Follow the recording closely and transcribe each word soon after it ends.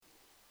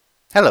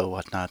Hello,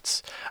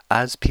 whatnots.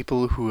 As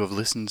people who have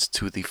listened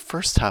to the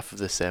first half of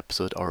this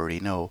episode already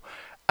know,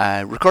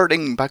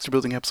 recording Baxter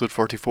Building episode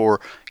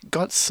 44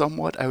 got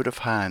somewhat out of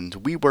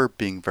hand. We were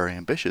being very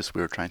ambitious.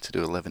 We were trying to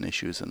do 11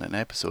 issues in an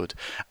episode,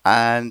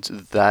 and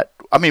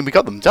we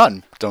got them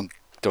done.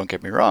 Don't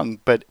get me wrong,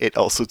 but it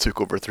also took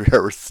over 3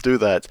 hours to do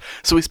that.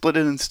 So we split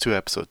it into 2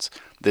 episodes.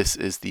 This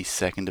is the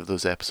second of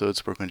those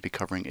episodes. We're going to be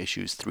covering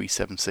issues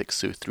 376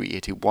 to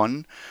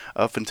 381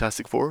 of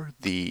Fantastic Four,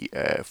 the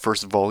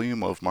first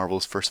volume of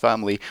Marvel's First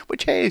Family,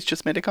 which, hey, has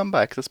just made a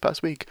comeback this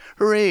past week.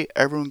 Hooray!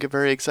 Everyone get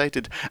very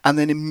excited, and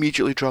then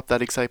immediately drop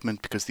that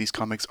excitement because these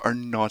comics are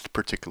not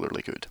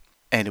particularly good.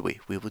 Anyway,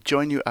 we will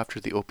join you after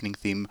the opening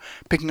theme,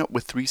 picking up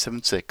with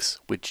 376,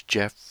 which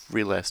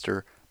Jeffrey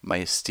Lester, my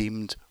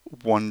esteemed,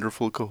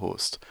 wonderful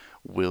co-host,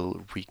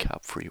 will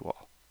recap for you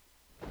all.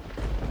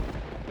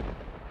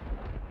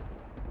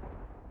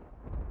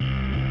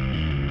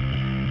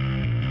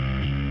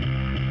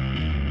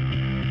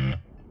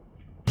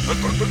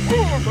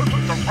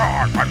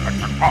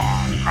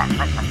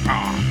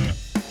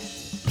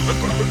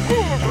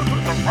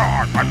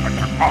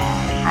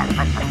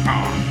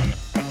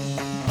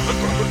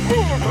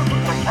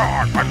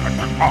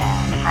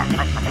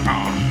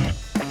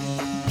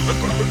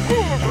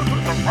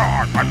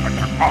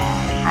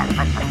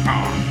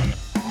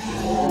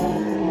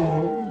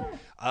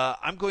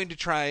 I'm going to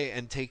try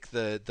and take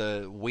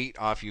the weight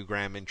off you,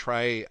 Graham, and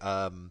try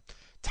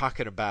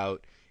talking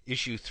about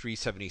issue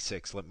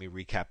 376. Let me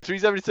recap.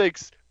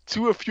 376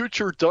 to a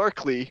future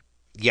darkly.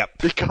 Yep.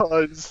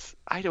 Because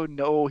I don't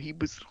know, he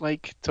was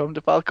like Tom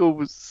DeFalco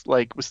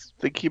was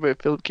thinking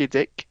about Philip K.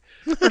 Dick.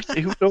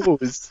 Who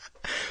knows?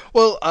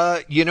 Well,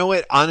 you know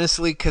what?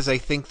 Honestly, because I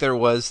think there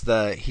was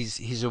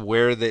he's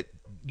aware that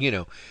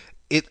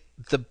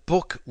the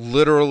book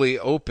literally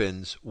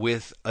opens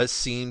with a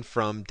scene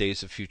from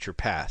Days of Future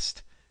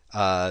Past,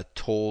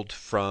 told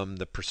from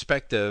the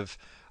perspective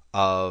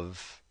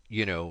of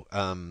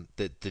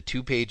the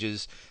 2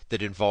 pages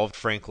that involved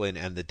Franklin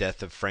and the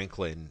death of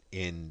Franklin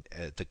in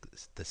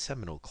the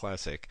seminal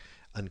classic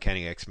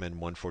Uncanny X-Men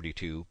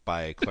 142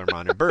 by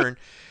Claremont and Byrne.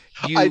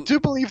 I do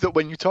believe that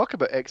when you talk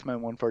about X-Men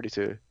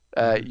 142,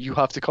 you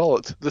have to call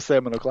it the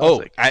seminal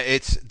classic.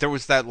 There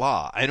was that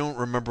law. I don't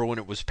remember when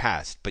it was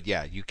passed, but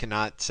yeah, you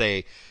cannot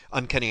say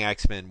Uncanny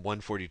X-Men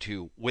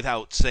 142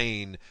 without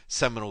saying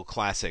seminal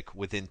classic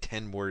within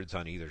 10 words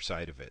on either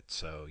side of it.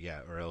 So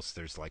yeah, or else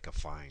there's like a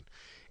fine.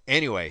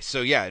 Anyway,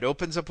 so yeah, it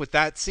opens up with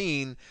that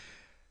scene.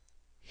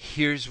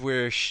 Here's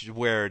where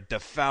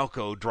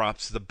DeFalco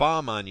drops the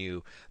bomb on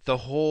you. The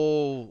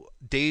whole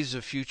Days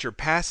of Future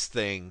Past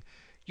thing,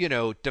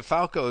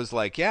 DeFalco is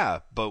like, yeah,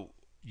 but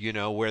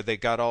where they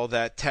got all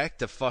that tech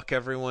to fuck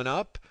everyone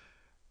up?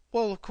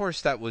 Well, of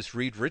course, that was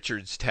Reed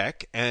Richards'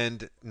 tech,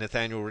 and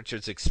Nathaniel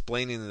Richards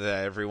explaining that to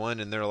everyone,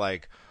 and they're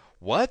like,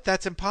 what?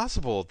 That's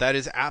impossible. That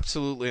is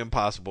absolutely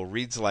impossible.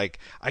 Reed's like,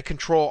 I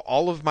control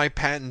all of my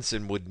patents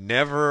and would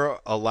never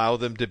allow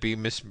them to be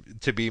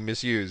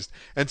misused.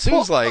 And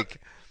Sue's like,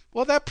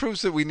 well, that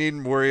proves that we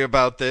needn't worry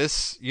about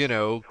this, kind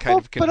of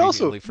conveniently but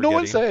also, forgetting. no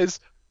one says,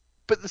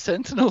 but the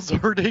Sentinels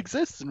already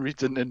exist and Reed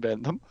didn't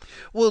invent them.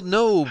 Well,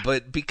 no,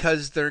 but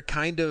because they're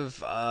kind of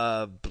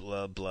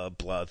blah blah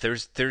blah.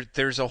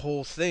 There's a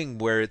whole thing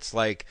where it's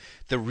like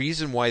the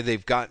reason why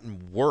they've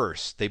gotten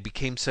worse. They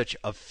became such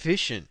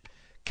efficient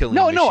killing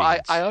machines. No, I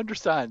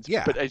understand.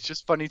 Yeah. But it's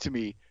just funny to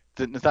me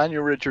that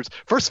Nathaniel Richards,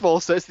 first of all,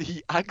 says that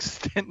he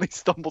accidentally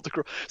stumbled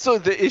across. So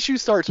the issue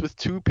starts with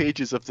 2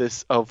 pages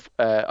of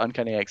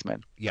Uncanny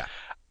X-Men. Yeah.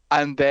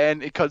 And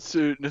then it cuts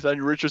to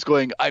Nathaniel Richards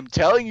going, I'm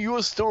telling you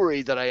a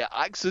story that I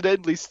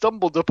accidentally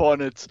stumbled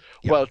upon it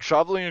while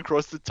traveling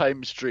across the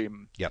time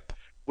stream. Yep.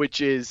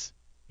 Which is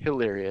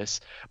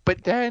hilarious.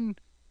 But then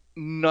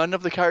none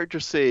of the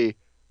characters say,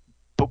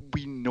 but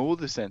we know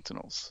the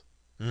Sentinels.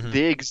 Mm-hmm.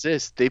 They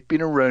exist. They've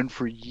been around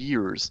for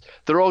years.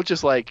 They're all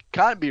just like,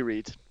 can't be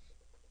Reed.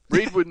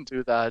 Reed wouldn't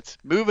do that.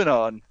 Moving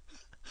on.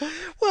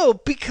 Well,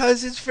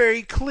 because it's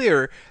very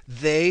clear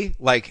they,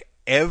 like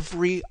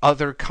every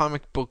other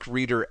comic book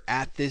reader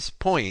at this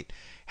point,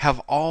 have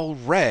all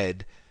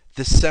read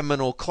the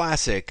seminal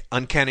classic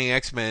Uncanny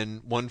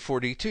X-Men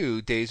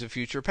 142 Days of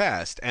Future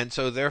Past. And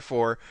so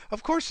therefore,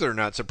 of course they're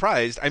not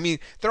surprised. I mean,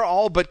 they're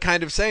all but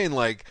kind of saying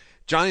like,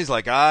 Johnny's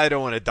like, I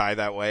don't want to die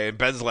that way. And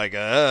Ben's like,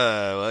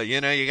 well, you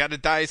got to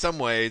die some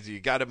ways. You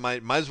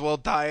might as well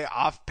die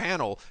off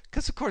panel.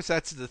 Because, of course,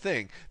 that's the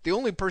thing. The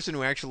only person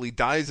who actually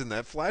dies in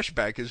that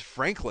flashback is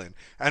Franklin.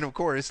 And, of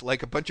course,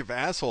 like a bunch of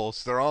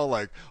assholes, they're all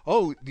like,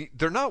 oh,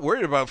 they're not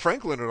worried about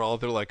Franklin at all.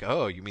 They're like,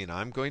 oh, you mean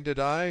I'm going to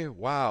die?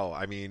 Wow.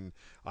 I mean,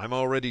 I'm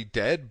already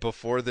dead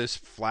before this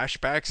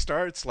flashback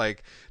starts.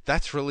 Like,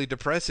 that's really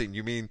depressing.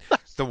 You mean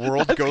the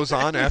world goes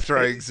on after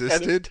I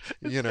existed?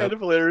 It's kind of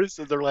hilarious.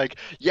 And they're like,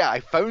 yeah, I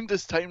found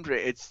this time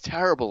train. It's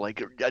terrible.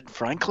 Like, and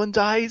Franklin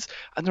dies,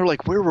 and they're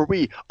like, where were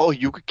we? Oh,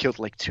 you got killed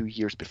like 2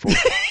 years before.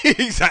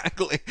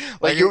 Exactly.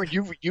 Like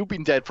you've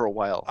been dead for a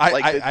while.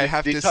 I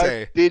have to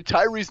say, the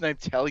entire reason I'm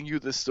telling you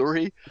this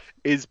story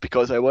is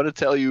because I want to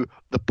tell you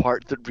the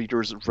part that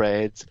readers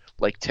read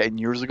like 10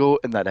 years ago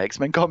in that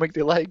X-Men comic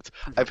they liked.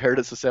 I've heard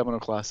it's a seminal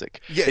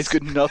classic. Yes. It's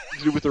got nothing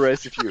to do with the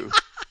rest of you.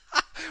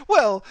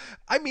 Well,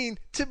 I mean,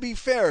 to be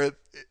fair,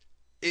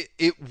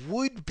 it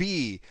would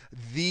be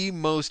the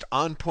most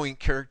on point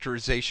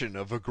characterization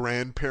of a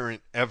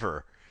grandparent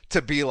ever.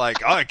 To be like,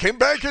 oh, I came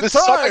back in The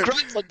son time. of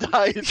grandson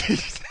died.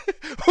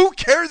 Who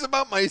cares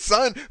about my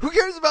son? Who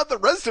cares about the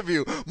rest of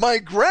you? My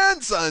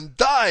grandson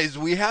dies.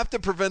 We have to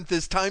prevent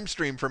this time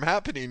stream from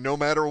happening no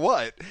matter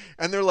what.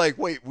 And they're like,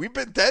 wait, we've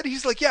been dead?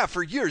 He's like, yeah,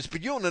 for years,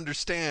 but you don't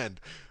understand.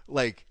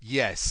 Like,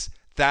 yes,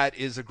 that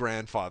is a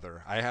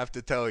grandfather. I have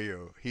to tell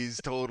you. He's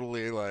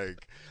totally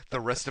like,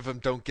 the rest of them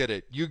don't get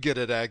it. You get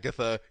it,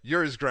 Agatha.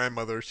 You're his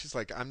grandmother. She's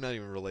like, I'm not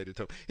even related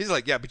to him. He's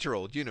like, yeah, but you're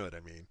old. You know what I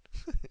mean.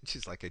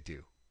 She's like, I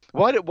do.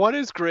 What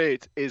is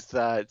great is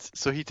that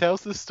so he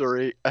tells this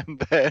story and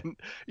then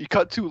you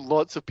cut to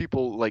lots of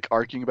people like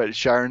arguing about it.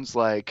 Sharon's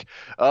like,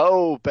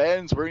 "Oh,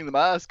 Ben's wearing the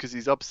mask because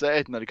he's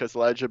upset," and then it cuts to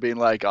Elijah being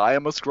like, "I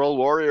am a Skrull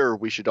warrior.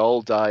 We should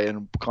all die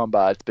in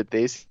combat," but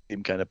they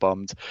seem kind of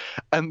bummed.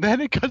 And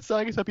then it cuts to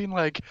Agatha being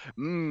like,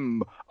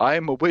 I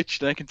am a witch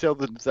and I can tell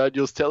that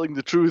Nathaniel's telling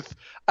the truth."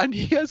 And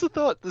he has a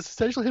thought that's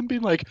essentially him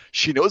being like,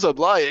 "She knows I'm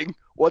lying.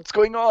 What's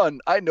going on?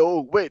 I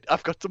know. Wait,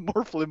 I've got some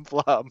more flim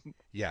flam."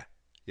 Yeah.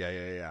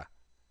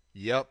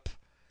 Yep.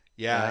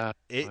 Yeah.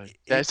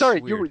 Sorry,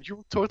 weird. you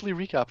were totally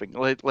recapping.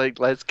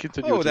 Let's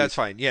continue. Oh, that's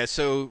fine. Yeah,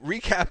 so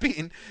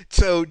recapping.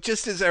 So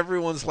just as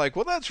everyone's like,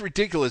 well, that's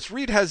ridiculous.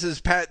 Reed has his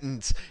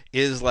patents,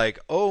 is like,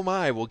 oh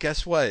my, well,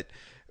 guess what?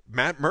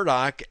 Matt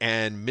Murdock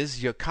and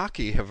Ms.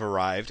 Yukaki have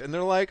arrived, and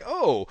they're like,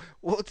 oh,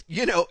 well,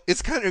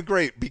 it's kind of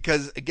great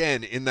because,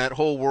 again, in that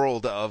whole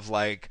world of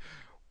like,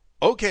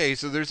 okay,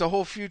 so there's a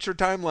whole future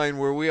timeline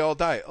where we all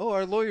die. Oh,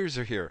 our lawyers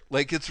are here.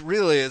 Like, it's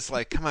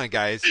like, come on,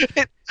 guys.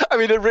 I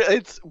mean,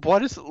 it's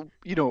what is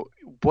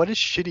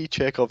shitty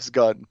Chekhov's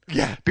gun?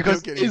 Yeah,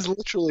 because no it is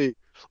literally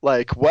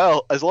like,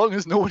 well, as long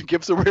as no one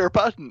gives away our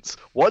patents.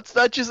 What's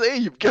that you say?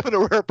 You've given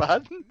away our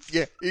patents?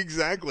 Yeah,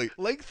 exactly.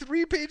 Like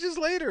 3 pages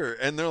later,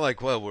 and they're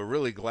like, well, we're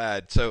really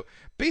glad. So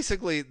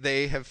basically,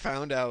 they have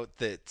found out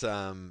that,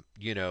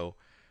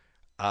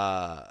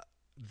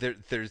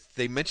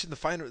 they mentioned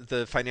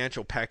the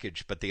financial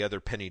package, but the other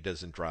penny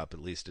doesn't drop,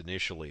 at least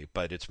initially.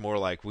 But it's more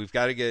like we've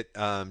got to get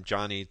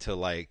Johnny to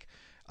like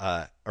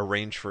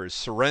arrange for his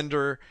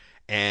surrender,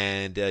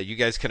 and you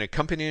guys can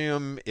accompany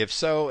him if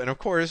so. And of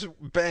course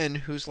Ben,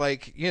 who's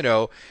like,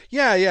 no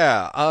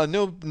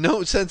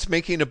sense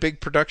making a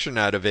big production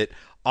out of it.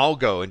 I'll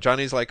go. And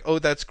Johnny's like, oh,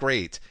 that's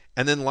great.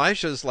 And then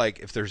Lisha's like,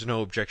 if there's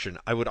no objection,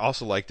 I would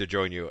also like to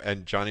join you.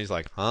 And Johnny's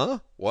like, huh?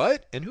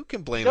 What? And who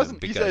can blame him?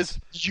 He says,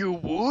 you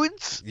would?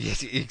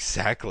 Yes,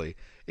 exactly.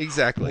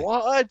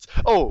 What?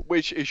 Oh,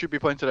 which it should be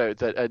pointed out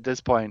that at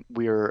this point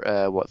we're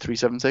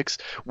 376.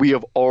 We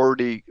have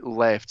already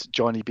left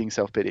Johnny being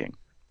self-pitying.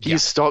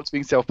 He's stopped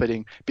being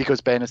self-pitying because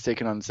Ben has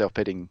taken on the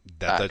self-pitying.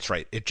 That's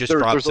right. It just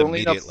drops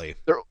immediately.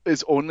 There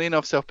is only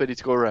enough self-pity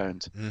to go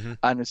around. Mm-hmm.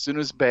 And as soon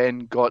as Ben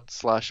got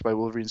slashed by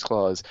Wolverine's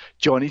claws,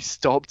 Johnny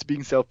stopped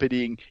being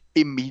self-pitying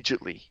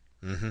immediately.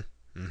 Mm-hmm.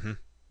 Mm-hmm.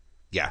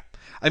 Yeah.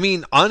 I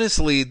mean,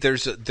 honestly,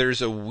 there's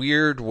a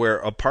weird where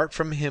apart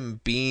from him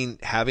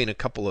having a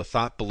couple of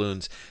thought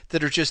balloons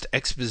that are just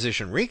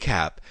exposition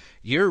recap,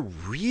 you're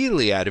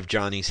really out of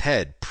Johnny's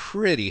head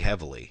pretty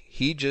heavily.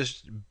 He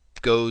just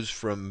goes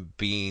from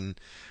being,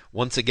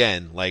 once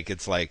again, like,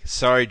 it's like,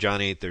 sorry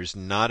Johnny, there's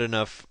not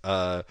enough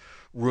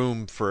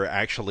room for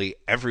actually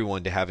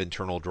everyone to have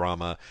internal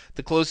drama.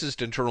 The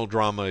closest internal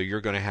drama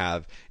you're going to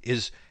have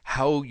is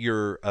how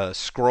your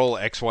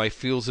Skrull ex-wife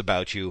feels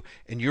about you,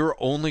 and you're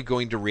only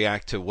going to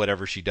react to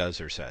whatever she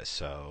does or says.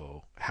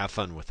 So have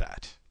fun with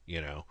that,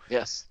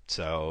 Yes.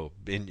 So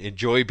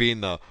enjoy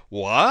being the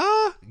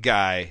wah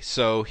guy.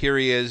 So here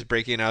he is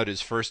breaking out his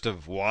first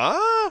of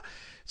wah.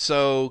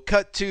 So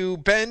cut to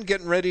Ben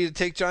getting ready to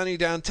take Johnny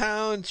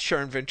downtown.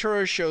 Sharon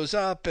Ventura shows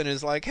up and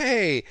is like,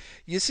 hey,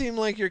 you seem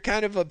like you're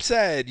kind of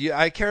upset.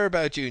 I care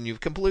about you and you've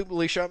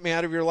completely shut me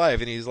out of your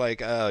life. And he's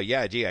like, oh,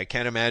 yeah, gee, I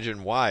can't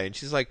imagine why. And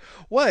she's like,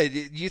 what?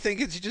 You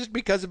think it's just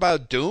because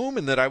about Doom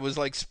and that I was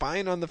like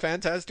spying on the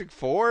Fantastic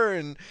Four?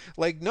 And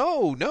like,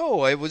 no,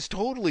 it was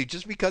totally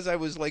just because I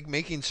was like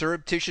making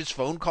surreptitious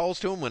phone calls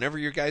to him whenever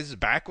your guys'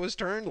 back was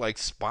turned. Like,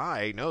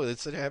 spy. No,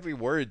 that's a heavy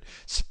word,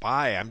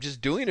 spy. I'm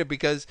just doing it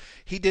because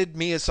he did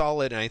me a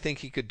solid, and I think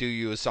he could do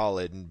you a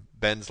solid. And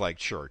Ben's like,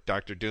 sure,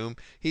 Dr. Doom,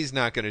 he's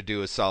not going to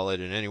do a solid,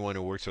 and anyone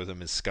who works with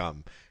him is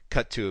scum.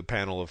 Cut to a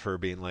panel of her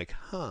being like,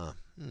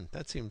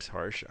 that seems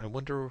harsh. I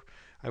wonder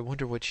what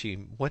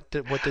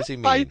does he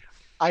mean?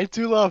 I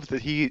do love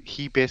that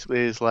he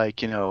basically is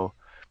like,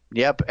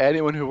 yep,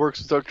 anyone who works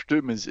with Dr.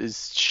 Doom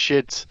is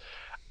shit.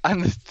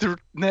 And the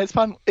next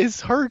panel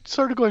is her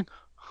sort of going,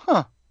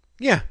 huh.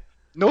 Yeah.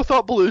 No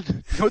thought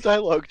balloon, no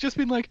dialogue, just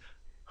being like,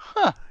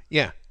 huh.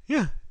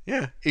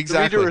 Yeah,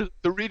 exactly.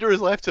 The reader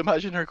is left to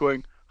imagine her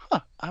going,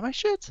 huh, am I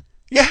shit?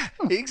 Yeah,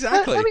 Let,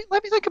 exactly. let me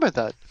let me think about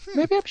that.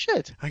 Maybe I'm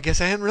shit. I guess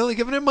I hadn't really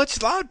given it much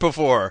thought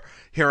before.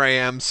 Here I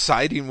am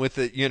siding with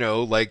it,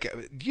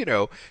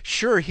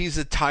 sure, he's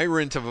a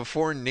tyrant of a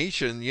foreign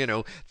nation,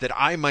 that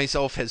I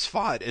myself has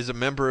fought as a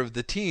member of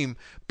the team,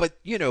 but,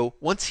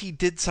 once he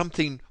did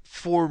something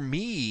for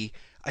me,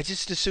 I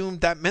just assumed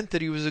that meant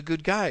that he was a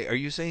good guy. Are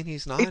you saying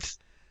he's not? It's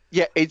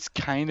yeah, it's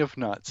kind of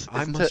nuts,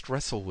 I isn't it? must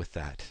wrestle with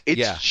that. It's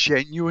Yeah,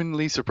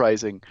 genuinely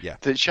surprising yeah.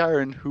 that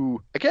Sharon,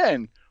 who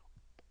again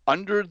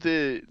under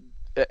the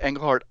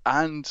Englehart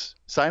and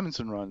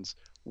Simonson runs,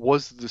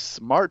 was the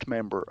smart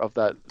member of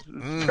that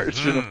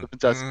version of Mm-hmm. the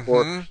Fantastic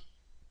Four, Mm-hmm.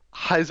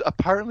 has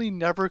apparently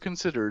never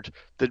considered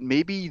that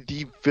maybe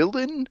the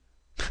villain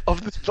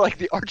of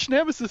the arch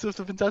nemesis of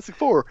the Fantastic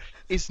Four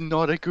is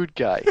not a good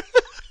guy.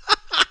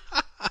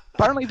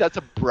 Apparently, that's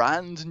a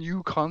brand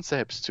new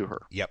concept to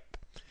her. Yep.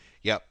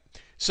 Yep.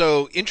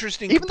 So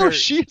interesting Even though compare.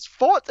 she has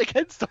fought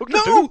against Doctor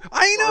Doom. No,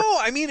 I know.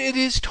 I mean, it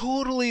is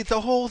totally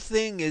the whole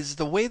thing is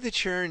the way that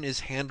Sharon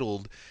is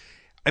handled.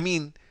 I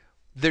mean,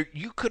 there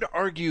you could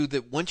argue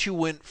that once you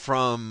went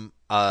from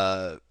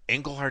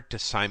Englehart to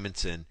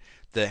Simonson,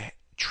 the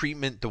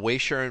treatment, the way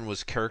Sharon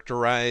was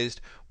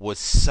characterized, was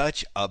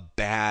such a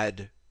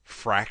bad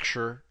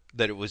fracture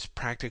that it was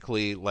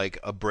practically like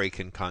a break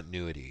in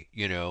continuity,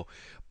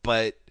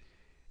 But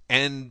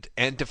and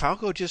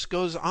DeFalco just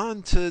goes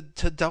on to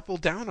double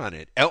down on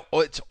it.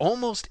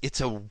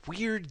 It's a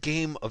weird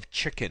game of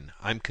chicken.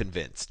 I'm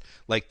convinced.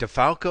 Like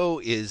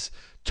DeFalco is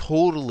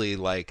totally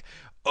like,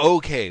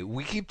 okay,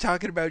 we keep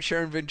talking about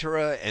Sharon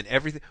Ventura and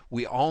everything.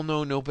 We all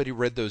know nobody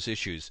read those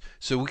issues,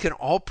 so we can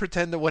all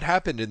pretend that what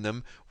happened in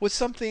them was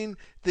something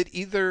that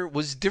either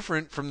was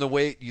different from the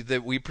way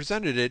that we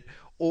presented it,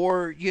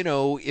 or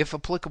if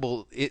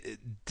applicable, it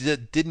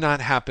did not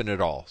happen at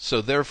all.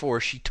 So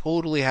therefore, she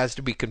totally has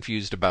to be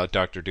confused about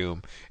Doctor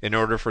Doom in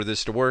order for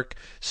this to work.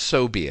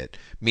 So be it.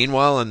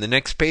 Meanwhile, on the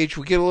next page,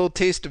 we get a little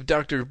taste of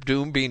Doctor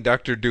Doom being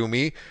Doctor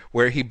Doomy,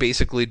 where he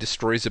basically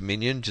destroys a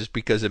minion just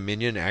because a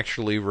minion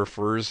actually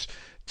refers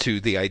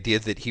to the idea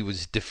that he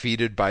was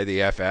defeated by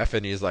the FF,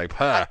 and he's like,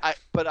 huh.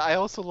 But I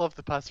also love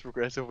the passive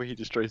aggressive way he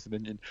destroys the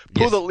minion.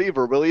 Pull Yes. the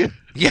lever, will you?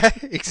 Yeah,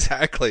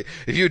 exactly.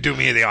 If you do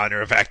me the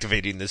honor of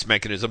activating this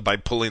mechanism by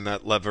pulling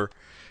that lever.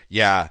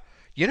 Yeah.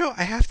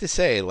 I have to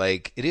say,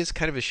 like, it is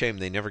kind of a shame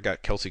they never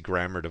got Kelsey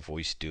Grammer to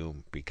voice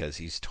Doom because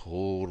he's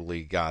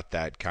totally got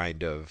that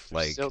kind of,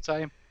 like, Still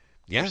time.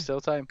 yeah, There's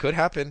still time. could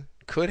happen.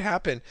 Could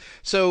happen.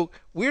 So,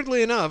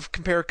 weirdly enough,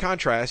 compare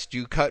contrast,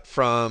 you cut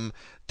from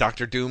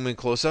Doctor Doom in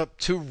close up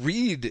to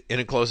Reed in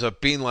a close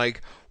up, being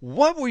like,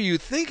 what were you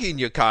thinking,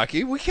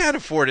 Yukaki? We can't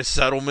afford a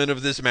settlement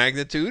of this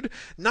magnitude.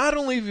 Not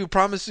only have you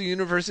promised the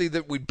university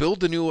that we'd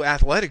build a new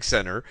athletic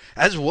center,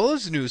 as well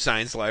as a new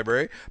science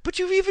library, but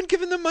you've even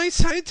given them my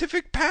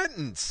scientific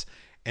patents.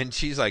 And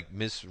she's like,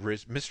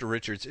 Mr.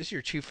 Richards is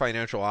your chief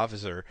financial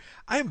officer.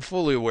 I am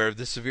fully aware of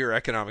the severe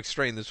economic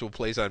strain this will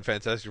place on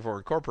Fantastic Four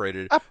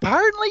Incorporated.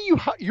 Apparently,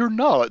 you're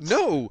not.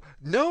 No,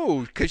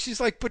 because she's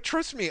like, but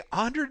trust me,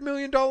 $100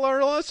 million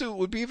lawsuit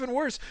would be even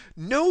worse.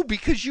 No,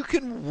 because you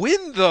can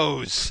win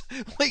those.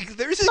 Like,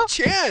 there's a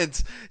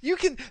chance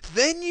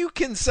then you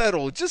can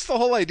settle. Just the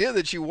whole idea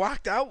that she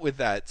walked out with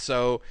that.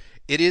 So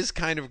it is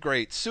kind of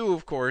great. Sue,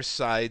 of course,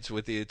 sides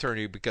with the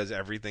attorney because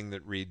everything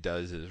that Reed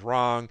does is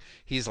wrong.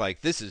 He's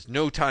like, this is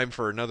no time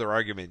for another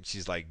argument.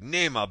 She's like,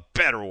 name a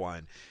better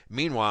one.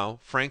 Meanwhile,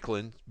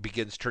 Franklin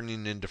begins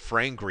turning into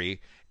Frangry.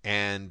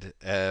 And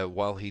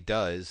while he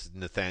does,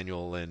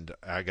 Nathaniel and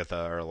Agatha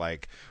are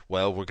like,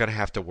 well, we're going to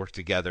have to work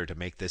together to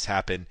make this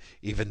happen,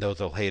 even though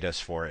they'll hate us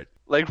for it.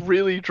 Like,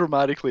 really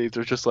dramatically,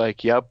 they're just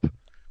like, yep.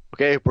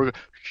 Okay, do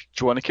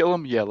you want to kill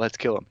him? Yeah, let's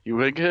kill him. You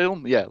want to kill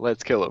him? Yeah,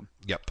 let's kill him.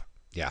 Yep.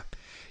 Yeah.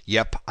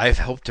 Yep, I've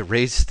helped to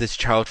raise this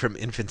child from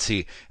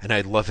infancy, and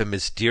I love him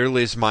as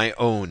dearly as my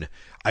own.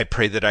 I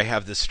pray that I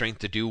have the strength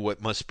to do what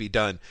must be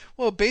done.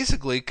 Well,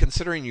 basically,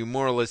 considering you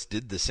more or less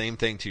did the same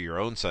thing to your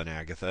own son,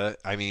 Agatha,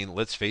 I mean,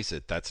 let's face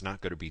it, that's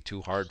not going to be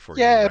too hard for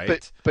you, Yeah,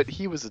 right? but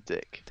he was a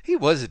dick. He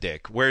was a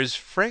dick, whereas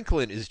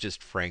Franklin is just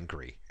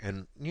Frangry,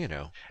 and,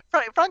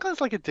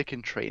 Franklin's like a dick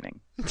in training.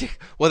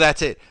 Well,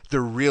 that's it.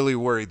 They're really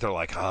worried. They're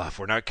like, if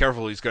we're not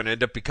careful, he's going to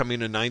end up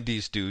becoming a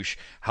 90s douche.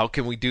 How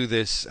can we do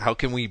this? How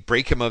can we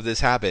break him of this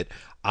habit?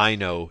 I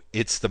know.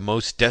 It's the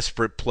most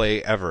desperate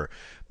play ever.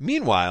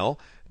 Meanwhile,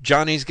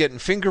 Johnny's getting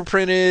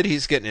fingerprinted.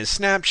 He's getting his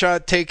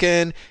snapshot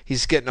taken.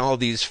 He's getting all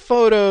these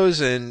photos,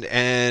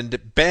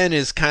 and Ben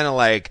is kind of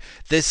like,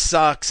 this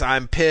sucks.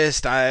 I'm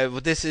pissed.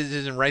 This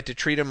isn't right to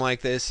treat him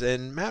like this.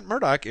 And Matt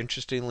Murdock,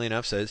 interestingly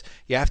enough, says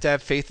you have to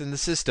have faith in the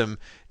system.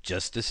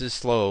 Justice is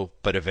slow,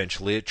 but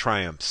eventually it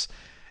triumphs.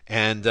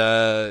 And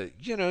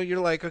you're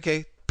like,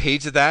 okay,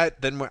 page of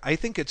that. Then I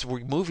think we're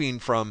moving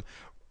from,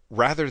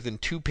 rather than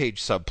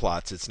 2-page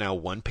subplots, it's now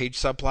 1-page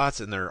subplots,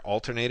 and they're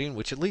alternating,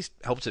 which at least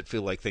helps it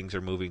feel like things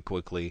are moving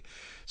quickly.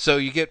 So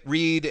you get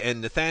Reed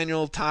and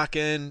Nathaniel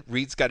talking.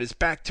 Reed's got his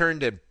back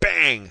turned, and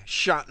bang,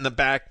 shot in the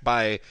back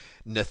by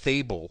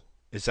Nathable.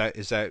 Is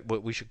that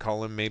what we should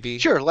call him? Maybe.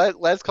 Sure,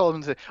 let's call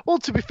him. Well,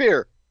 to be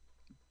fair,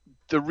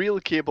 the real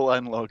Cable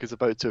analog is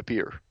about to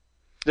appear.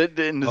 Oh,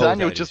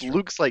 Nathaniel that is just true.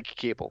 looks like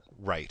Cable.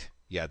 Right.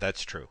 Yeah,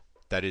 that's true.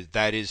 That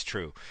is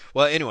true.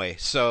 Well, anyway,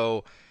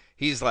 so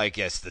he's like,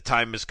 "Yes, the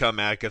time has come,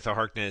 Agatha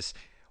Harkness.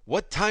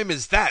 What time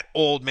is that,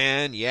 old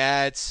man?"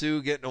 Yeah, it's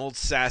Sue getting old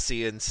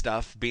sassy and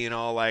stuff, being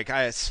all like,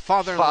 "It's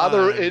Father-in-law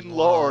or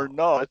father-in-law."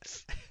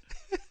 not.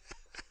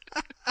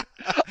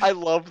 I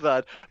love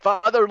that.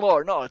 Father-in-law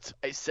or not,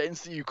 I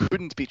sense that you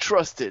couldn't be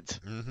trusted.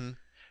 Mm-hmm.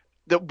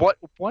 That what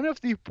one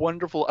of the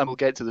wonderful, and we'll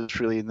get to this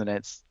really in the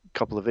next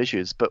couple of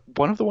issues, but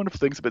one of the wonderful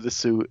things about this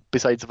Sue,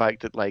 besides the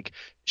fact that like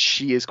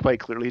she is quite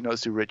clearly not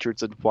Sue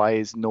Richards, and why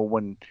is no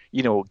one,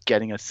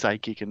 getting a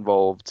psychic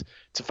involved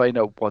to find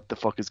out what the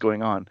fuck is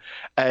going on,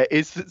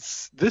 is that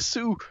this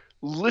Sue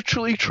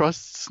literally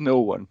trusts no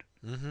one.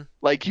 Mm-hmm.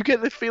 Like you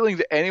get the feeling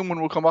that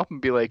anyone will come up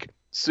and be like,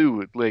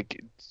 Sue,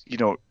 like,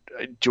 do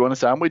you want a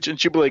sandwich? And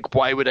she'll be like,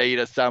 why would I eat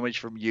a sandwich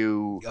from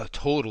you?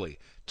 Totally,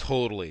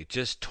 totally,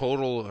 just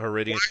total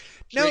Heridian.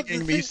 Now the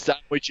Bringing me thing,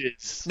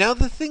 sandwiches. Now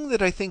the thing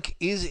that I think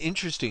is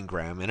interesting,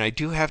 Graham, and I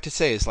do have to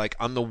say is like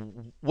on the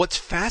what's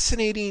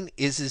fascinating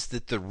is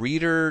that the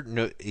reader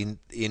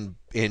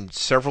in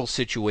several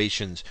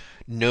situations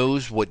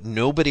knows what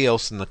nobody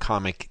else in the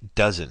comic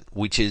doesn't,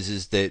 which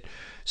is that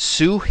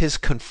Sue has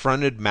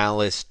confronted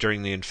Malice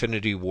during the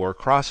Infinity War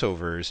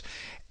crossovers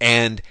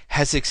and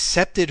has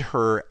accepted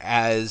her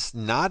as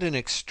not an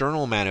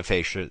external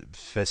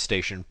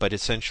manifestation, but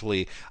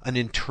essentially an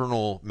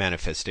internal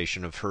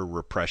manifestation of her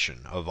repression,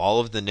 of all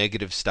of the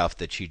negative stuff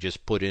that she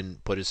just put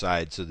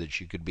aside so that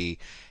she could be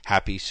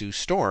happy Sue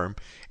Storm.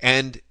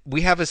 And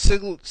we have a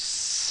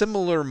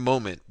similar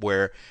moment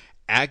where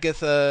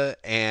Agatha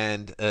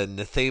and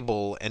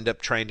Nathaniel end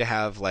up trying to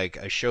have like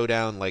a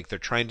showdown, like they're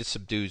trying to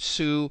subdue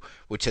Sue,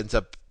 which ends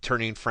up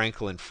turning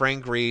Franklin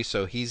frangry,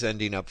 so he's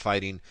ending up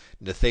fighting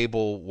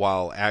Nathaniel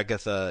while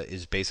Agatha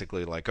is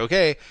basically like,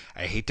 okay,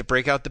 I hate to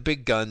break out the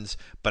big guns,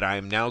 but I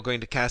am now going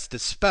to cast a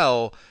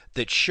spell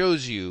that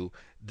shows you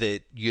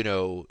that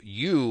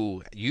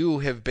you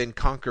have been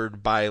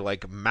conquered by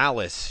like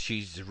Malice.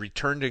 She's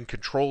returned and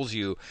controls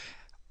you.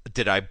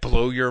 Did I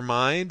blow your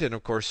mind? And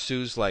of course,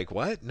 Sue's like,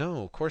 what?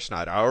 No, of course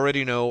not. I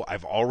already know.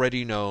 I've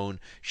already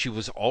known. She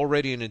was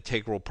already an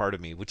integral part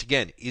of me, which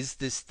again is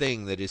this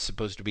thing that is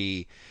supposed to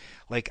be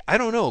like, I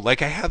don't know.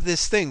 Like, I have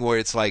this thing where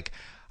it's like,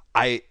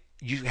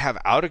 you have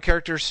out of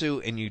character Sue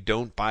and you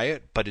don't buy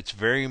it, but it's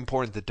very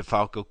important that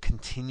DeFalco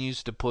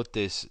continues to put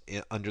this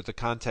under the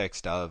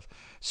context of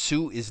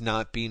Sue is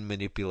not being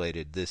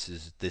manipulated. This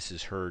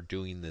is her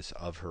doing this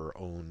of her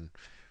own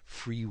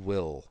free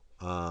will.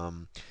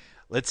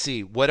 Let's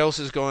see what else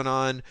is going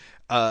on.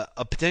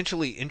 A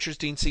potentially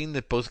interesting scene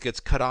that both gets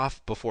cut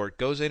off before it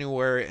goes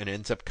anywhere and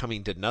ends up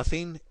coming to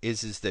nothing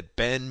is that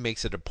Ben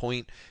makes it a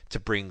point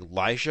to bring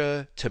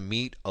Lyja to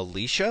meet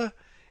Alicia,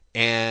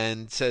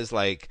 and says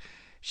like,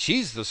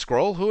 she's the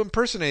Skrull who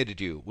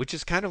impersonated you, which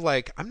is kind of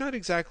like, I'm not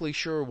exactly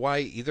sure why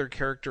either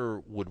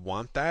character would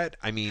want that.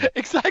 I mean,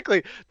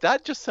 Exactly.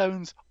 That just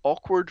sounds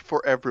awkward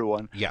for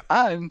everyone. yeah,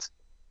 And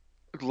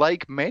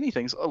like many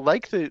things,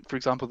 like for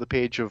example, the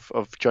page of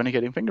Johnny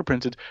getting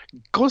fingerprinted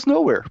goes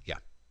nowhere. yeah,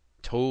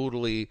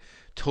 totally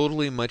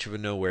much of a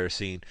nowhere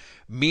scene.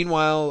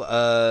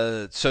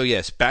 Meanwhile, so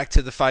yes, back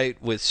to the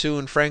fight with Sue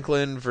and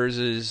Franklin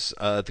versus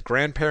the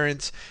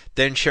grandparents.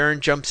 Then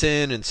Sharon jumps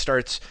in and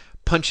starts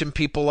punching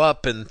people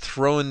up and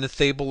throwing the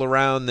table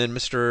around. Then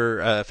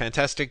Mr.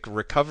 Fantastic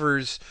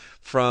recovers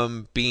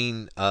from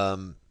being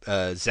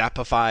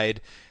zappified.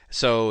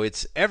 So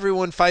it's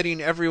everyone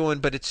fighting everyone,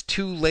 but it's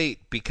too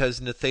late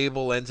because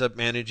Nathaniel ends up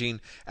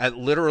managing at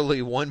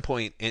literally one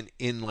point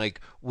in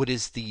like what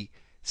is the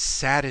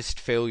saddest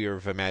failure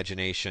of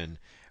imagination.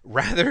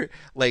 Rather,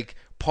 like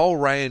Paul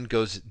Ryan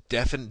goes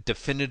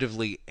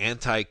definitively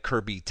anti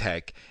Kirby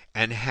Tech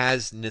and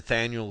has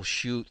Nathaniel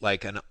shoot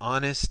like an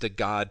honest to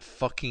God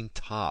fucking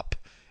top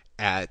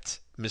at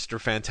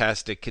Mr.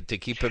 Fantastic to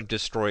keep him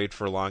destroyed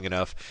for long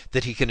enough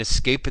that he can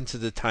escape into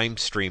the time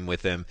stream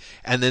with him.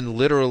 And then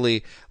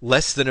literally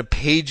less than a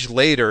page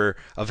later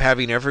of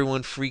having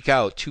everyone freak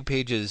out, 2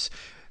 pages,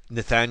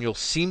 Nathaniel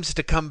seems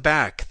to come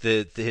back.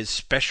 His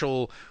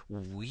special,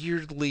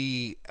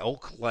 weirdly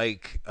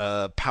elk-like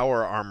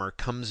power armor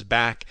comes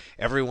back.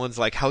 Everyone's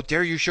like, "How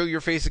dare you show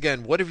your face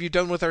again? What have you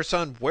done with our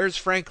son? Where's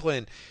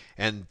Franklin?"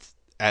 And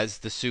as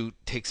the suit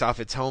takes off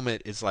its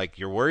helmet, it's like,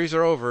 "Your worries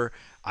are over.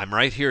 I'm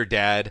right here,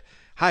 Dad.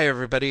 Hi,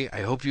 everybody.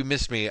 I hope you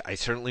missed me. I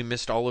certainly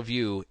missed all of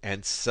you."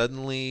 And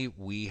suddenly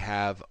we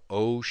have,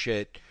 oh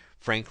shit,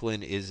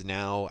 Franklin is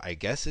now, I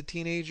guess, a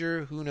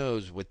teenager. Who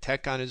knows? With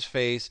tech on his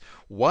face.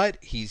 What?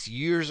 He's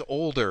years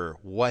older.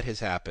 What has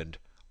happened?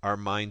 Our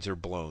minds are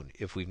blown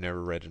if we've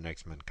never read an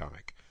X-Men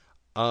comic.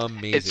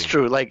 Amazing. It's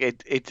true. Like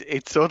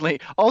it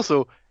suddenly.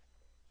 Also,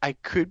 I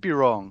could be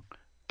wrong,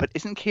 but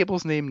isn't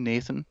Cable's name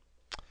Nathan?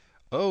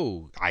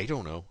 Oh, I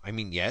don't know. I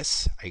mean,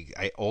 yes.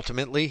 I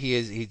ultimately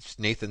he's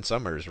Nathan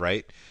Summers,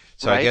 right?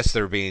 So I Right. guess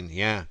they're being,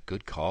 yeah,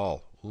 good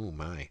call. Ooh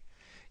my.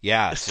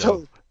 Yeah, so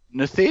So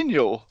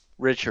Nathaniel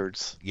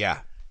Richards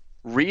yeah.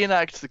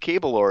 reenacts the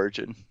Cable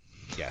origin.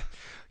 Yeah.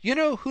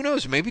 Who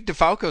knows? Maybe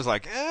DeFalco's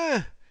like,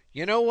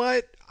 You know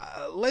what?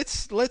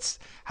 Let's.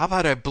 How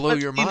about I blow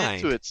Let's your lean into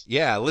mind? it.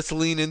 Yeah, let's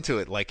lean into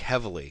it like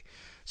heavily.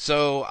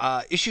 So,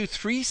 issue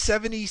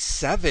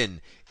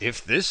 377.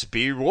 If this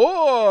be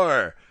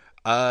war.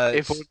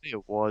 If only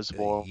it was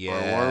war would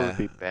Yeah,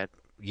 be better.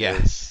 yeah.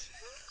 Yes.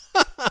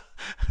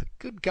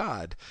 Good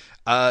God.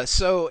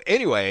 So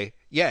anyway,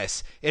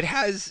 yes, it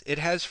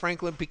has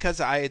Franklin because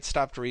I had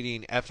stopped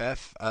reading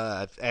FF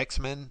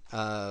X-Men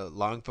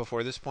long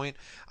before this point.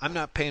 I'm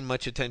not paying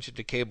much attention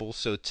to Cable,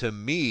 so to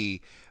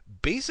me,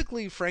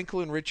 basically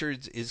Franklin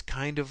Richards is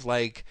kind of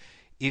like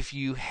if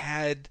you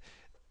had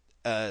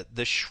the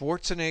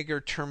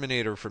Schwarzenegger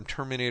Terminator from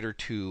Terminator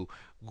 2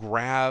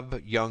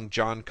 grab young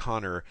John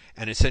Connor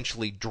and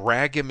essentially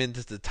drag him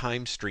into the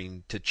time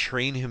stream to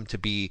train him to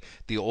be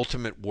the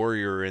ultimate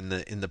warrior in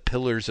the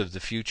pillars of the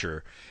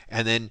future,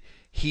 and then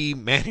he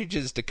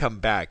manages to come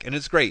back, and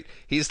it's great.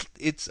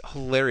 It's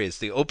hilarious.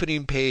 The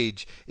opening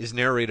page is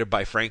narrated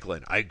by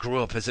Franklin. I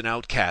grew up as an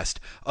outcast,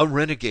 a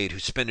renegade who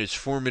spent his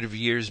formative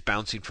years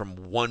bouncing from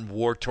one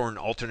war-torn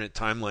alternate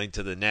timeline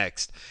to the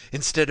next.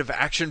 Instead of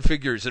action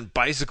figures and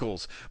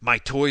bicycles, my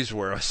toys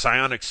were a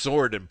psionic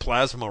sword and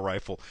plasma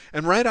rifle.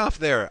 And right off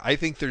there, I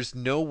think there's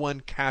no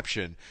one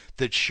caption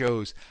that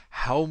shows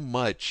how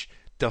much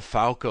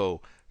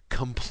DeFalco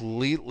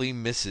completely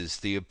misses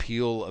the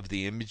appeal of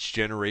the Image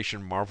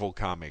Generation Marvel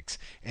comics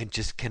and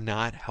just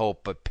cannot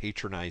help but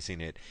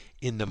patronizing it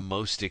in the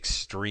most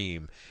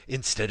extreme.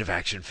 Instead of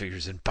action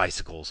figures and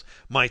bicycles,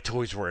 my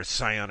toys were a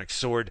psionic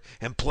sword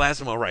and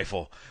plasma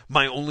rifle.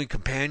 My only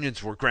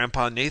companions were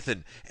Grandpa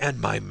Nathan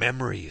and my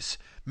memories.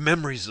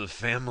 Memories of the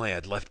family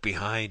I'd left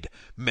behind.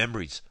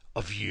 Memories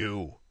of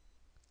you.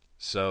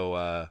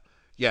 So,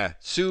 yeah,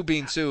 Sue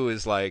being Sue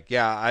is like,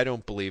 yeah, I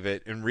don't believe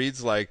it. And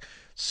Reed's like,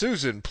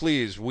 Susan,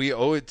 please, we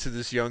owe it to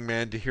this young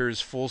man to hear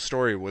his full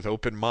story with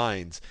open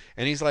minds.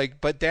 And he's like,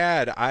 but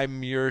Dad,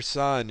 I'm your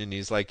son. And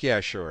he's like,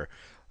 yeah, sure.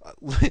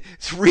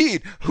 It's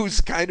Reed,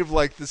 who's kind of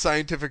like the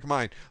scientific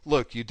mind.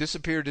 Look, you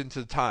disappeared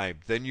into time,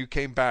 then you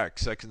came back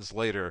seconds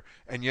later,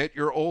 and yet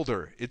you're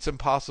older. It's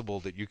impossible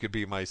that you could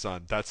be my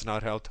son. That's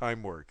not how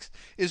time works.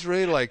 Is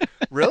Ray like,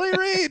 really,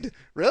 Reed?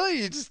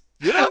 Really?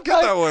 You don't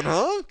get that one,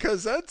 huh?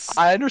 Because that's.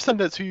 I understand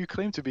that's who you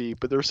claim to be,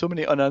 but there are so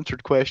many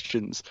unanswered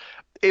questions.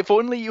 If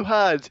only you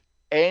had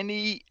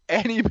any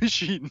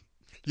machine,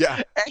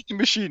 Yeah. any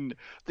machine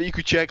that you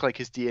could check like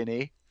his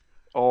DNA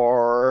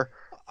or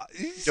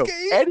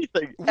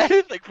anything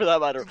for that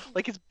matter.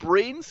 Like his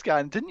brain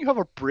scan. Didn't you have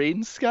a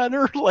brain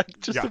scanner like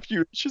just Yeah. a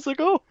few issues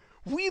ago?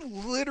 We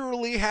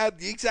literally had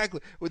exactly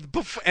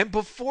and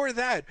before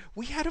that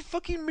we had a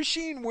fucking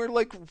machine where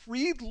like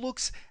Reed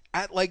looks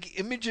at like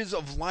images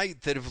of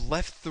light that have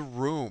left the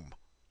room,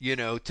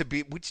 to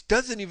be, which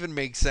doesn't even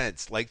make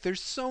sense. Like there's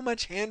so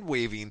much hand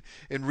waving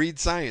in Reed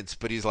science,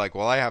 but he's like,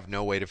 well, I have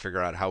no way to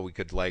figure out how we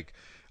could like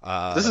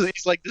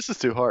This is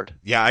too hard.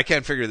 yeah, I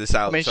can't figure this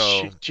out. I mean,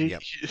 So gee,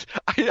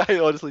 yeah. I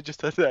honestly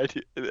just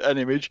had an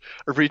image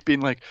of Reed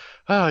being like,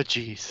 oh,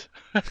 jeez,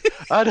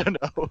 I don't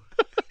know.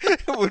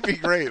 It would be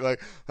great.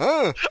 Like,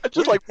 oh,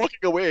 Just like walking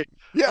away.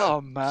 yeah,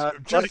 Oh, man.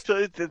 just-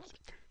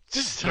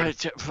 Just,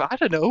 I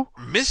don't know.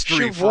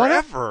 mystery Sure, what?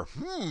 forever.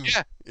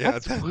 Yeah. Yeah,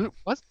 What's going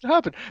to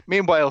happen?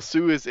 Meanwhile,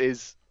 Sue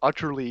is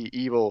utterly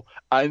evil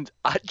and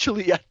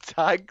actually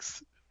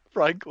attacks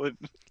Franklin.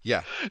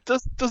 yeah.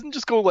 Doesn't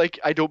just go like,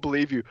 I don't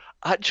believe you.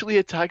 Actually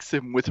attacks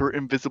him with her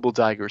invisible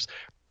daggers.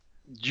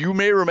 You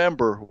may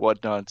remember,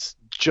 Whatnots,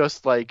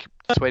 just like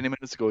 20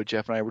 minutes ago,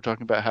 Jeff and I were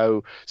talking about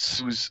how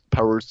Sue's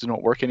powers do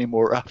not work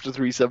anymore after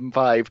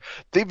 375.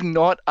 They've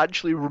not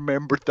actually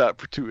remembered that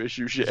for 2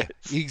 issues yet.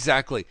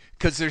 Exactly,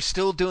 because they're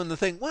still doing the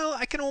thing. Well,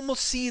 I can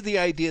almost see the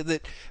idea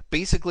that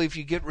basically if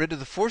you get rid of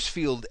the force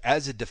field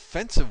as a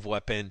defensive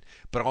weapon,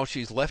 but all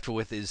she's left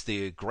with is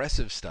the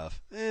aggressive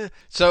stuff.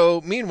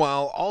 So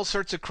meanwhile, all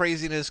sorts of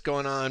craziness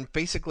going on.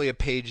 Basically a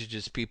page of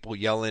just people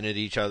yelling at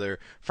each other.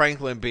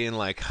 Franklin being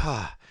like,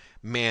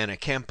 man, I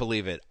can't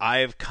believe it.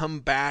 I've come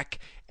back,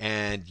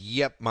 and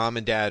yep, Mom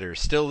and Dad are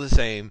still the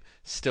same,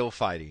 still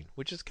fighting,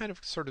 which is kind of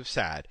sort of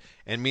sad.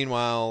 And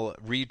meanwhile,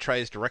 Reed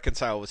tries to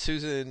reconcile with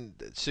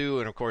Sue,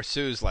 and of course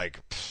Sue's like,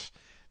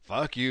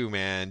 fuck you,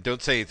 man.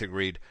 Don't say anything,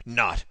 Reed.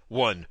 Not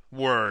one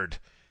word.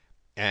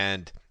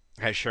 And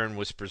as Sharon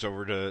whispers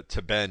over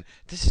to Ben,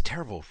 this is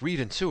terrible.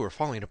 Reed and Sue are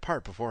falling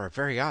apart before our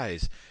very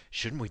eyes.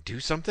 Shouldn't we do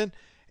something?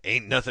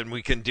 Ain't nothing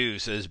we can do,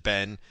 says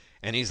Ben.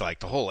 And he's like,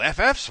 the whole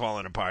FF's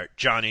falling apart.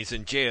 Johnny's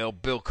in jail,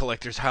 bill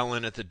collector's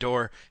howling at the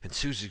door, and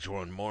Susie's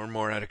growing more and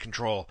more out of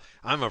control.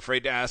 I'm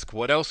afraid to ask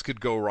what else could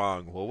go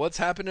wrong. Well, what's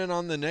happening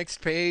on the next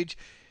page?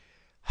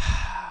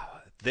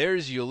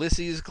 There's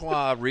Ulysses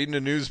Claw reading a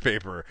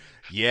newspaper.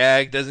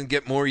 Yeah, doesn't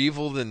get more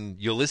evil than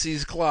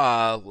Ulysses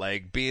Claw,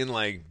 like being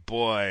like,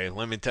 boy,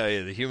 let me tell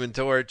you, the Human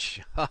Torch,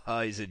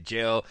 he's in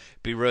jail.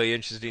 Be really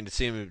interesting to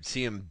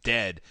see him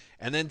dead.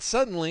 And then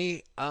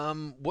suddenly,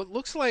 what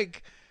looks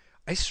like,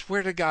 I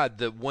swear to God,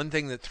 the one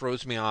thing that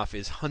throws me off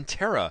is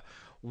Huntera,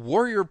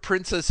 warrior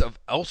princess of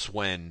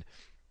Elswen,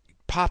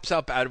 pops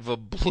up out of a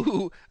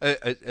blue,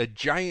 a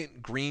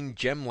giant green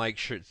gem-like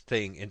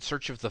thing in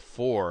search of the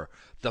four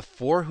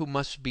who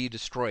must be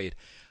destroyed.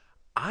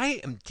 I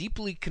am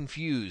deeply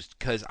confused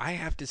because I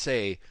have to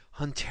say,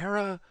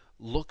 Huntera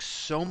looks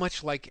so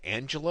much like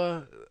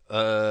Angela,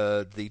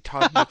 the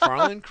Todd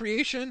McFarlane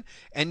creation,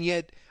 and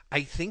yet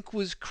I think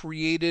was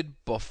created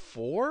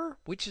before,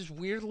 which is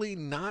weirdly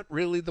not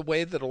really the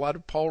way that a lot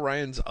of Paul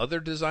Ryan's other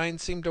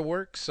designs seem to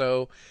work.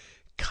 So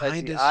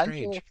kind of Angela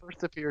strange.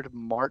 first appeared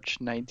March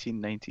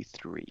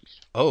 1993.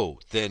 Oh,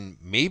 then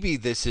maybe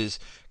this is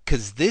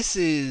because this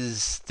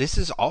is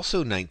also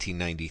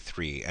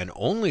 1993, and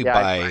only Yeah,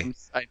 by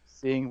I'm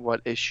seeing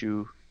what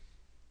issue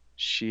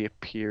she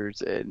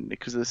appears in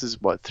because this is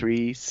what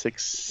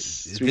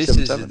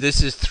 377.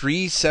 this is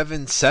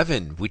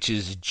 377, which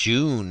is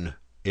June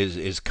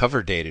is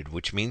cover dated,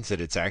 which means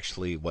that it's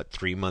actually what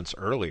 3 months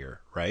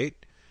earlier, right?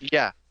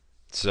 Yeah,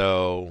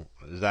 So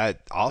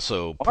that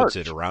also puts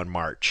it March. around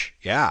March.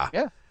 Yeah.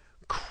 Yeah.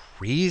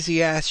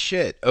 Crazy ass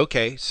shit.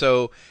 Okay,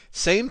 so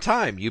same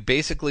time, you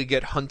basically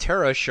get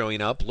Huntera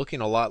showing up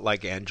looking a lot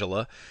like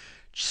Angela,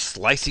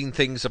 slicing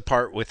things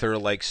apart with her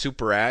like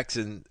super axe,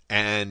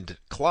 and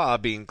Claw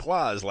being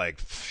Claw is like,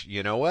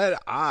 you know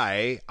what?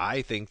 I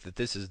think that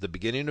this is the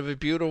beginning of a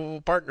beautiful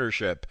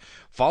partnership.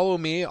 Follow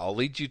me, I'll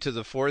lead you to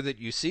the four that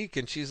you seek.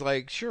 And she's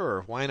like,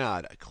 sure, why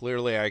not?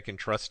 Clearly I can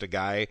trust a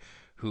guy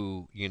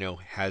who,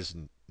 has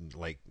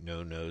like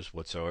no nose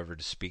whatsoever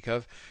to speak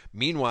of.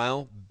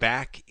 Meanwhile,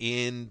 back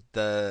in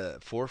the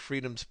Four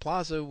Freedoms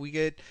Plaza, we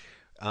get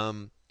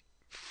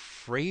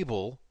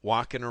Frable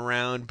walking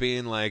around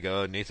being like,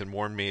 oh, Nathan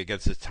warned me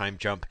against this time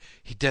jump.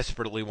 He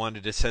desperately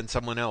wanted to send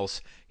someone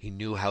else. He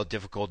knew how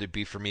difficult it'd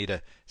be for me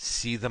to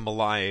see them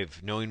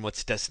alive, knowing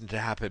what's destined to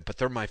happen, but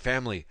they're my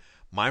family.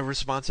 My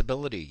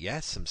responsibility.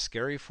 Yes, some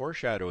scary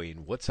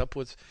foreshadowing. What's up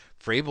with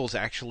Frable's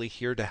actually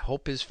here to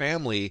help his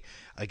family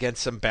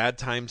against some bad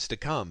times to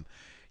come.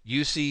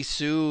 You see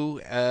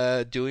Sue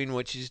doing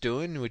what she's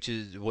doing, which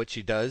is what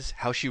she does,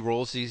 how she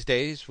rolls these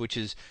days, which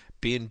is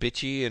being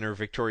bitchy in her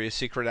Victoria's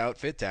Secret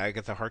outfit to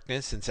Agatha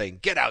Harkness and saying,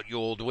 "Get out, you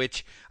old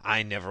witch!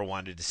 I never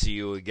wanted to see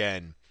you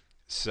again."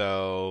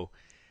 So,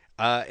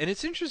 and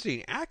it's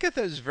interesting.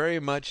 Agatha is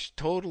very much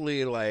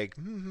totally like,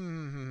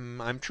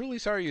 I'm truly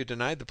sorry you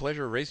denied the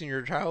pleasure of raising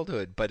your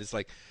childhood, but it's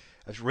like,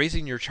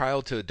 raising your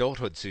child to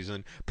adulthood,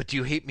 Susan. But do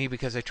you hate me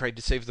because I tried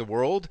to save the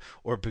world,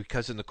 or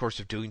because in the course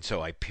of doing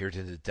so I peered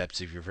into the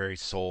depths of your very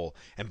soul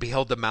and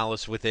beheld the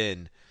malice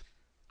within?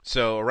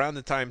 So around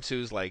the time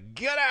Sue's like,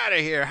 get out of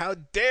here! How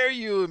dare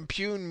you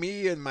impugn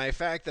me and my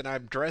fact that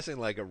I'm dressing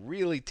like a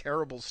really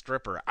terrible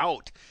stripper?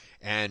 Out!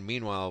 And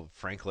meanwhile,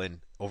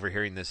 Franklin,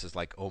 overhearing this, is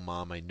like, oh,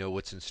 Mom, I know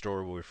what's in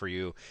store for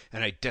you,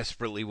 and I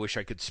desperately wish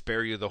I could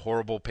spare you the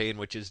horrible pain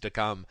which is to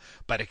come,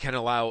 but I can't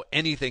allow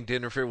anything to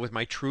interfere with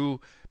my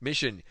true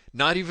mission,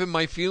 not even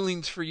my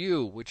feelings for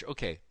you. Which,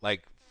 okay,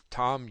 like,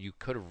 Tom, you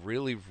could have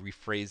really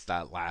rephrased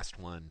that last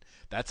one.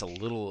 That's a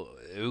little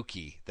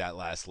ooky, that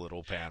last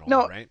little panel,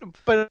 No, right?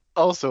 but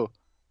also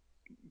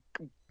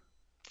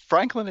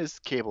Franklin is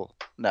Cable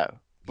now.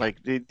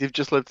 Like they've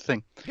just lived the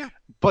thing. Yeah.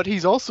 But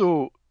he's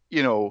also,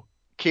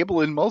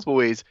 Cable in multiple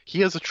ways. He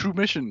has a true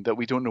mission that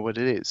we don't know what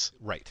it is.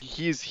 Right.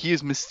 He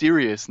is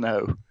mysterious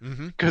now.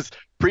 Mm-hmm. Because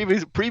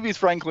previous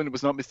Franklin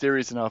was not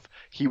mysterious enough.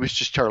 He was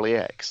just Charlie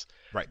X.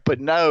 Right. But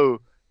now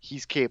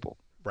he's Cable.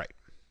 Right.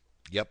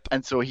 Yep.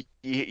 And so he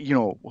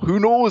who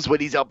knows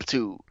what he's up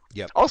to.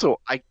 Yep. Also,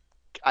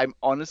 I'm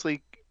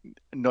honestly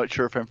not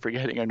sure if I'm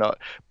forgetting or not,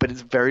 but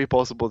it's very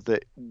possible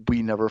that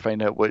we never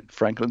find out what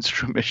Franklin's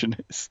true mission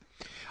is.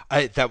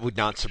 That would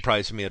not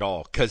surprise me at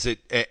all, because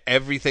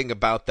everything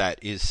about that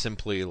is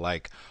simply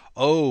like,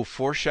 oh,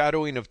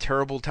 foreshadowing of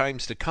terrible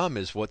times to come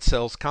is what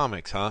sells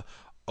comics, huh?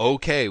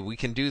 Okay, we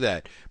can do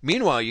that.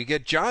 Meanwhile, you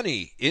get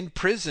Johnny in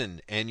prison,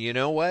 and you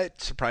know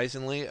what?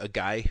 Surprisingly, a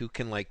guy who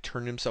can like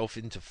turn himself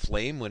into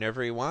flame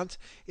whenever he wants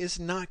is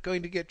not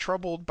going to get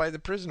troubled by the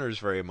prisoners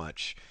very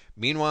much.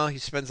 Meanwhile, he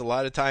spends a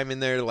lot of time in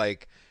there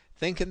like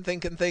thinking,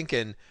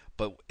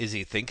 but is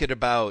he thinking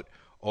about,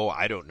 oh,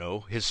 I don't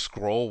know, his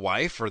Skrull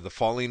wife or the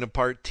falling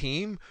apart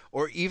team,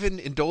 or even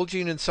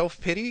indulging in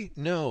self-pity?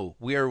 No,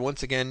 we are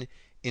once again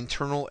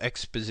internal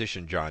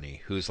exposition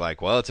Johnny, who's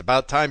like, well, it's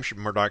about time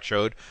Murdoch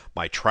showed.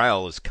 My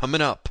trial is coming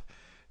up.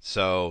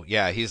 So,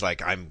 yeah, he's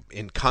like, I'm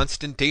in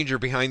constant danger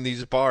behind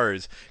these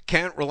bars.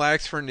 Can't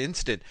relax for an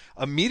instant.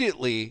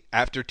 Immediately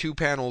after two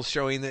panels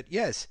showing that,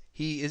 yes,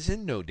 he is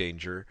in no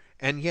danger.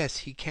 And yes,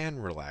 he can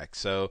relax.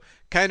 So,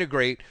 kind of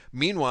great.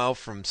 Meanwhile,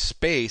 from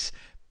space,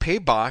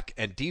 Paybok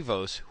and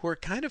Devos, who are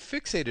kind of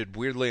fixated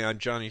weirdly on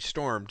Johnny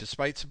Storm,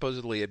 despite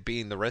supposedly it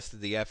being the rest of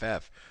the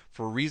FF,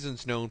 for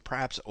reasons known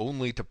perhaps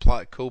only to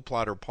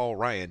co-plotter Paul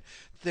Ryan,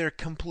 they're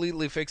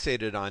completely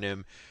fixated on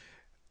him,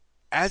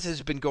 as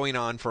has been going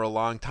on for a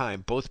long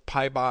time. Both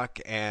Paybok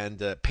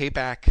and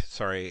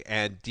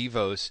and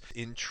Devos,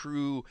 in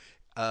true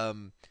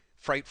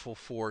Frightful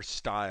Four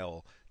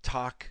style,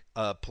 talk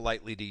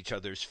politely to each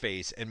other's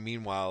face, and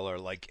meanwhile are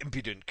like,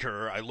 impudent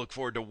cur, I look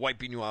forward to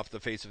wiping you off the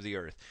face of the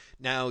earth.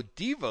 Now,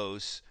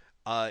 Devos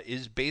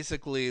is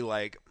basically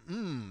like,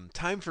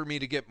 time for me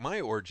to get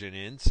my origin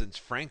in since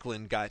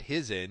Franklin got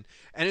his in.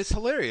 And it's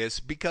hilarious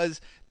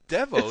because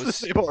It's the Devos,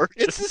 same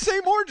origin. it's the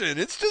same origin.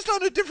 It's just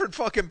on a different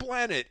fucking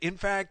planet. In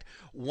fact,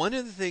 one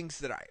of the things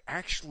that I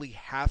actually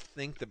half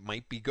think that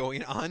might be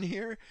going on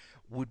here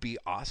would be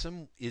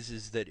awesome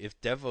is that if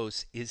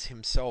Devos is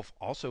himself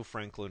also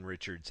Franklin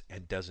Richards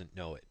and doesn't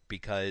know it,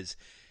 because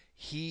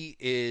he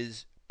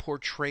is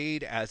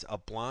portrayed as a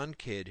blonde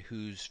kid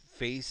whose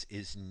face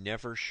is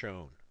never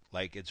shown.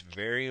 Like, it's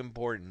very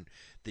important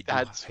that you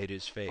That's hide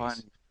his face.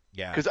 funny.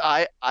 Yeah. Because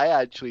I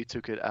actually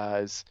took it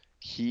as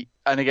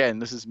and again,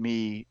 this is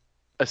me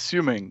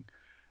assuming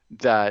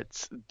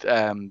that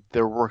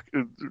their work,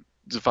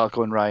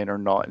 DeFalco and Ryan are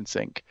not in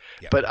sync.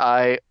 Yeah. But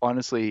I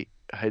honestly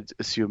had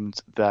assumed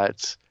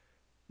that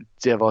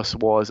Devos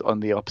was on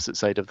the opposite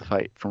side of the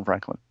fight from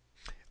Franklin.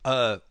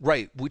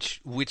 Right,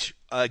 which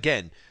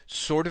again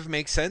sort of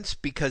makes sense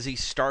because he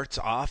starts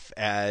off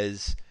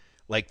as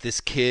like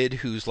this kid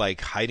who's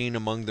like hiding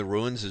among the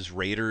ruins as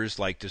raiders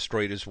like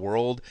destroyed his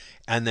world,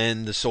 and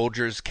then the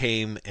soldiers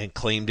came and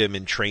claimed him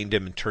and trained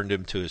him and turned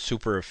him to a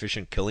super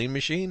efficient killing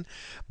machine.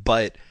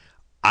 But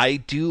I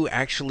do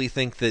actually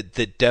think that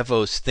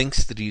Devos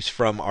thinks that he's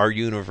from our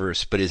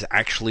universe, but is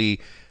actually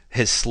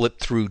has slipped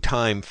through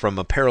time from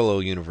a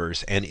parallel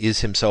universe and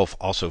is himself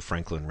also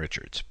Franklin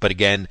Richards. But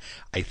again,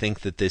 I think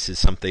that this is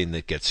something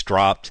that gets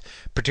dropped,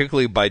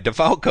 particularly by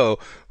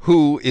DeFalco,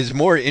 who is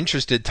more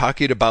interested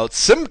talking about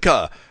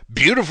Simca,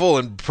 beautiful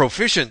and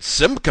proficient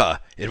Simca.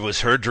 It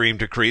was her dream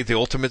to create the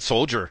ultimate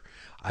soldier.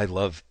 I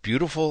love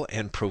beautiful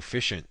and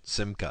proficient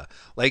Simca.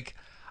 Like,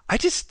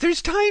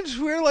 there's times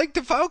where, like,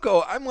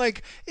 DeFalco, I'm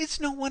like,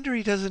 it's no wonder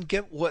he doesn't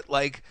get what,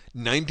 like,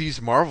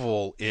 90s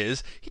Marvel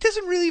is. He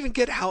doesn't really even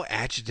get how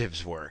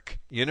adjectives work.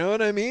 You know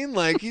what I mean?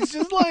 Like, he's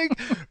just, like,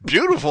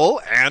 beautiful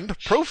and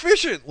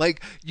proficient.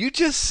 Like, you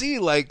just see,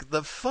 like,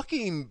 the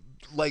fucking,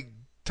 like,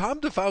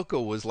 Tom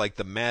DeFalco was like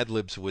the Mad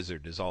Libs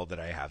wizard is all that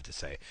I have to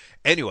say.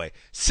 Anyway,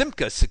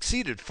 Simca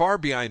succeeded far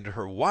beyond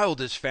her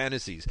wildest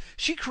fantasies.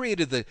 She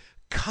created the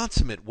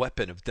consummate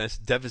weapon of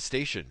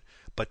devastation.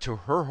 But to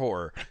her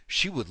horror,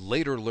 she would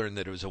later learn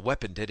that it was a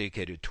weapon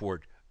dedicated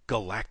toward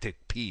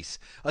galactic peace,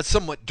 a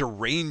somewhat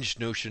deranged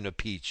notion of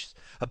peace,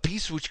 a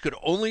peace which could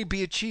only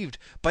be achieved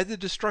by the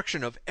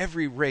destruction of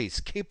every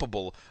race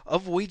capable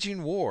of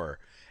waging war.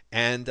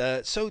 And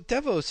so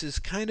Devos is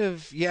kind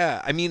of,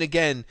 yeah, I mean,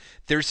 again,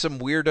 there's some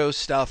weirdo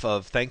stuff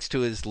of thanks to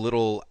his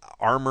little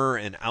armor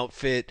and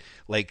outfit.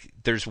 Like,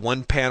 there's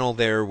one panel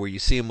there where you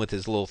see him with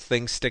his little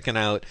thing sticking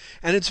out.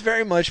 And it's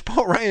very much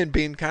Paul Ryan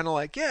being kind of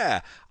like,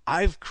 yeah,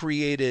 I've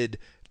created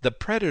the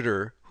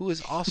Predator, who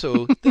is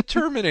also the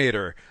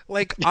Terminator.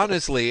 Like,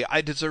 honestly,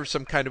 I deserve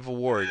some kind of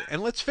award.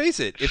 And let's face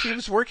it, if he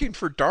was working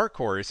for Dark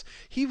Horse,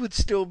 he would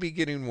still be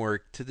getting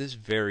work to this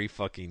very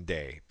fucking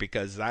day.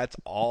 Because that's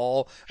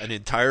all an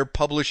entire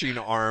publishing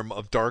arm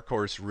of Dark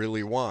Horse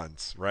really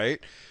wants,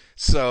 right?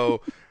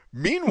 So,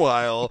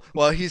 meanwhile,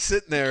 while he's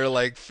sitting there,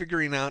 like,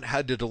 figuring out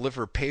how to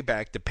deliver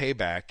payback to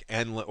payback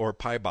or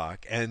Pybok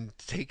and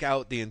take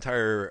out the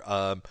entire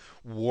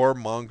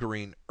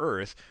warmongering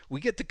Earth,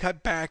 we get to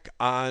cut back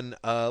on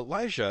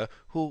Elijah,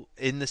 who,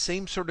 in the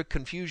same sort of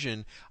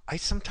confusion, I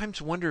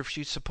sometimes wonder if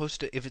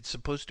if it's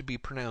supposed to be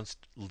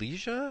pronounced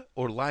Leisha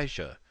or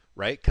Elijah.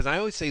 Right? Because I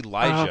always say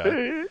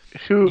Elijah,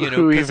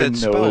 who even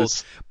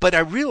knows? But I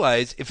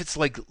realize if it's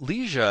like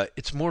Leisha,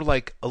 it's more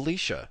like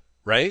Alicia.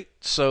 Right?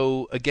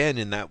 So, again,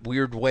 in that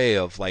weird way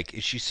of, like,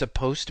 is she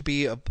supposed to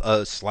be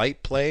a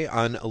slight play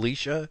on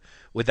Alicia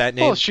with that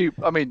name? Well,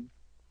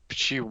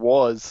 she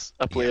was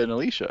a play on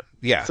Alicia.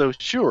 Yeah. So,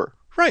 sure.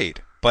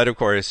 Right. But, of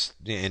course,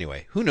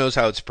 anyway, who knows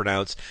how it's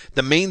pronounced?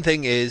 The main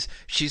thing is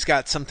she's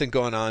got something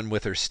going on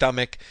with her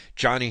stomach.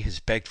 Johnny has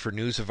begged for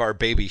news of our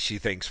baby, she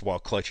thinks, while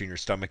clutching her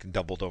stomach and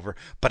doubled over.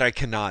 But I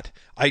cannot.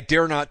 I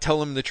dare not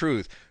tell him the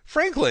truth.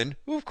 Franklin,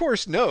 who of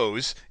course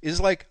knows,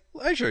 is like,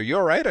 Elijah, you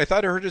all right? I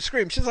thought I heard a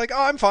scream. She's like,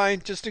 oh, I'm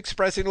fine. Just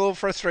expressing a little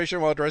frustration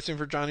while dressing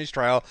for Johnny's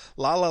trial.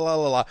 La, la, la,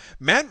 la, la.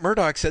 Matt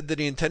Murdock said that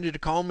he intended to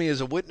call me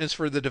as a witness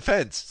for the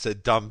defense,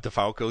 said dumb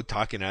DeFalco,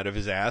 talking out of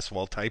his ass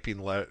while typing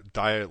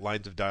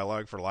lines of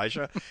dialogue for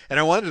Elijah. And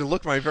I wanted to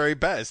look my very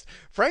best.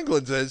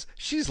 Franklin says,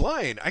 she's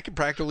lying. I can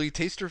practically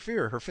taste her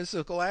fear, her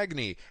physical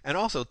agony. And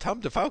also,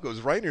 Tom DeFalco's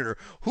writing her.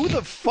 Who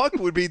the fuck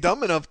would be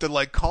dumb enough to,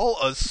 like, call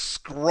a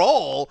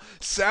Skrull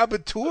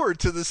saboteur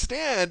to the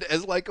stand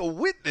as, like, a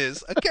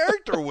witness, a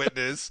character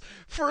witness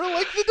for,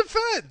 like, the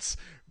defense?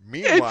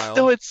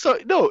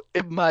 Meanwhile,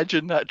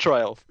 imagine that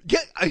trial. Yeah,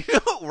 I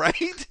know,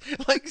 right?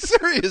 Like,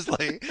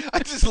 seriously, I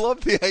just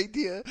love the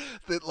idea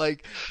that,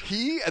 like,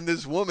 he and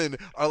this woman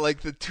are,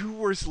 like, the two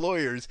worst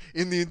lawyers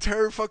in the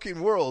entire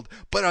fucking world,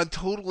 but on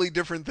totally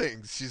different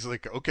things. She's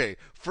like, okay,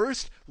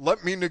 first,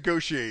 let me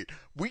negotiate.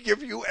 We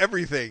give you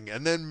everything.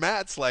 And then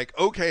Matt's like,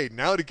 okay,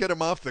 now to get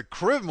him off the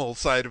criminal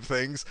side of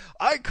things,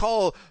 I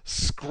call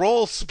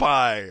Skrull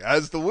Spy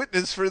as the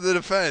witness for the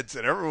defense.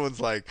 And everyone's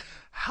like,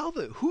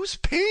 who's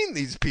paying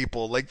these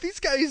people? Like, these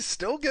guys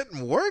still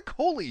getting work?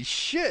 Holy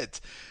shit.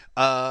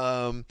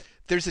 The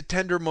there's a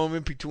tender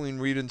moment between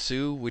Reed and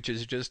Sue, which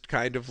is just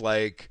kind of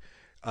like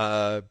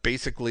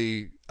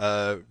basically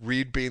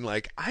Reed being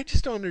like, I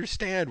just don't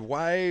understand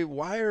why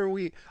are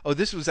we. Oh,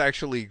 this was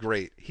actually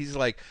great. He's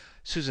like,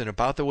 Susan,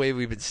 about the way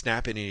we've been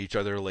snapping at each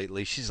other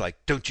lately. She's like,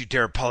 don't you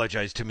dare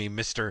apologize to me,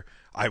 mister.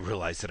 I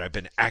realize that I've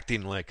been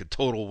acting like a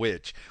total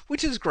witch,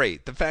 which is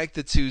great. The fact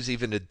that Sue's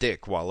even a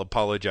dick while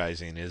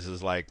apologizing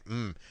is like,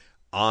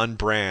 on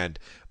brand.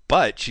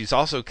 But she's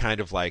also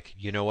kind of like,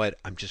 you know what?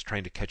 I'm just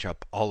trying to catch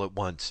up all at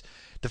once.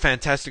 The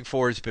Fantastic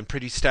Four has been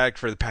pretty stacked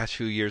for the past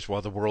few years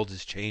while the world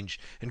has changed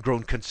and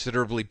grown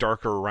considerably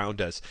darker around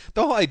us.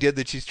 The whole idea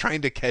that she's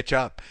trying to catch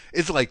up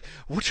is like,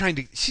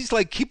 she's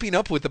like keeping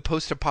up with the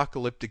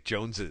post-apocalyptic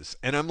Joneses.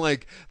 And I'm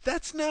like,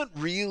 that's not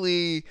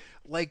really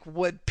like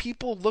what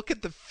people look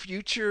at the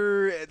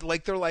future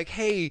like. They're like,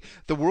 hey,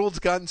 the world's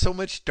gotten so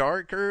much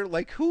darker.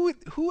 Like who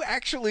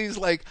actually is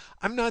like,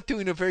 I'm not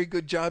doing a very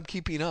good job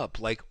keeping up.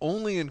 Like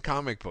only in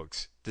comic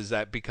books does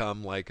that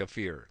become like a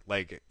fear.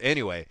 Like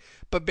anyway,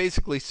 but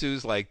basically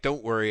Sue's like,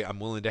 don't worry, I'm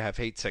willing to have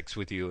hate sex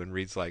with you. And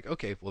Reed's like,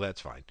 okay, well that's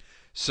fine.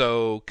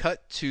 So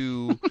cut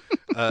to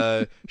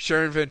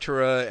Sharon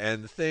Ventura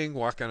and the Thing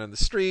walking on the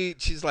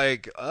street. She's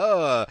like,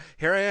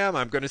 here I am.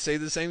 I'm going to say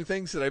the same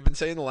things that I've been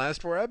saying the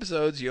last 4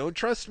 episodes. You don't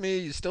trust me.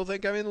 You still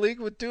think I'm in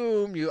league with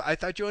Doom. I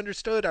thought you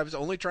understood. I was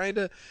only trying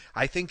to,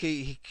 I think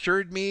he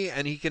cured me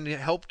and he can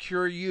help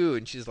cure you.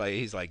 And he's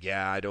like,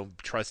 yeah, I don't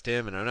trust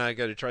him and I'm not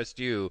going to trust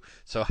you.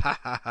 So ha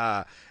ha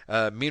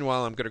ha.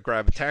 Meanwhile, I'm going to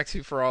grab a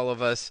taxi for all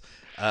of us.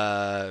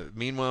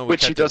 Meanwhile,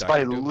 which he does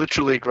by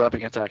literally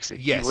grabbing a taxi.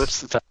 Yes. He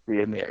lifts the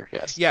taxi in the air.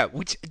 Yes. Yeah,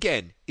 which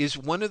again is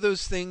one of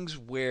those things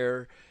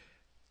where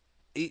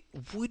it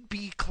would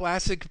be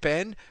classic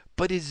Ben,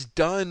 but is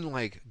done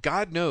like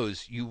God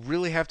knows. You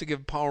really have to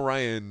give Paul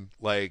Ryan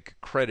like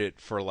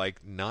credit for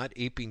like not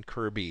aping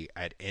Kirby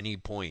at any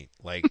point.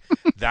 Like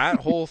that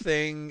whole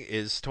thing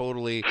is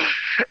totally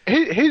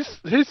his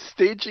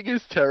staging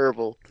is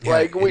terrible. Yeah,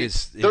 like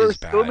there are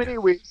bad. So many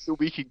ways that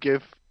we could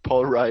give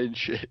Paul Ryan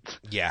shit.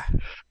 Yeah.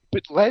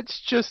 But let's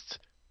just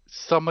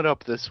sum it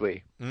up this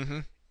way. Mm-hmm.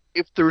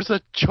 If there's a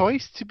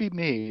choice to be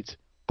made,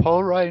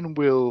 Paul Ryan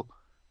will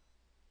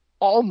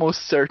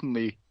almost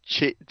certainly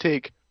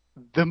take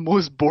the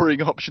most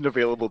boring option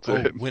available to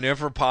him.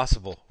 Whenever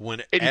possible.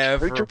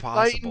 Whenever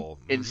possible.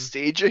 In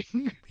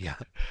staging. Yeah.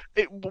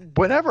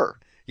 Whenever.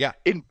 Yeah.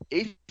 In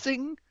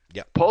pacing.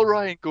 Yeah. Paul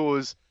Ryan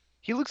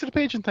he looks at a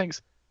page and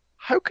thinks,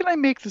 how can I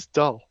make this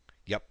dull?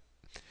 Yep.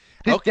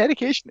 His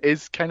dedication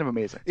is kind of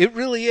amazing. It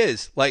really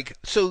is. Like,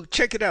 so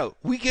check it out.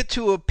 We get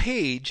to a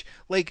page,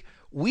 like,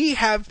 we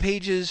have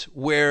pages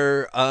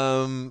where,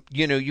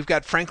 you've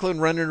got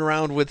Franklin running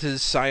around with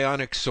his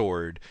psionic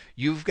sword.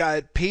 You've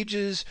got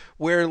pages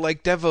where,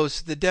 like,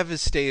 Devos, the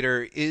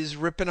Devastator, is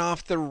ripping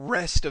off the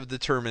rest of the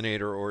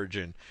Terminator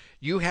origin.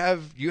 You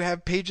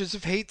have pages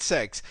of hate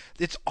sex.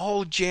 It's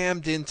all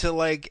jammed into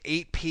like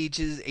 8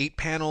 pages,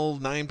 8-panel,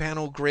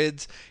 9-panel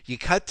grids. You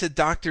cut to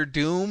Doctor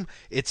Doom.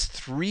 It's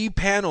 3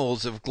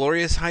 panels of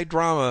glorious high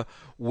drama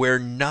where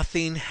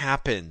nothing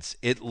happens.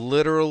 It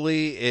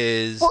literally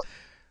is. Well,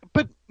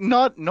 but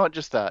not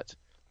just that.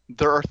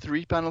 There are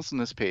 3 panels in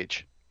this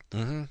page.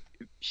 Mm-hmm.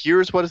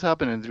 Here's what has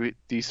happened in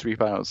these 3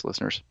 panels,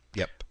 listeners.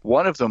 Yep.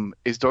 One of them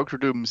is Doctor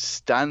Doom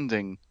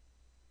standing,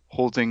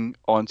 holding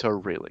onto a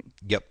railing.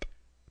 Yep.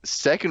 The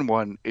second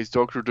one is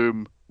Doctor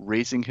Doom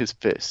raising his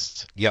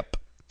fist. Yep.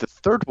 The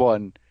third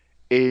one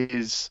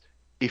is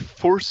a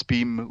force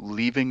beam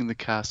leaving the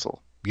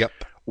castle. Yep.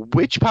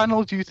 Which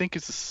panel do you think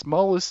is the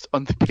smallest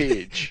on the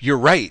page? You're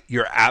right.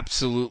 You're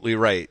absolutely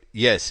right.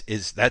 Yes,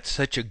 that's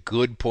such a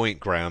good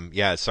point, Graham.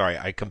 Yeah, sorry,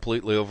 I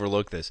completely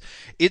overlooked this.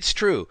 It's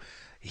true.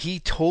 He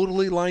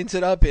totally lines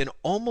it up in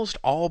almost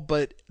all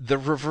but the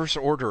reverse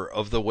order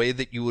of the way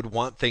that you would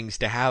want things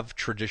to have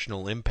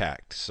traditional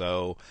impact.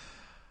 So,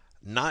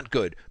 not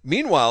good.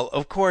 Meanwhile,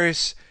 of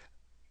course,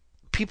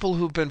 people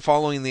who've been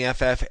following the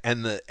FF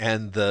and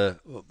the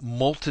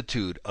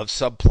multitude of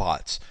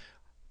subplots,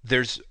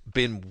 there's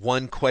been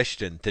one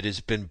question that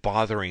has been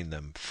bothering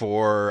them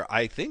for,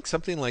 I think,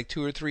 something like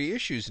 2 or 3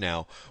 issues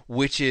now,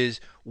 which is,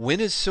 when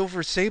is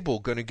Silver Sable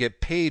going to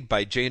get paid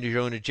by J.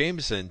 Jonah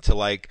Jameson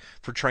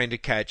for trying to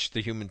catch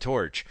the Human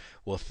Torch?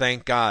 Well,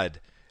 thank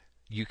God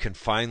you can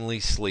finally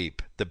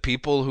sleep. The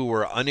people who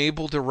were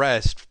unable to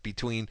rest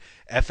between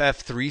FF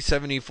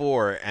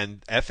 374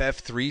 and FF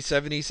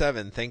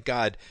 377, thank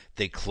God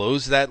they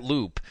closed that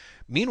loop.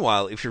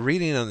 Meanwhile, if you're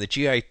reading on the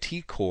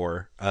GIT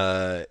Core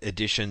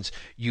editions,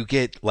 you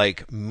get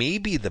like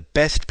maybe the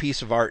best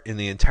piece of art in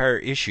the entire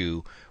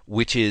issue,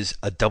 which is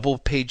a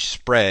double-page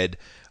spread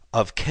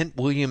of Kent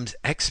Williams'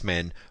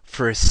 X-Men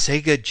for a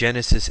Sega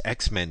Genesis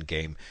X-Men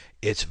game.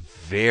 It's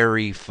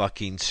very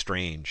fucking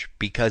strange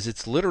because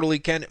it's literally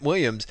Kent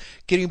Williams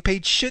getting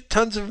paid shit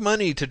tons of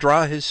money to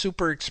draw his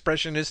super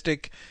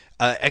expressionistic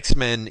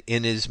X-Men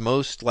in his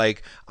most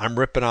like, I'm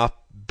ripping off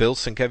Bill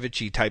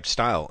Sienkiewicz-y type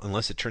style,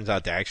 unless it turns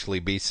out to actually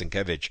be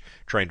Sienkiewicz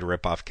trying to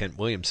rip off Kent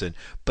Williamson.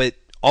 But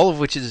all of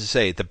which is to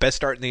say, the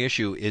best art in the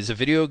issue is a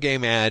video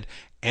game ad,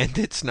 and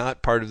it's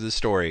not part of the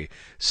story.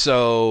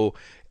 So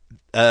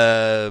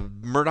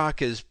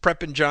Murdoch is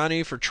prepping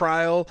Johnny for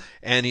trial,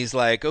 and he's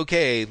like,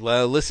 "Okay,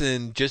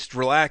 listen, just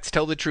relax,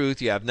 tell the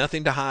truth. You have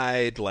nothing to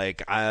hide.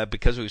 Like,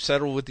 because we've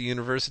settled with the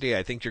university,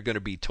 I think you're going to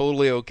be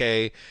totally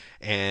okay."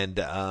 And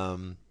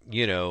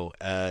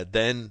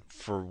then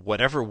for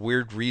whatever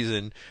weird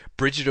reason,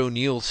 Bridget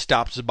O'Neill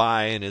stops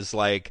by and is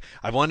like,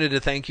 "I wanted to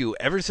thank you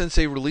ever since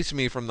they released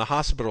me from the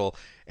hospital."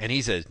 And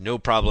he says, "No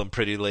problem,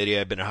 pretty lady.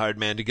 I've been a hard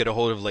man to get a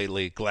hold of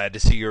lately. Glad to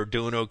see you're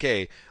doing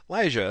okay."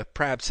 Elijah,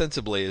 perhaps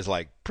sensibly, is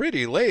like,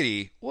 "Pretty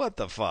lady? What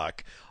the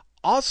fuck?"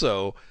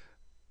 Also,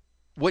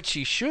 what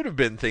she should have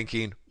been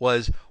thinking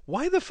was,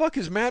 why the fuck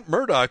is Matt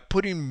Murdock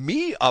putting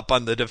me up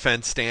on the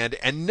defense stand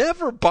and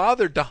never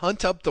bothered to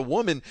hunt up the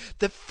woman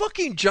that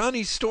fucking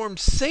Johnny Storm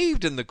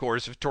saved in the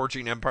course of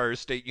torching Empire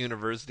State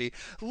University?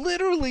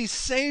 Literally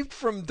saved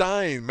from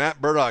dying. Matt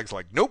Murdock's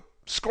like, "Nope,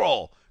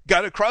 Skrull.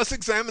 Gotta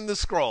cross-examine the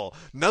Skrull.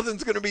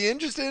 Nothing's gonna be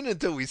interesting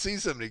until we see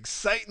some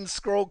exciting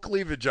Skrull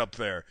cleavage up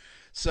there."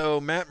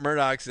 So Matt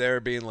Murdock's there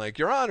being like,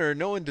 "Your Honor,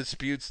 no one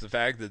disputes the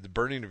fact that the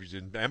burning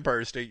of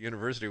Empire State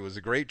University was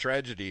a great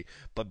tragedy,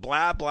 but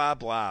blah, blah,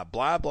 blah,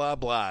 blah, blah,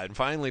 blah." And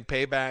finally,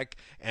 Payback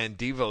and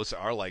Devos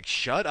are like,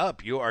 "Shut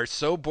up. You are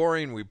so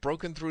boring. We've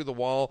broken through the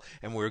wall,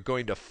 and we're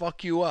going to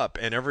fuck you up."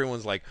 And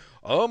everyone's like,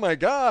 "Oh my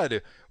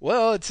God.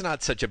 Well, it's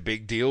not such a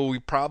big deal. We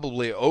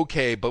probably,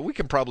 okay, but we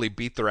can probably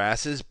beat their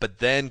asses." But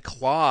then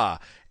Claw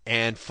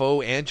and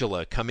Foe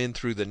Angela come in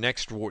through the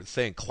next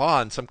thing.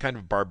 Claw and some kind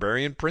of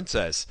barbarian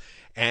princess.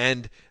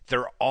 And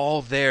they're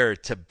all there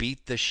to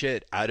beat the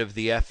shit out of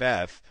the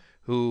FF,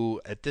 who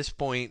at this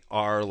point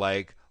are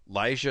like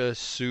Elijah,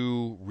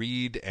 Sue,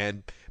 Reed,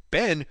 and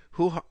Ben,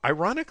 who,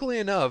 ironically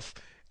enough,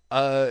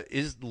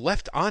 is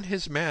left on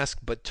his mask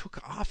but took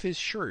off his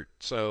shirt.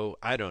 So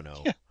I don't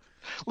know. Yeah.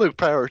 Look,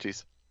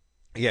 priorities.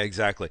 Yeah,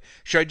 exactly.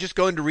 Should I just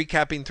go into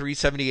recapping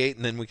 378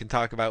 and then we can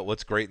talk about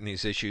what's great in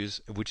these issues,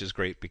 which is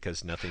great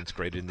because nothing's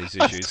great in these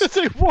issues. I was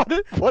gonna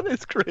say, what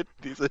is great in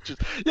these issues?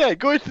 Yeah,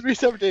 go into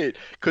 378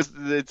 because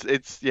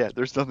it's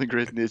there's nothing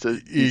great in these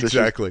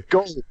Exactly. Issues.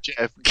 Go,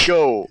 Jeff,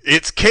 go.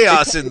 It's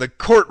chaos in the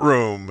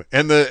courtroom,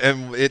 and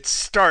it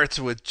starts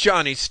with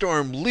Johnny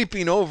Storm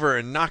leaping over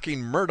and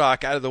knocking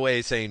Murdoch out of the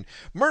way, saying,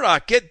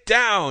 "Murdoch, get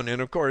down!"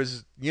 And of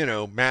course,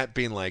 Matt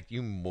being like,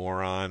 "You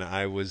moron,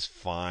 I was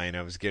fine.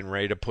 I was getting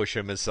ready to push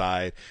him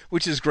aside,"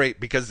 which is great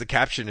because the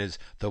caption is,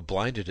 "Though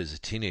blinded as a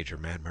teenager,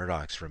 Matt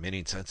Murdock's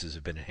remaining senses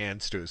have been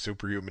enhanced to a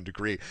superhuman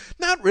degree."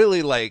 Not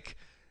really like,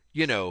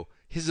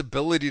 his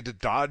ability to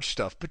dodge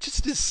stuff, but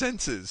just his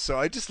senses. So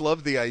I just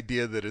love the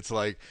idea that it's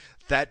like,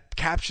 that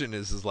caption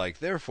is like,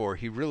 therefore,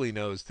 he really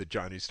knows that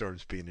Johnny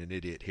Storm's being an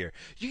idiot here.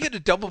 You get a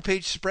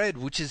double-page spread,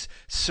 which is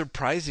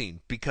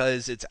surprising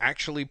because it's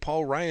actually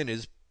Paul Ryan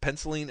is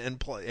penciling and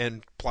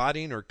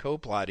plotting or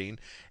co-plotting,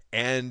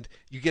 and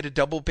you get a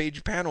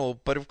double-page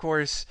panel, but of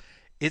course,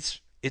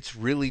 it's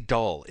really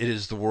dull. It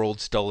is the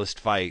world's dullest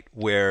fight,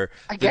 where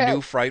the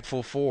new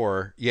Frightful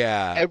Four,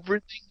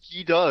 everything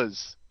he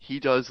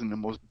does in the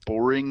most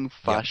boring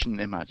fashion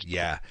imaginable.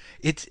 Yeah,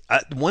 it's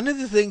one of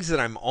the things that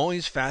I'm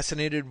always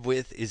fascinated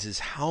with is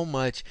how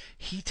much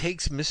he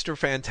takes Mr.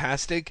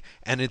 Fantastic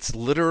and it's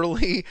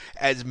literally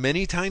as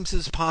many times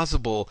as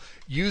possible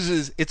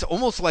uses. It's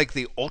almost like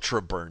the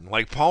Ultra Burn.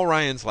 Like Paul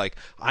Ryan's like,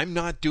 "I'm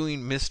not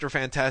doing Mr.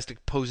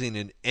 Fantastic posing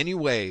in any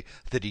way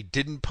that he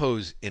didn't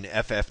pose in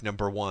FF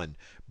 #1."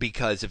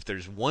 Because if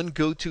there's one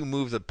go-to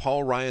move that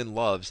Paul Ryan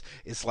loves,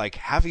 it's like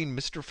having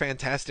Mr.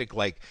 Fantastic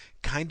like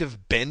kind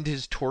of bend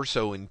his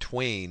torso in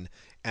twain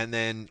and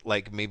then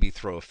like maybe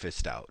throw a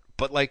fist out.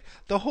 But like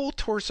the whole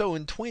torso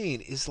in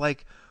twain is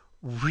like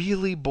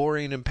really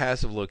boring and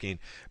passive looking.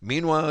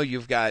 Meanwhile,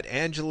 you've got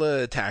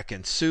Angela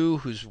attacking Sue,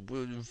 who's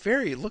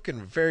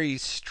looking very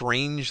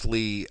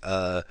strangely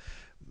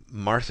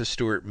Martha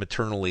Stewart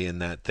maternally in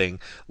that thing.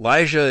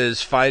 Elijah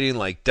is fighting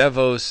like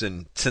Devos,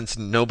 and since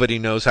nobody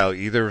knows how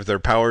either of their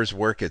powers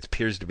work, it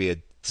appears to be a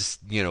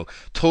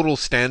total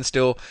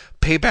standstill.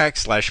 Payback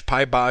 /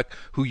 Pybok,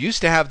 who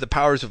used to have the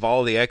powers of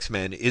all the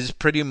X-Men, is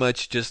pretty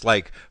much just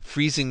like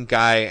freezing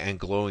guy and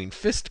glowing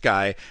fist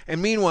guy. And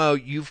meanwhile,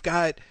 you've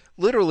got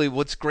literally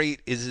what's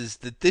great is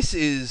that this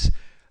is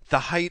the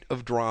height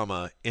of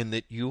drama in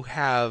that you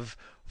have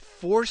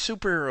 4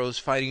 superheroes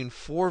fighting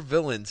 4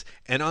 villains,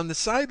 and on the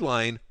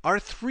sideline are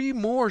 3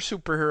 more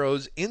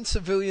superheroes in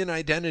civilian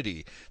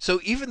identity.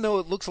 So even though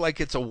it looks like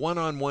it's a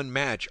one-on-one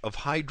match of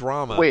high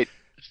drama... Wait,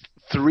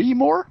 3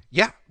 more?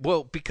 Yeah,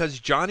 well, because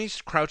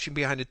Johnny's crouching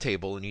behind a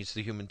table and he's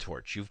the Human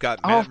Torch. You've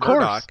got Matt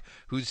Murdock,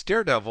 who's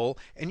Daredevil,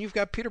 and you've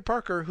got Peter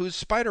Parker, who's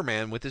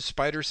Spider-Man with his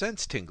spider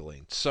sense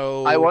tingling.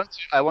 So I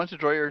want to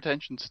draw your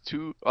attention to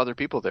 2 other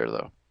people there,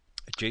 though.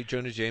 J.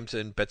 Jonah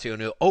Jameson, Betsy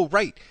O'Neill. Oh,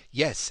 right.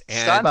 Yes.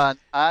 And Sandman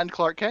and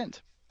Clark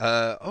Kent.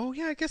 Oh,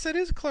 yeah, I guess that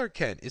is Clark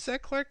Kent. Is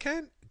that Clark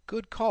Kent?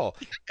 Good call.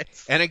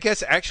 Yes. And I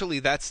guess actually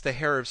that's the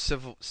hair of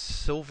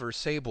Silver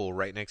Sable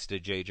right next to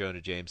J.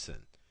 Jonah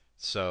Jameson.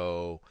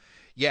 So,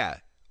 yeah.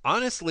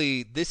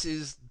 Honestly, this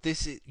is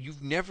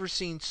you've never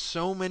seen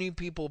so many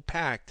people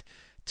packed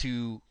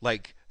to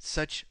like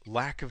such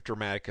lack of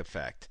dramatic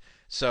effect.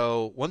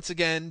 So once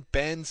again,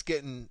 Ben's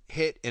getting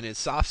hit in his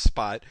soft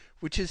spot,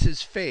 which is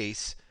his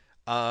face.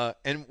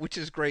 And which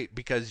is great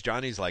because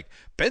Johnny's like,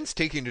 Ben's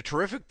taking a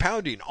terrific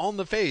pounding all in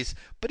the face,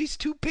 but he's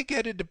too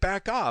pig-headed to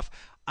back off.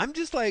 I'm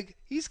just like,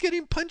 he's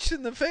getting punched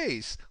in the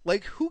face.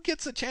 Like, who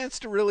gets a chance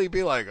to really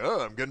be like,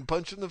 oh, I'm getting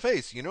punched in the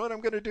face. You know what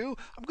I'm going to do?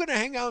 I'm going to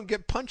hang out and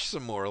get punched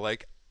some more.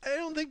 Like, I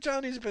don't think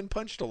Johnny's been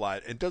punched a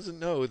lot and doesn't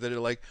know that it,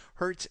 like,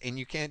 hurts and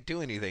you can't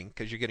do anything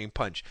because you're getting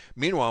punched.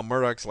 Meanwhile,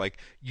 Murdoch's like,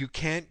 you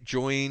can't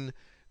join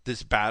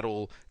this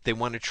battle. They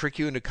want to trick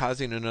you into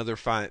causing another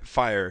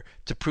fire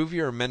to prove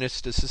you're a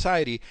menace to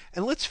society.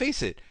 And let's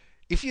face it,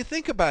 if you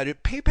think about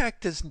it, Payback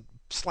does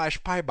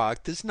slash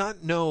Pybok does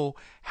not know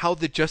how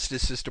the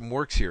justice system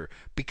works here,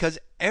 because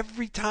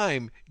every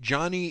time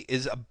Johnny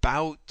is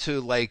about to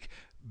like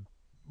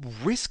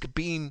risk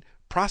being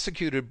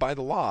prosecuted by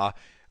the law,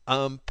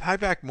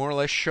 Pybok more or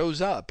less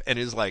shows up and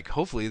is like,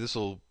 hopefully this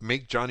will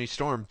make Johnny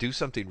Storm do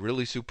something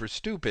really super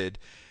stupid.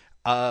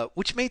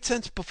 Which made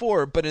sense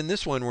before, but in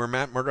this one where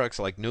Matt Murdock's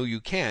like, no,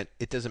 you can't,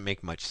 it doesn't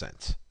make much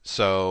sense.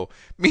 So,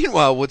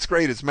 meanwhile, what's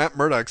great is Matt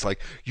Murdock's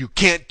like, you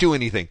can't do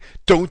anything.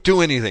 Don't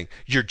do anything.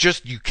 You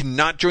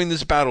cannot join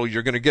this battle.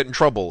 You're going to get in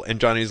trouble. And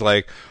Johnny's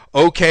like,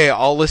 okay,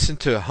 I'll listen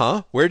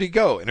to, where'd he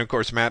go? And of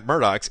course, Matt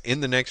Murdock's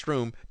in the next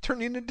room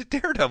turning into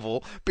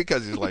Daredevil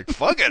because he's like,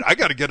 fuck it, I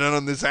got to get in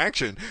on this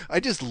action. I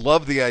just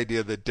love the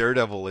idea that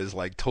Daredevil is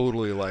like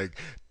totally like,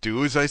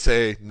 do as I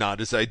say,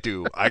 not as I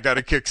do. I got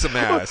to kick some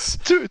ass.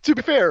 To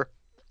be fair,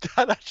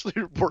 that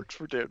actually works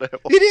for Daredevil.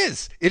 It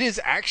is. It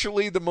is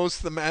actually the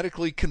most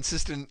thematically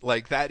consistent.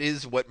 Like, that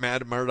is what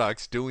Matt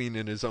Murdock's doing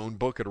in his own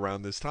book at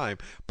around this time.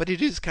 But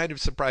it is kind of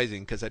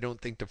surprising because I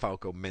don't think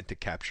DeFalco meant to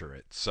capture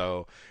it.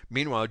 So,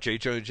 meanwhile, J.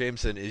 Jonah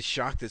Jameson is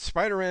shocked that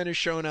Spider-Man has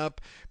shown up.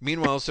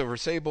 Meanwhile, Silver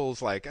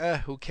Sable's like,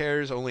 who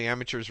cares? Only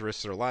amateurs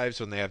risk their lives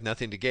when they have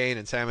nothing to gain.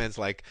 And Sandman's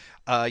like,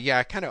 yeah,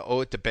 I kind of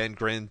owe it to Ben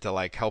Grimm to,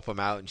 like, help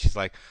him out. And she's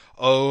like,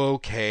 oh,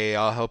 okay,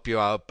 I'll help you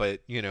out. But,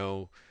 you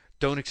know,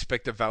 don't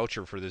expect a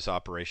voucher for this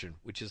operation,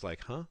 which is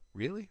like, huh?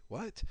 Really?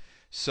 What?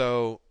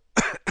 So,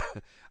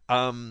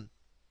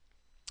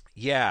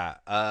 yeah.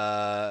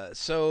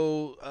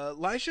 So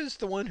Lisha's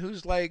the one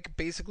who's like,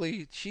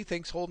 basically, she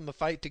thinks holding the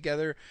fight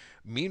together.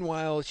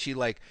 Meanwhile, she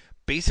like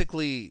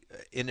basically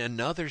in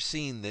another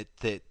scene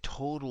that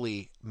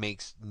totally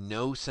makes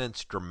no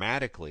sense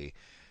dramatically.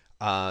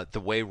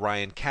 The way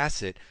Ryan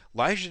casts it,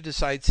 Lisha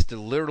decides to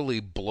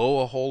literally blow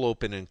a hole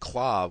open and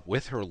claw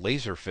with her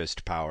laser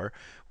fist power.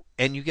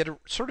 And you get a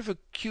sort of a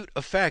cute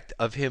effect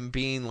of him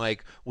being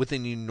like with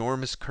an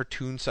enormous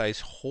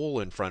cartoon-sized hole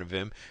in front of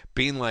him,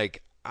 being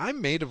like,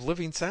 I'm made of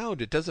living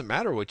sound. It doesn't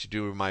matter what you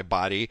do with my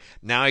body.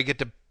 Now I get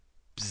to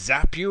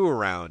zap you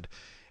around.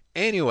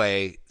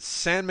 Anyway,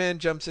 Sandman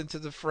jumps into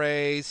the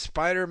fray.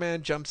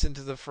 Spider-Man jumps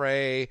into the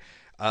fray.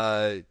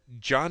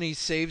 Johnny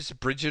saves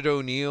Bridget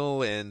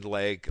O'Neill, and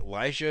like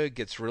Lisha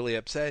gets really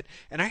upset.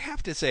 And I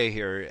have to say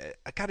here,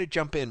 I got to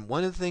jump in.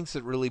 One of the things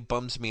that really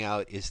bums me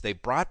out is they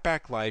brought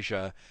back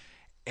Lisha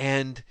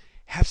and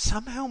have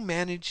somehow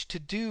managed to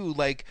do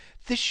like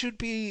this should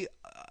be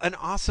an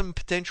awesome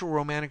potential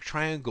romantic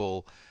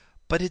triangle,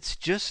 but it's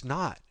just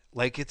not.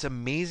 Like, it's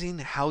amazing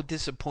how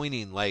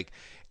disappointing. Like,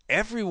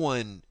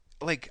 everyone,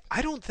 like,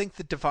 I don't think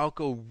that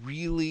DeFalco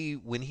really,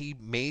 when he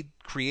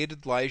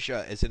created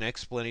Lisha as an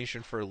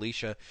explanation for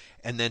Alicia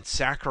and then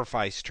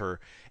sacrificed her,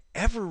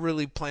 ever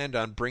really planned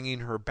on bringing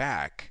her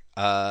back.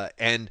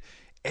 And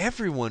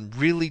everyone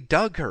really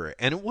dug her,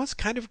 and it was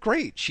kind of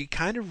great. She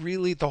kind of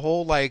really, the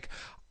whole like,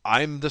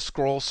 I'm the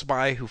Skrull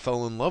spy who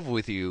fell in love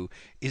with you,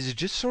 is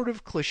just sort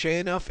of cliche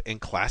enough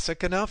and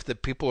classic enough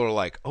that people are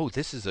like, oh,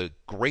 this is a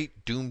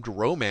great doomed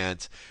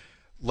romance.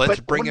 Let's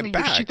bring it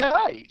back. She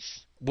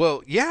dies.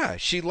 Well, yeah,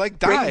 she like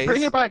dies.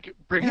 Bring it back.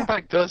 Bring it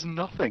back does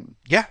nothing.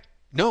 Yeah.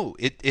 No,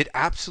 it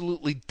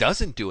absolutely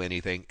doesn't do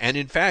anything, and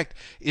in fact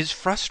is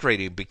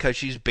frustrating because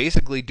she's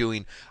basically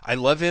doing, I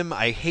love him,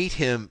 I hate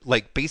him,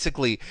 like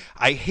basically,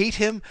 I hate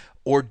him,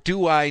 or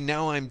do I,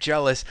 now I'm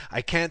jealous,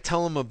 I can't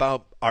tell him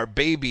about our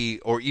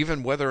baby, or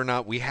even whether or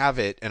not we have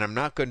it, and I'm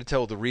not going to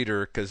tell the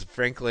reader, because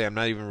frankly I'm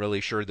not even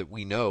really sure that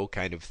we know,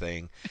 kind of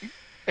thing.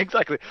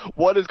 Exactly.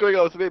 What is going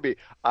on with the baby?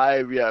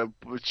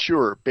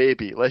 Sure,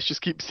 baby. Let's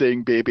just keep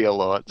saying baby a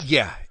lot.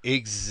 Yeah,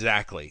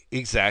 exactly.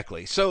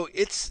 So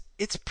it's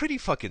pretty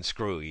fucking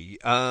screwy.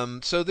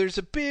 So there's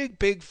a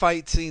big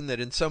fight scene that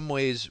in some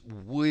ways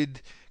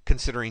would,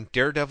 considering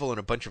Daredevil and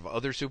a bunch of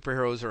other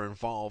superheroes are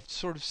involved,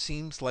 sort of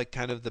seems like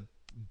kind of the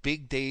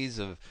big days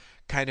of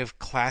kind of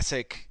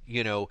classic,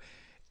 you know,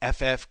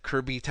 FF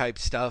Kirby type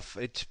stuff.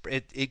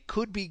 It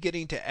could be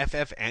getting to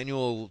FF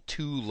Annual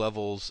 2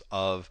 levels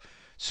of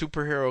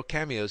superhero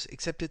cameos,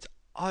 except it's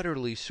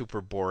utterly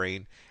super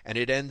boring, and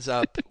it ends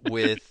up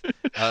with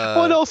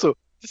well, and also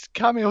these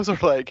cameos are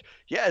like,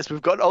 yes,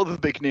 we've got all the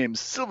big names: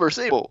 Silver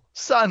Sable,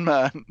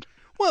 Sandman.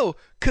 Well,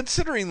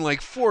 considering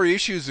like 4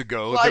 issues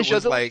ago, Elijah, there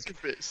was the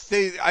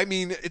like I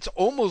mean, it's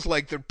almost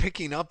like they're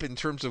picking up in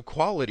terms of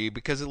quality,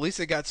 because at least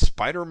they got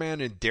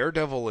Spider-Man and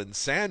Daredevil and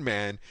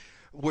Sandman.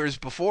 Whereas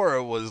before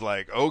it was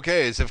like,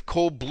 okay, as if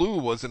Cold Blue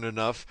wasn't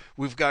enough,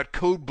 we've got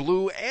Code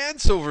Blue and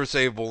Silver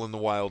Sable in the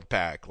Wild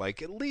Pack.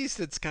 Like, at least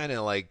it's kind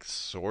of like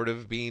sort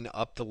of being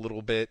upped a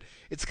little bit.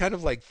 It's kind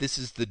of like this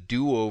is the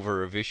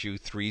do-over of issue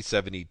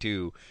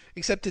 372,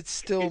 except it's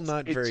still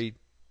not It's very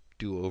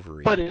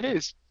do-overy. but it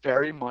is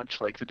very much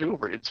like the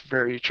do-over. It's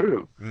very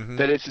true Mm-hmm.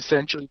 that it's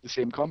essentially the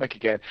same comic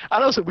again.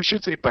 And also, we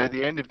should say by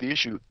the end of the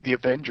issue, the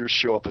Avengers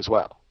show up as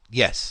well.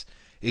 Yes,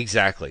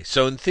 exactly.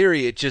 So in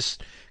theory, it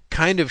just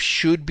kind of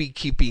should be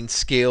keeping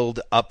scaled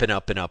up and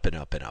up and up and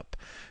up and up.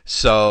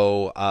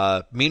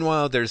 So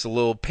meanwhile, there's a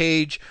little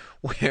page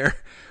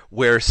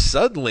where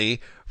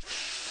suddenly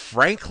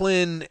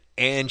Franklin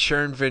and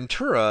Sharon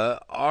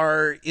Ventura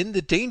are in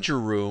the danger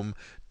room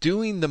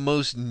doing the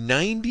most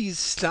 90s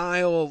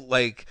style,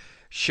 like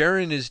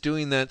Sharon is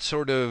doing that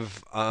sort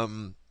of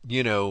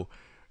gyno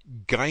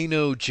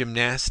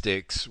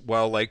gymnastics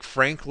while like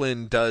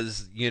Franklin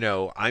does,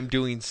 I'm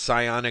doing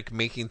psionic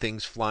making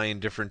things fly in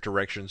different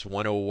directions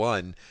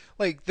 101.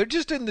 Like they're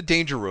just in the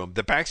danger room,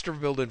 the Baxter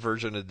Building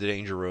version of the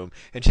danger room,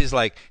 and she's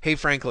like, "Hey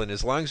Franklin,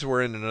 as long as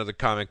we're in another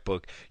comic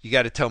book, you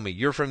got to tell me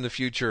you're from the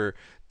future.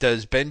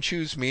 Does Ben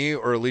choose me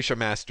or Alicia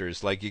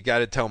Masters? Like you got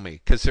to tell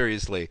me cuz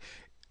seriously,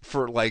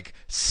 for like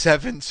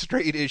 7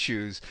 straight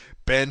issues,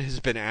 Ben has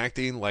been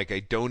acting like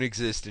I don't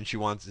exist and she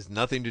wants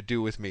nothing to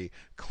do with me.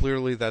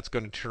 Clearly, that's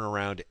going to turn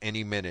around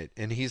any minute.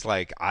 And he's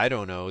like, I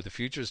don't know. The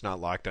future's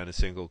not locked on a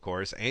single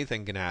course.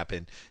 Anything can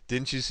happen.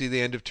 Didn't you see the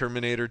end of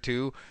Terminator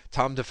 2?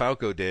 Tom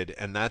DeFalco did.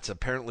 And that's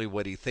apparently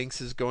what he thinks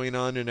is going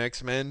on in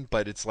X-Men.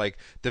 But it's like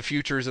the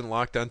future isn't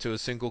locked onto a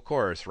single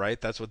course, right?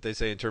 That's what they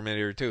say in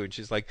Terminator 2. And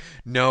she's like,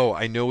 no,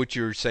 I know what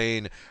you're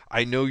saying.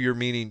 I know you're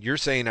meaning. You're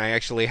saying I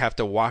actually have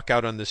to walk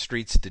out on the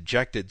streets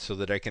dejected so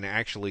that I can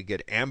actually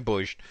get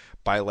ambushed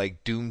by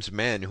like Doom's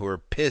men who are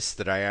pissed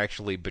that I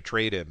actually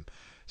betrayed him.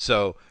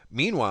 So,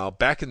 meanwhile,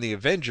 back in the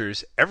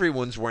Avengers,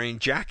 everyone's wearing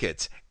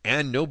jackets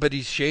and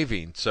nobody's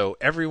shaving. So,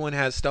 everyone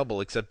has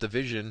stubble except the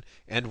Vision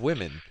and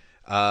women.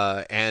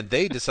 And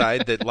they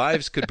decide that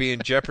lives could be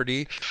in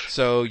jeopardy.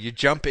 So, you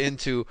jump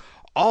into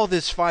all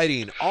this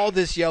fighting, all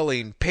this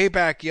yelling,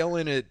 Payback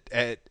yelling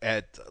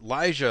at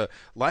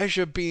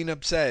Elijah being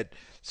upset,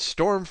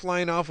 Storm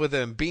flying off with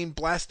him, being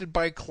blasted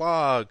by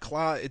Claw.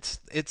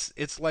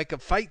 It's like a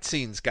fight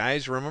scenes,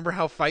 guys. Remember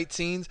how fight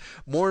scenes?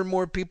 More and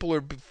more people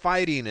are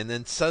fighting, and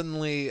then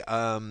suddenly,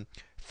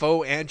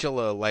 Faux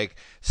Angela like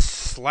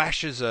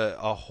slashes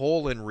a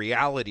hole in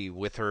reality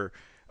with her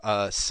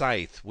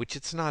scythe, which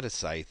it's not a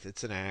scythe,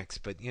 it's an axe,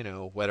 but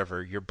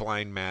whatever. You're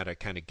blind, Matt. I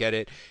kind of get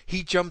it.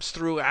 He jumps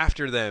through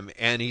after them,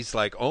 and he's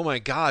like, "Oh my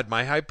God,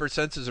 my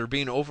hypersenses are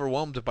being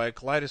overwhelmed by a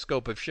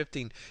kaleidoscope of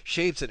shifting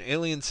shapes and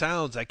alien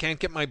sounds. I can't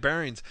get my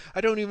bearings.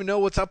 I don't even know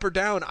what's up or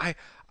down. I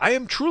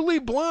am truly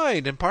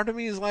blind." And part of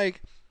me is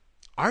like,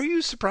 are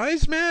you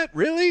surprised, Matt?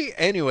 Really?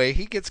 Anyway,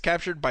 he gets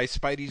captured by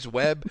Spidey's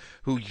web,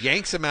 who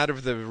yanks him out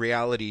of the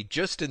reality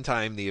just in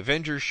time. The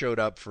Avengers showed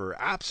up for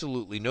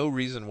absolutely no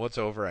reason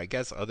whatsoever, I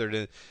guess, other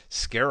than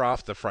scare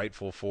off the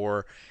Frightful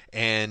Four.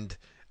 And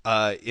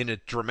in a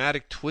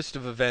dramatic twist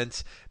of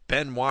events,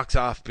 Ben walks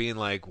off being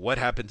like, what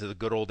happened to the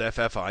good old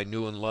FF I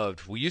knew and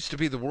loved? We used to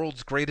be the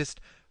world's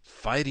greatest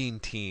fighting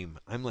team.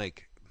 I'm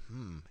like,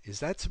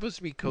 is that supposed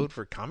to be code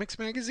for comics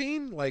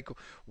magazine? Like,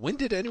 when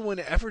did anyone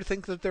ever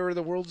think that they were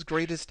the world's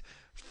greatest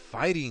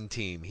fighting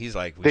team? He's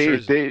like, we sure They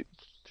as... they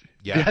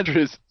Yeah. the answer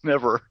is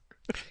never.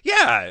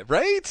 Yeah,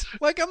 right?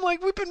 Like, I'm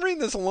like, we've been reading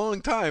this a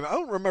long time. I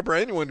don't remember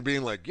anyone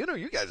being like, you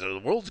guys are the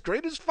world's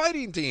greatest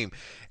fighting team.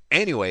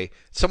 Anyway,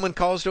 someone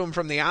calls to him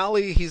from the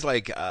alley. He's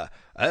like,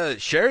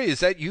 Sherry, is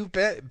that you,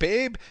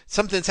 babe?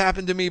 Something's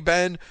happened to me,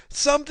 Ben.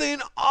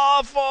 Something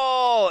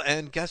awful!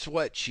 And guess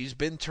what? She's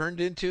been turned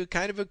into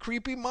kind of a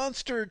creepy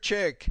monster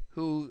chick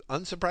who,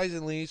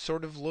 unsurprisingly,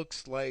 sort of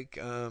looks like,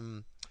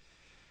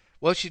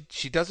 well,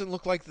 she doesn't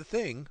look like the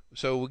Thing,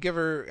 so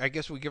I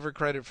guess we give her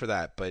credit for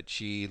that. But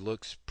she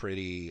looks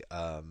pretty.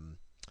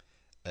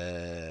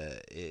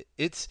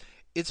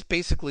 It's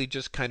basically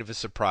just kind of a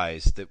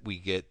surprise that we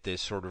get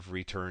this sort of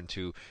return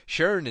to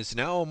Sharon is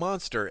now a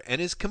monster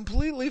and is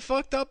completely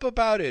fucked up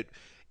about it.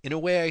 In a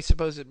way, I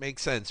suppose it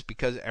makes sense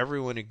because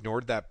everyone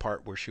ignored that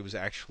part where she was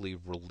actually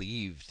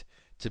relieved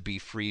to be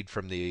freed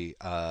from the,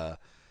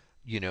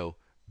 you know,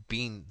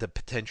 being the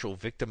potential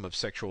victim of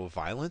sexual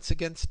violence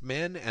against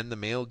men and the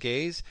male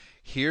gaze.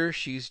 Here,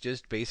 she's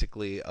just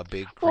basically a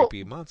big Well,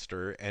 creepy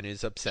monster and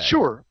is upset.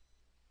 sure.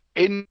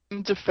 In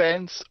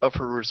defense of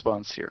her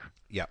response here,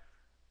 Yeah.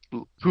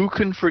 who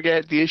can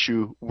forget the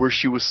issue where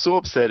she was so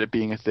upset at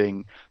being a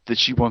thing that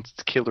she wanted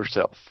to kill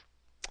herself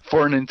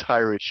for an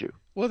entire issue?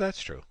 Well,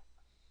 that's true.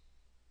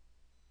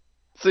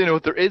 So,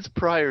 there is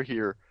prior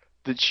here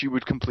that she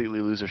would completely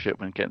lose her shit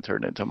when getting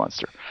turned into a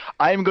monster.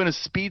 I'm going to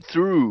speed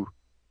through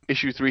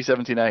issue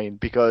 379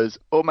 because,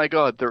 oh my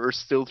god, there are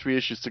still 3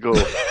 issues to go.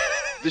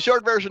 The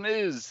short version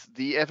is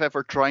the FF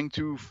are trying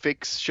to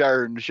fix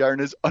Sharon. Sharon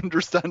is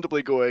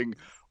understandably going,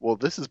 well,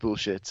 this is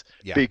bullshit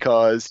Yeah.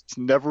 because it's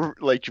never,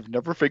 like, you've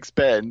never fixed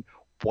Ben.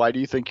 Why do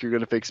you think you're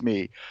going to fix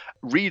me?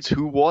 Reed,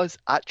 who was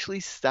actually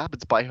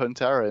stabbed by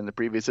Huntara in the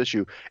previous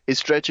issue, is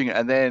stretching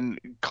and then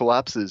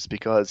collapses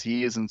because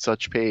he is in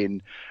such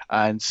pain.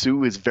 And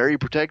Sue is very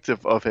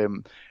protective of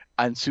him.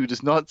 And Sue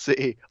does not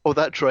say, oh,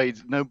 that's right,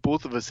 now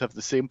both of us have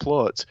the same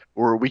plot,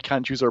 or we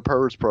can't use our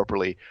powers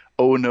properly.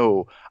 Oh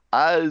no.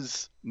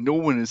 As no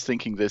one is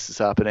thinking this is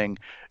happening,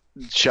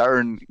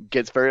 Sharon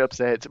gets very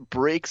upset,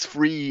 breaks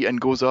free, and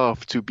goes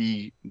off to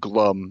be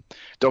glum.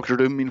 Doctor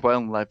Doom, meanwhile,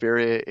 in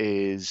Liberia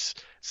is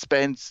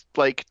spent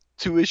like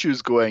 2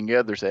 issues going,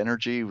 yeah, there's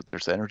energy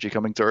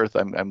coming to Earth,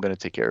 I'm going to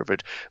take care of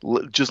it.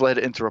 Just let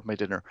it interrupt my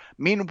dinner.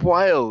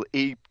 Meanwhile,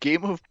 a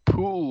game of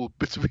pool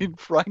between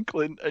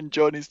Franklin and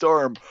Johnny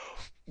Storm.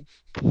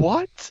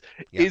 What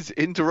is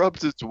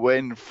interrupted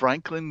when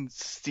Franklin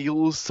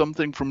steals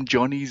something from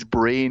Johnny's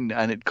brain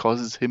and it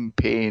causes him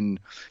pain?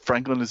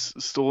 Franklin has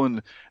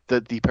stolen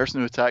that the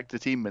person who attacked the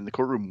team in the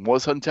courtroom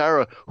was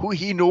Huntara, who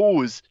he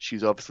knows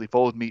she's obviously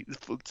followed me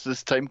to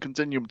this time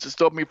continuum to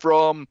stop me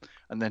from.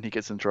 And then he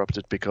gets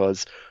interrupted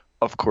because,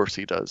 of course,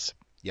 he does.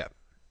 Yeah.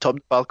 Tom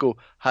DeFalco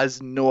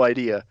has no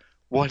idea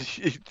what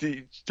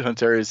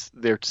Huntara is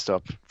there to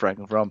stop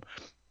Franklin from.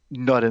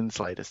 Not in the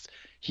slightest.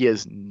 He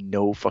has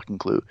no fucking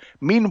clue.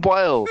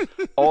 Meanwhile,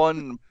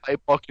 on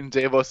Pipehawk and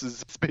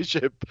Davos's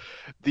spaceship,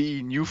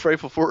 the new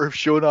Frightful Four have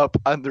shown up,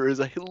 and there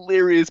is a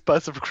hilarious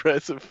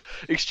passive-aggressive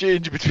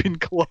exchange between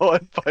Claw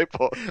and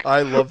Pipehawk.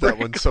 I love that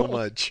one so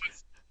much.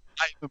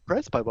 I'm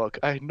impressed, Pipehawk.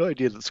 I had no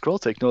idea that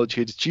Skrull technology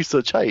had achieved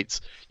such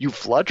heights. You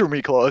flatter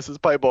me, Claw, says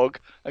Pipehawk,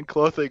 and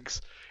Claw thinks,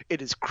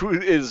 it is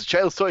a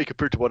child's toy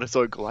compared to what I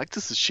saw in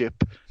Galactus'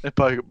 ship. And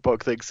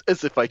Pipehawk thinks,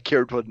 as if I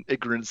cared what an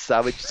ignorant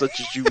savage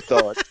such as you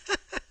thought.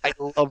 I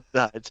love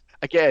that.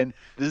 Again,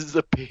 this is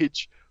a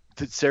page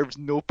that serves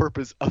no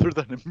purpose other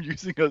than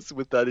amusing us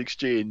with that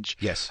exchange.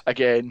 Yes.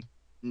 Again,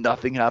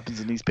 nothing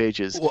happens in these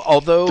pages. Well,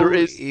 although,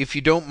 if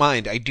you don't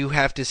mind, I do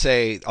have to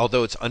say,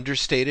 although it's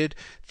understated,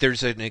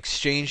 there's an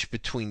exchange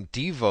between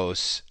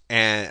Davos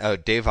and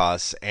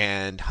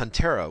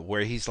Huntara,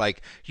 where he's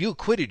like, you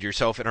acquitted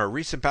yourself in our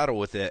recent battle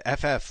with the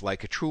FF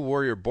like a true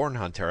warrior born,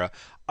 Huntara.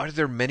 Are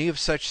there many of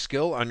such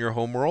skill on your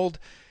homeworld?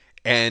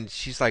 And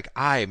she's like,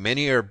 aye,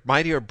 many are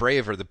mighty or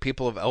brave are the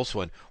people of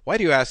Elsewhere. Why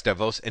do you ask,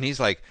 Davos? And he's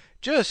like,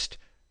 just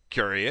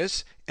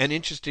curious. And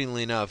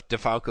interestingly enough,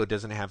 DeFalco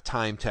doesn't have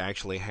time to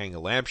actually hang a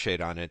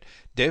lampshade on it.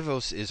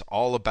 Davos is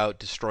all about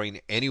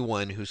destroying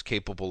anyone who's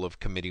capable of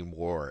committing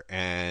war.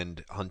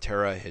 And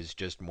Huntara has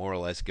just more or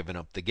less given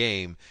up the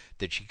game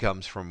that she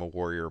comes from a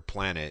warrior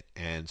planet.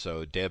 And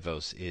so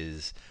Davos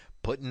is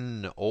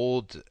putting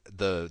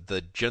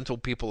the gentle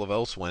people of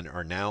Elsewhere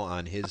are now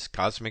on his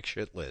cosmic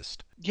shit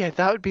list. Yeah,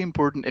 that would be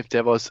important if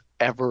Davos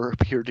ever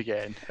appeared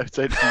again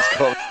outside of these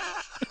comics.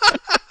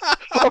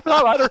 Or for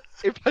that matter,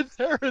 if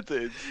Huntara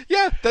did.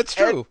 Yeah, that's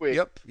true.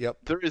 Anyway, Yep.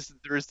 There is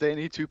then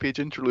a 2-page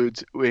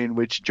interlude in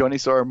which Johnny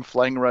Storm,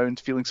 flying around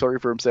feeling sorry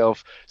for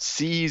himself,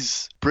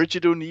 sees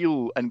Bridget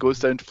O'Neill and goes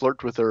down to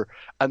flirt with her,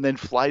 and then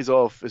flies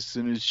off as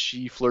soon as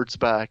she flirts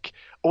back,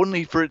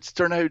 only for it to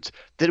turn out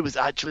that it was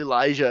actually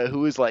Elijah who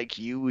was like,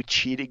 you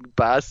cheating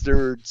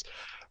bastards.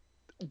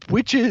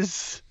 Which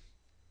is,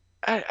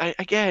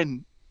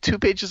 again, 2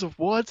 pages of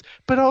what?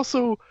 But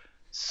also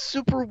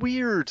super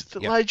weird.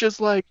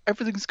 Elijah's like,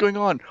 everything's going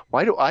on.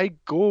 Why do I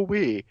go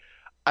away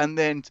and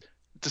then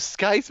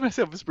disguise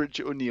myself as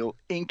Bridget O'Neill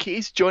in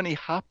case Johnny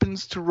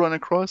happens to run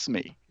across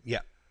me?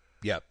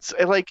 Yeah. So,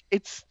 like,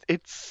 it's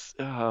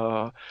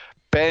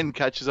Ben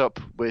catches up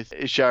with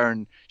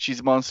Sharon. She's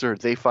a monster.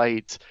 They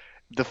fight.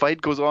 The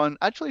fight goes on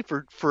actually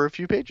for a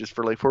few pages,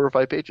 for like 4 or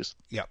 5 pages.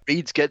 Yeah.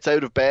 Reed gets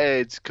out of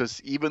bed because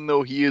even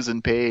though he is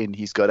in pain,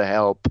 he's got to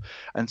help.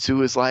 And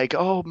Sue is like,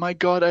 oh my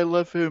God, I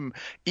love him.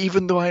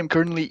 Even though I'm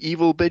currently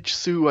evil bitch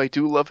Sue, I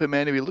do love him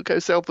anyway. Look how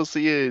selfless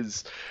he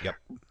is.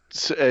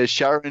 Yep.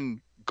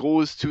 Sharon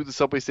goes to the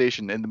subway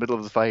station in the middle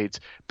of the fight.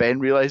 Ben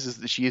realizes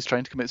that she is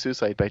trying to commit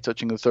suicide by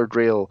touching the third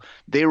rail.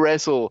 They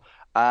wrestle,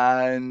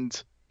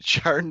 and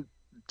Sharon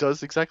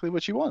does exactly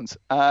what she wants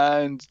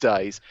and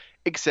dies.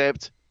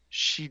 Except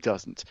she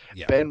doesn't.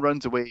 Yeah. Ben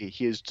runs away.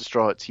 He is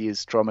distraught. He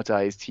is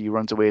traumatized. He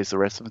runs away as the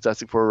rest of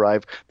Fantastic Four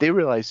arrive. They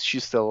realize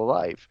she's still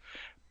alive.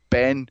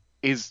 Ben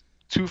is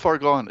too far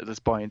gone at this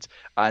point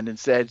and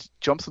instead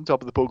jumps on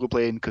top of the pogo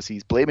plane because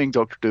he's blaming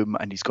Doctor Doom,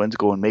 and he's going to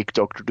go and make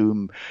Doctor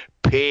Doom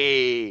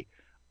pay.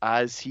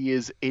 As he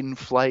is in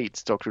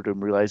flight, Doctor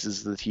Doom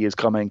realizes that he is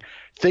coming,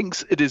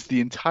 thinks it is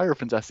the entire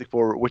Fantastic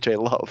Four, which I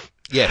love.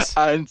 Yes.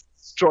 And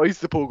destroys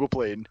the pogo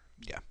plane.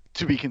 Yeah.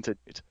 To be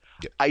continued.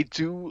 Yeah. I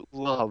do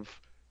love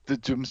the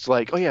Doom's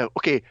like, oh yeah,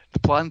 okay, the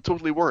plan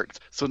totally worked.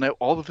 So now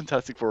all the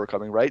Fantastic Four are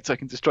coming, right? So I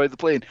can destroy the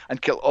plane and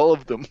kill all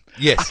of them.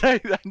 Yes.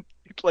 And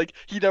like,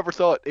 he never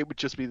thought it would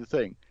just be the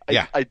thing.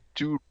 I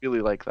do really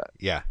like that.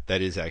 Yeah,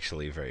 that is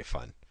actually very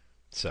fun.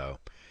 So,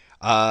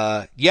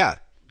 yeah.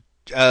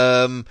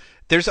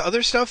 There's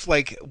other stuff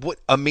like what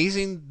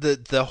amazing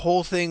the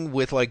whole thing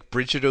with like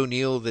Bridget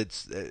O'Neill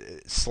that's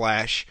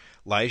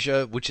 /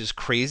 Elijah, which is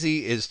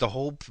crazy, is the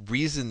whole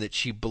reason that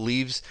she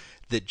believes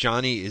that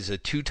Johnny is a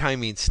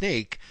two-timing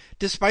snake,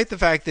 despite the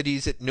fact that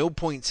he's at no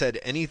point said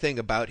anything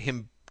about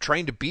him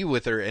trying to be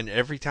with her, and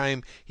every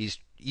time he's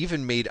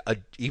even made a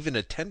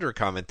tender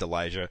comment to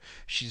Elijah,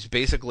 she's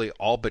basically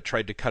all but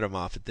tried to cut him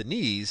off at the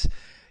knees.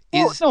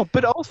 Oh, no,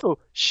 but also,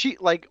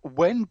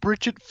 when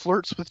Bridget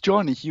flirts with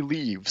Johnny, he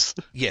leaves.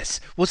 Yes.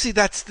 Well, see,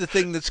 that's the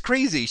thing that's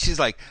crazy. She's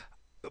like,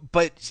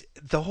 but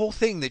the whole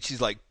thing that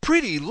she's like,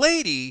 pretty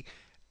lady,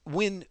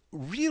 when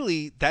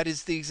really that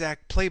is the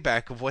exact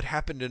playback of what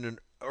happened in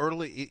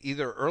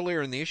either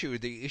earlier in the issue or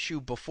the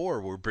issue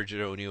before, where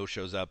Bridget O'Neill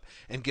shows up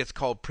and gets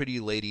called pretty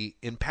lady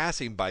in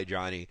passing by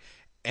Johnny.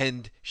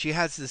 And she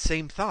has the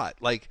same thought.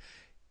 Like,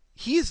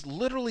 he has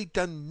literally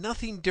done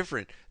nothing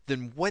different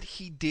than what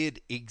he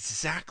did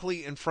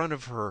exactly in front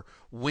of her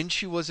when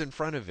she was in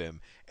front of him.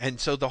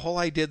 And so the whole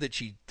idea that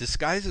she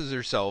disguises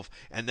herself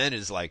and then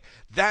is like,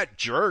 that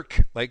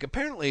jerk. Like,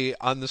 apparently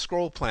on the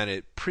Scroll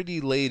Planet, pretty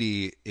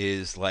lady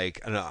is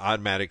like an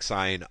automatic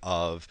sign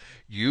of,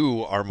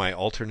 you are my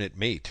alternate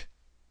mate,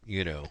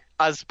 you know.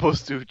 As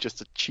opposed to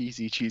just a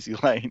cheesy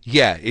line.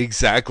 Yeah,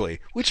 exactly.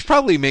 Which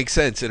probably makes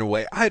sense in a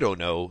way. I don't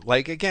know.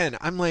 Like, again,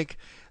 I'm like,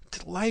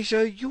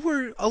 Alicia,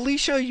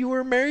 you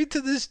were married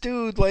to this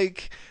dude.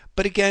 Like,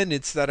 but again,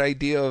 it's that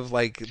idea of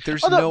like,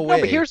 there's no way.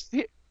 But here's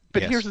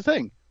the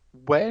thing.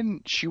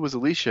 When she was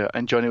Alicia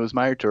and Johnny was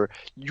married to her,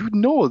 you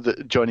know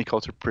that Johnny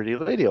called her pretty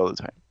lady all the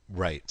time.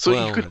 Right.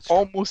 So you could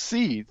almost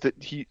see that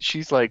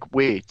she's like,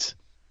 wait,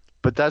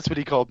 but that's what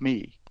he called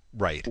me.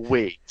 Right.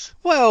 Wait.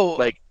 Well,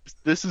 like,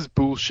 this is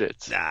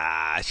bullshit.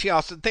 Nah,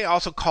 they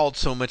also called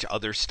so much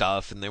other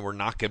stuff, and they were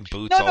knocking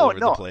boots all over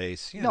the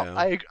place. You know.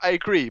 I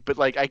agree, but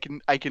like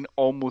I can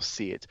almost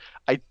see it.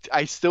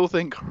 I still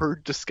think her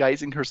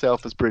disguising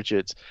herself as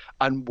Bridget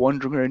and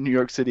wandering around New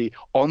York City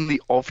on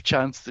the off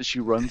chance that she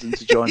runs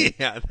into Johnny.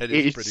 Yeah, that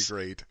is pretty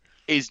great.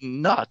 Is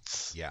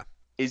nuts. Yeah,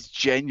 is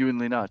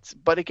genuinely nuts.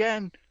 But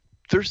again,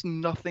 there's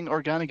nothing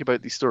organic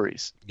about these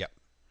stories. Yeah.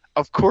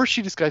 Of course,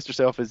 she disguised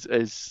herself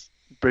as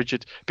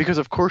Bridget, because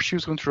of course she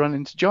was going to run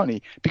into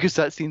Johnny, because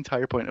that's the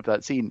entire point of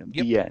that scene.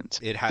 Yep. The end.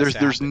 It has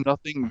there's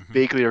nothing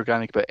vaguely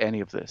organic about any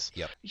of this.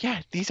 Yep.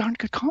 Yeah, these aren't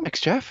good comics,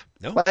 Jeff.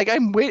 No. Like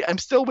I'm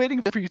still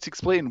waiting for you to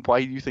explain why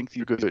you think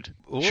they're good.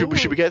 Should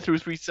we get through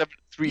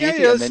 380?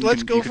 Yeah,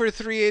 let's go for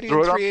 380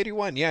 and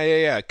 381.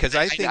 Yeah. Because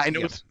I think I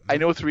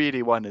know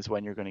 381 is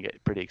when you're going to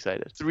get pretty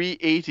excited.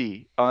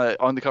 380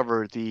 on the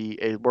cover,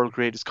 the World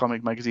Greatest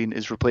Comic Magazine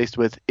is replaced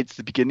with "It's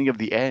the beginning of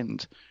the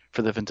end"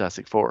 for the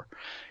Fantastic Four.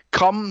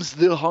 Comes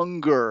the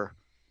hunger.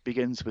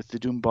 Begins with the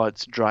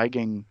Doombots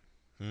dragging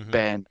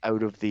Ben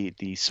out of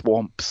the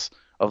swamps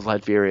of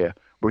Latveria,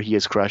 where he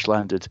has crash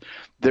landed.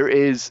 There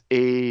is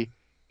a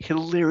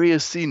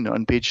hilarious scene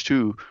on page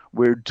 2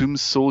 where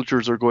Doom's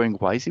soldiers are going,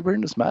 why is he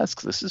wearing his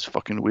mask? This is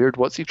fucking weird.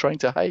 What's he trying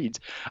to hide?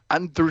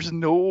 And there's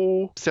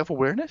no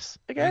self-awareness,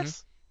 I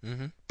guess.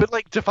 But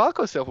like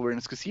DeFalco's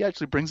self-awareness, because he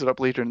actually brings it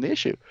up later in the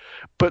issue.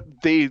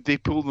 But they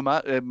pull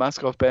the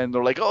mask off Ben.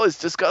 They're like, oh, it's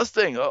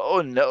disgusting.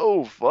 Oh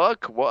no,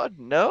 fuck, what?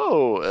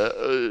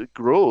 No,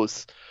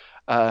 gross.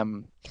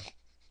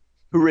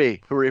 Hooray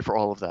for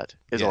all of that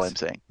is all I'm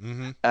saying.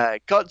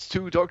 Cuts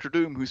to Dr.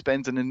 Doom, who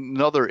spends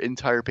another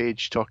entire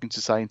page talking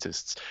to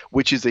scientists,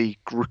 which is a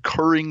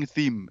recurring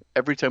theme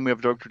every time we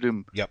have Dr.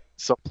 Doom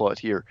subplot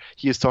here.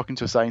 He is talking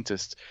to a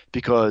scientist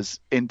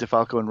because in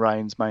DeFalco and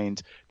Ryan's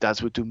mind,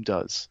 that's what Doom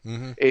does.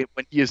 When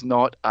he is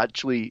not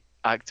actually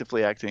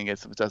actively acting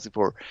against the Fantastic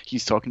Four,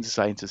 he's talking to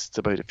scientists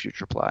about a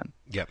future plan.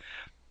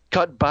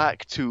 Cut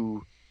back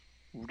to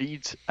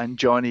Reed and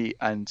Johnny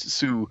and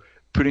Sue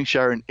putting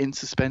Sharon in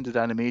suspended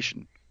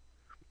animation.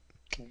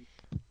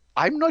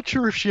 I'm not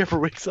sure if she ever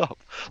wakes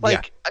up.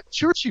 I'm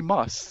sure she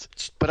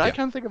must, but I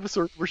can't think of a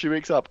sort where she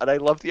wakes up. And I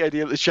love the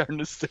idea that Sharon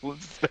is still in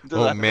suspended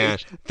animation. Oh man,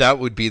 that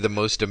would be the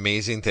most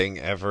amazing thing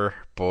ever.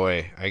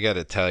 Boy, I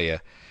gotta tell you.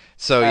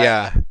 So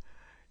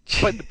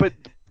but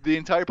the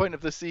entire point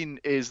of the scene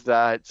is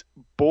that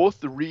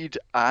both Reed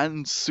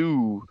and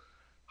Sue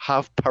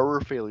have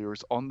power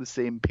failures on the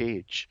same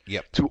page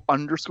to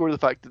underscore the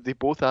fact that they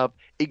both have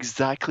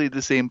exactly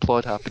the same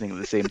plot happening at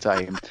the same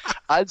time.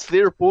 As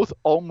they're both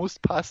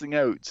almost passing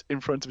out in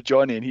front of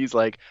Johnny, and he's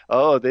like,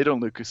 oh, they don't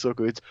look so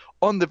good.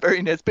 On the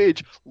very next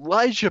page,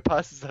 Lyja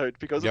passes out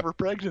because of her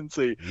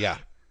pregnancy.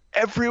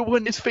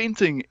 Everyone is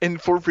fainting in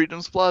Four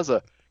Freedoms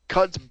Plaza.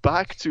 Cuts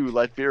back to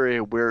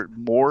Latveria, where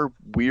more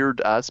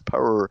weird-ass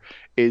power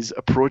is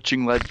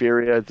approaching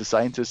Latveria. The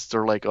scientists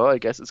are like, oh, I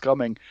guess it's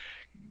coming.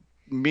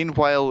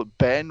 Meanwhile,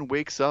 Ben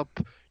wakes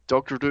up.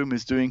 Dr. Doom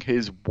is doing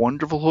his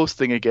wonderful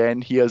hosting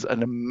again. He has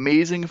an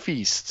amazing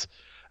feast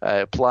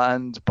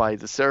planned by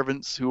the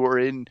servants who are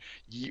in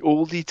ye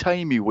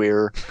oldie-timey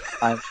wear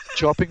and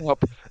chopping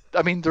up.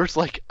 I mean, there's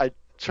like a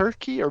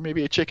turkey or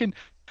maybe a chicken,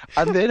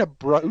 and then a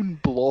brown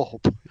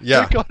blob.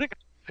 Yeah. They're cutting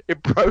a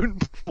brown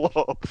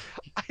blob.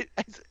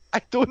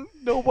 I don't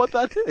know what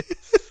that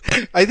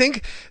is. I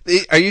think,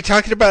 are you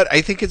talking about,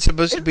 I think it's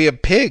supposed to be a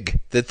pig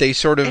that they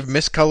sort of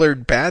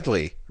miscolored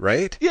badly,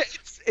 right? Yeah,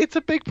 It's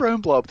a big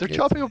brown blob. They're It's,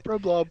 chopping up brown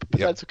blob, but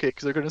yep. that's okay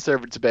because they're going to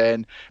serve it to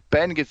Ben.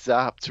 Ben gets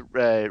zapped,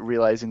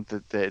 realizing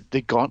that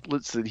the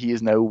gauntlets that he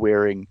is now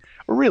wearing,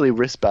 or really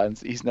wristbands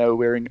that he's now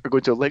wearing, are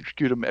going to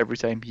electrocute him every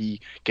time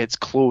he gets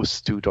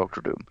close to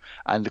Doctor Doom.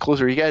 And the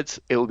closer he gets,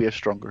 it will be a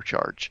stronger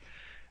charge.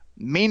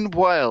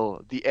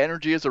 Meanwhile, the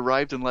energy has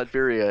arrived in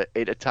Latveria.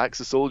 It attacks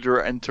the soldier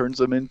and turns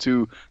him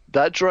into,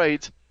 that's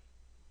right,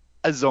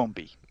 a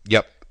zombie.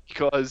 Yep.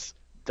 Because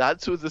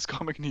that's what this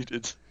comic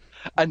needed.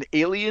 An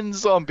alien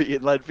zombie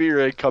in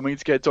Latveria coming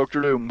to get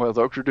Doctor Doom, while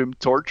Doctor Doom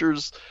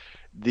tortures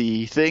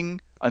the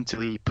thing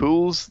until he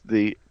pulls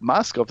the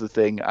mask off the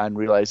thing and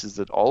realizes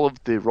that all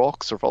of the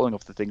rocks are falling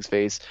off the thing's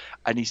face,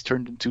 and he's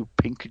turned into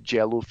Pink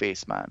Jello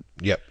Face Man.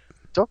 Yep.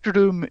 Doctor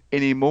Doom,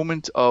 in a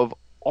moment of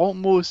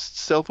almost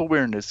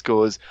self-awareness,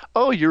 goes,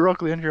 oh, you're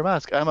ugly under your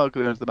mask. I'm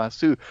ugly under the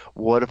mask too.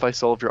 What if I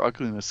solve your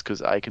ugliness?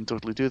 Because I can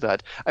totally do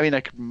that. I mean,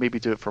 I could maybe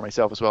do it for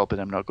myself as well, but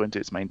I'm not going to.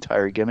 It's my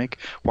entire gimmick.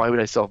 Why would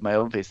I solve my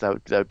own face?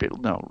 That would be...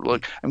 No,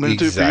 look, I'm going to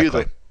do it for you,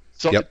 though.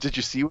 So, Yep. Did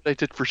you see what I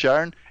did for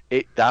Sharon?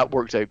 That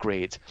worked out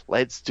great.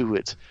 Let's do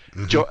it.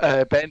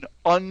 Ben,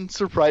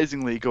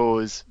 unsurprisingly,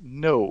 goes,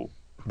 no.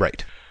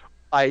 Right.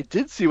 I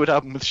did see what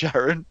happened with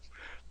Sharon.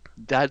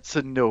 That's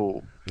a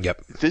no.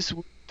 Yep.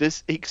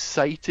 This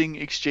exciting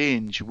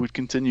exchange would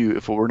continue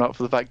if it were not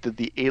for the fact that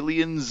the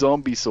alien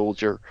zombie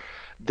soldier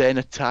then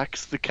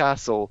attacks the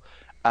castle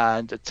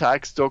and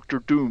attacks Doctor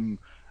Doom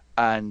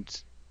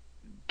and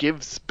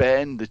gives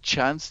Ben the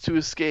chance to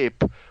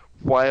escape,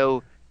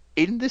 while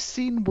in the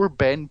scene where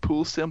Ben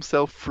pulls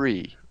himself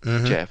free,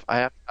 Jeff, I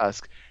have to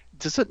ask,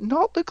 does it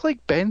not look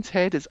like Ben's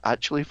head is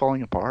actually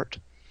falling apart?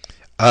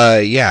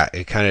 Yeah,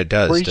 it kind of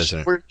does, doesn't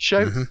it? Where it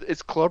shouts,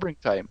 it's clobbering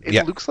time.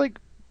 It looks like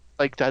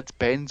that's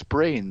Ben's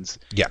brains.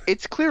 Yeah.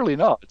 It's clearly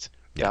not.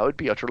 Yeah. That would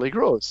be utterly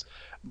gross.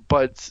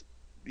 But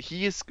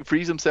he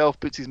frees himself,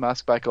 puts his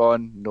mask back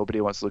on. Nobody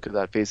wants to look at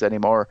that face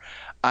anymore,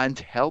 and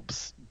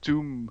helps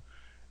Doom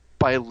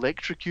by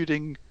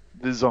electrocuting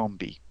the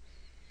zombie.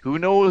 Who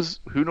knows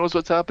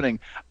what's happening?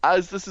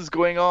 As this is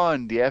going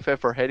on, the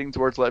FF are heading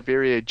towards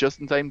Latveria just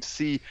in time to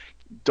see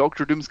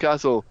Doctor Doom's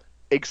castle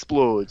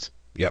explode.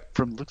 Yep.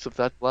 From the looks of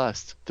that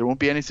blast, there won't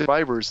be any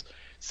survivors,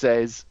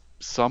 says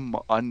some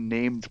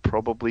unnamed,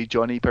 probably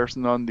Johnny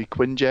person on the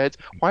Quinjet.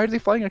 Why are they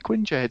flying a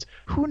Quinjet?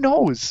 Who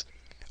knows?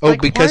 Oh,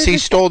 because he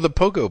stole the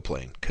Pogo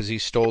plane. Because he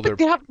stole their...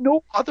 They have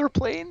no other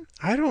plane?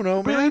 I don't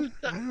know, man.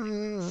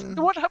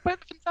 What happened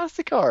to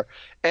Fantastic Car?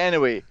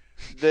 Anyway,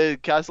 the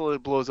castle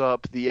blows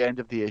up, the end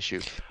of the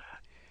issue.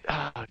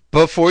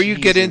 Before you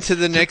get into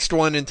the next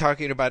one and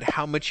talking about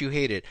how much you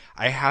hate it,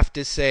 I have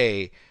to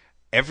say,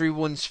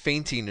 Everyone's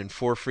Fainting in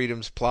Four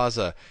Freedoms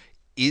Plaza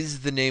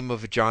is the name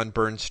of a John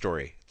Byrne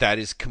story. That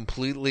is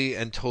completely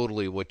and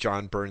totally what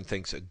John Byrne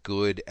thinks a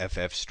good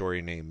FF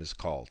story name is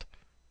called.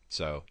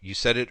 So you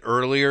said it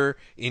earlier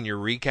in your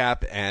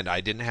recap, and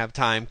I didn't have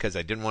time because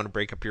I didn't want to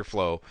break up your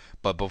flow.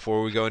 But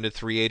before we go into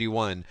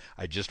 381,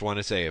 I just want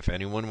to say if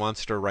anyone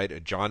wants to write a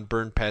John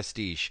Byrne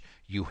pastiche,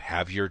 you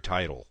have your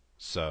title.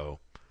 So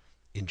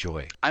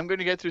enjoy. I'm going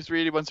to get through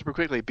 381 super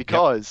quickly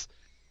because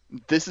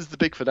this is the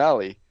big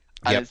finale.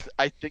 And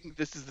I think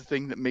this is the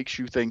thing that makes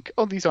you think,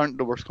 oh, these aren't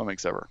the worst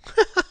comics ever.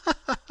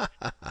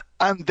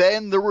 And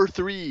then there were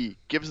 3,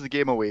 gives the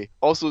game away.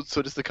 Also,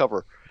 so does the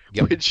cover,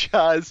 which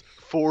has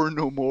 4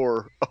 no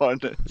more on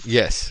it.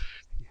 Yes.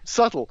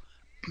 Subtle.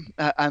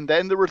 And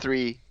then there were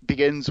 3,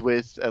 begins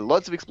with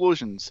lots of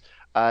explosions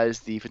as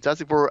the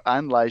Fantastic Four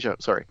and Elijah,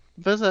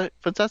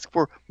 Fantastic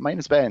Four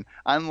minus Ben,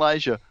 and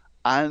Elijah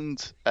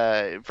and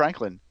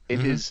Franklin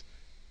in his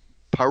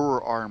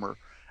power armor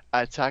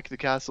attack the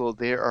castle.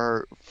 They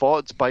are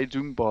fought by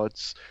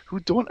Doombots who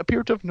don't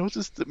appear to have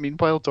noticed that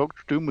meanwhile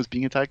Doctor Doom was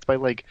being attacked by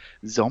like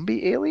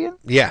zombie alien.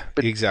 Yeah,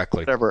 but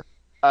exactly. Whatever.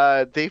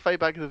 They fight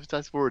back to the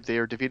Fantastic Four. They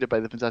are defeated by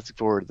the Fantastic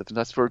Four. The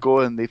Fantastic Four go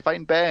and they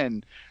find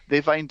Ben.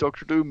 They find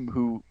Doctor Doom,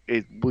 who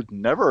it would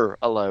never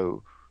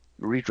allow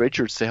Reed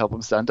Richards to help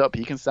him stand up.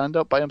 He can stand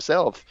up by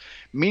himself.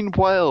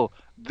 Meanwhile,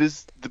 the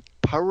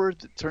power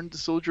that turned the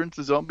soldier into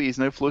the zombie is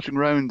now floating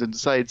around and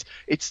decides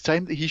it's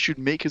time that he should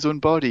make his own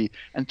body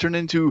and turn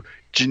into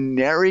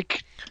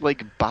generic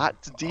like bat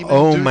demon.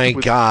 Oh my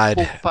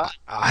god.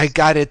 I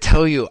gotta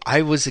tell you,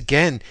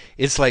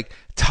 it's like,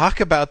 talk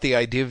about the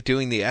idea of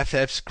doing the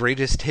FF's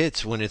greatest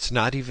hits when it's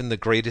not even the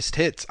greatest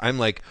hits. I'm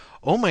like,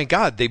 oh my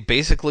god, they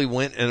basically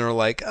went and are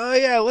like, oh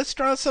yeah, let's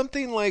draw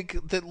something like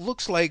that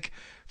looks like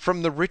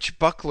from the Rich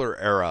Buckler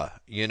era,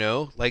 you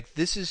know? Like,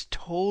 this is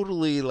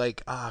totally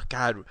like, oh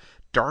god,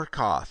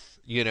 Darkoth,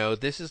 you know?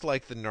 This is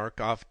like the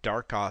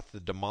Darkoth, the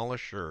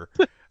Demolisher.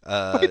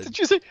 Wait, did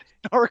you say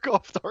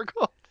Darkoth?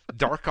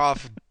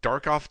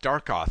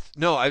 Darkoth.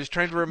 No, I was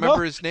trying to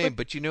remember his name,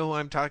 but you know who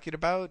I'm talking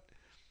about?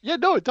 Yeah,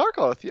 no,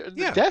 Darkoth.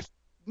 Yeah.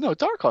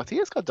 Darkoth. He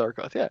has got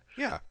Darkoth, yeah.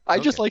 Yeah. I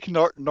just like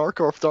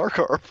Narkarth.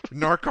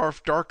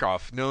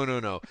 Narkarth.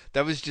 No.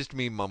 That was just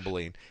me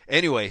mumbling.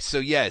 Anyway, so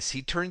yes,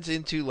 he turns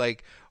into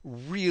like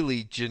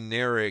really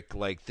generic,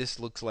 like this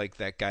looks like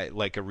that guy,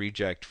 like a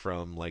reject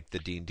from like the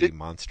D&D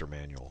Monster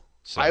Manual.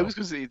 So I was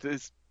going to say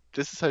this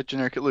is how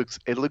generic it looks.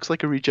 It looks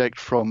like a reject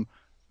from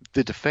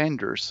The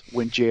Defenders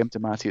when J.M.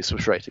 DeMatteis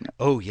was writing it.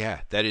 Oh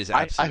yeah, that is I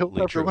hope absolutely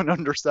true. everyone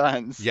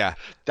understands Yeah,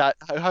 that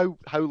how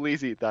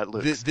lazy that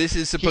looks. this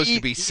is supposed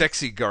to be He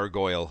sexy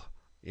gargoyle.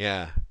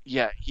 Yeah,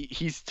 yeah,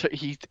 he's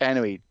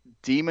anyway.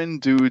 Demon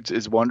Dude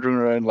is wandering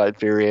around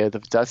Latveria. The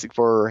Fantastic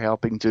Four are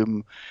helping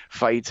Doom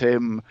fight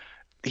him.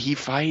 He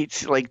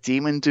fights like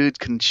Demon Dude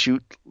can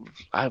shoot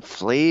a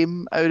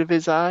flame out of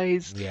his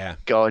eyes. yeah,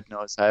 God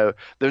knows how.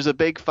 There's a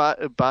big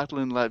fat battle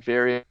in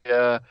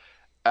Latveria,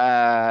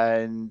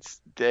 and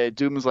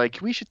Doom's like,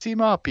 we should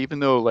team up, even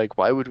though like,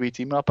 why would we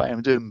team up? I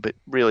am Doom, but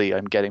really,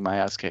 I'm getting my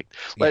ass kicked.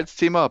 yeah. Let's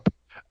team up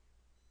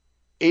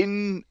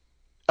in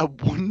a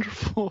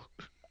wonderful,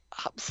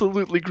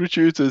 absolutely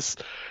gratuitous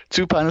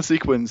two-panel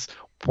sequence.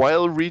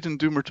 While Reed and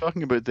Doom are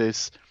talking about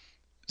this,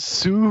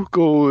 Sue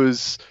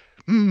goes,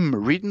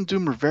 Reed and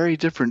Doom are very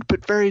different,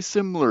 but very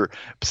similar.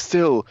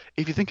 Still,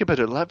 if you think about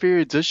it,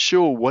 Latveria does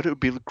show what it would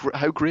be,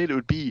 how great it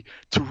would be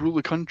to rule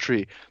a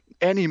country.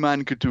 Any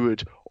man could do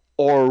it,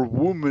 or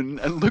woman,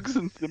 and looks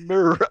into the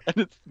mirror, and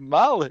it's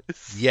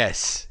Malice.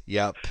 Yes,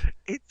 yep.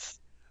 It's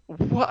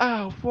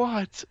wow,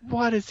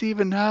 what is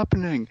even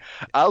happening?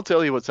 I'll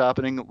tell you what's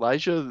happening.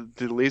 Elijah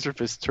the Laser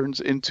Fist turns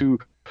into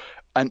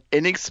an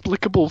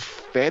inexplicable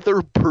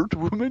feather bird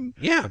woman.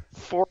 Yeah,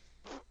 For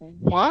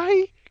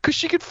why? Because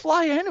she could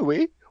fly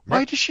anyway. Why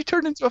Right. does she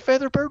turn into a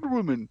feather bird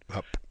woman?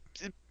 Up.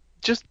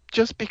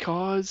 Just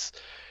because.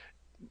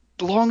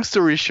 Long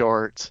story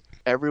short,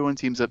 everyone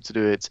teams up to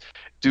do it.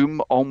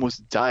 Doom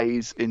almost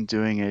dies in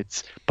doing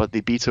it, but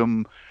they beat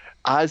him.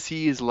 As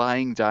he is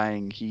lying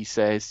dying, he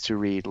says to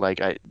Reed,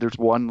 like, there's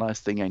one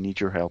last thing I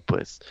need your help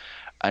with.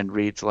 And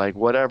Reed's like,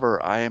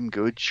 whatever, I am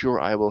good, sure,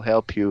 I will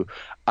help you.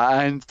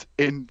 And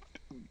in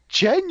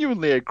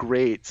genuinely a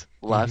great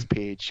last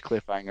page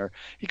cliffhanger,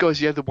 he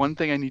goes, yeah, the one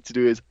thing I need to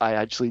do is I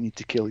actually need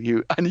to kill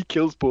you. And he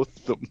kills both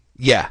of them.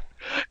 Yeah,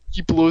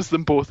 He blows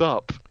them both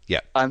up. yeah,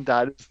 And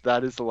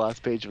that is the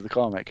last page of the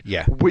comic.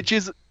 yeah. Which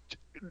is,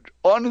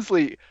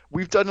 honestly,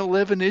 we've done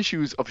 11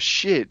 issues of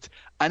shit,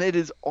 and it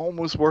is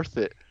almost worth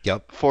it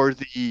Yep. for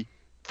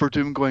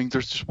Doom going,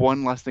 there's just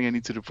one last thing I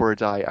need to do before I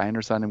die. I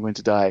understand I'm going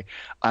to die.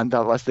 And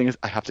that last thing is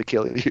I have to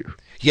kill you.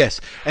 Yes.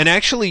 And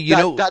actually, you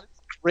know, That is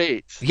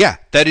great. yeah,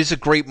 that is a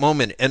great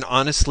moment. And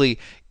honestly,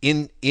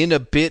 in a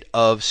bit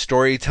of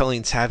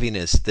storytelling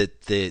savviness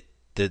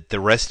that the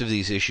rest of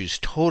these issues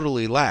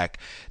totally lack,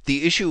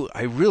 the issue,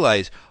 I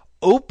realize,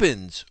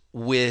 opens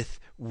with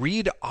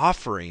Reed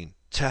offering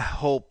to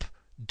help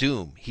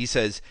Doom. He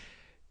says,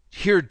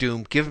 "Here,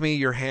 Doom, give me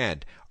your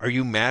hand. Are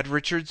you mad,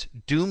 Richards?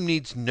 Doom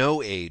needs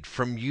no aid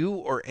from you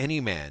or any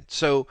man."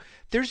 So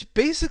there's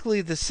basically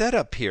the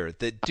setup here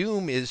that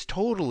Doom is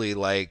totally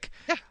like,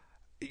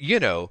 you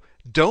know,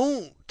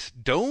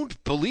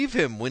 don't believe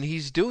him when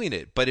he's doing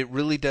it. But it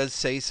really does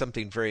say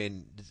something very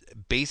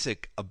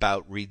basic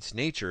about Reed's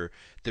nature,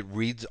 that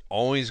Reed's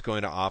always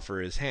going to offer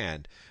his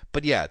hand.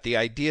 But yeah, the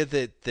idea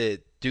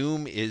that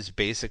Doom is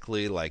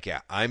basically like,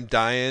 yeah, I'm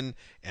dying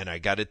and I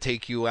got to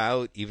take you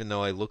out, even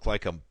though I look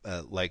like a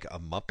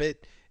Muppet,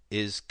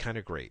 is kind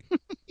of great.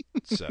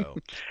 So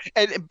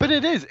But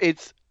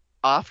it's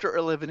after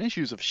 11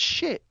 issues of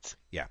shit.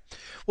 yeah,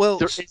 well,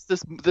 There is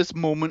this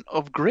moment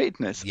of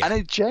greatness, Yeah. and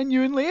it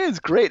genuinely is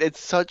great. It's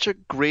such a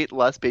great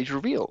last page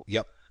reveal.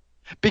 yep,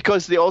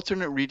 Because the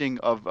alternate reading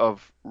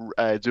of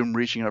Doom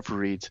reaching out for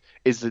Reed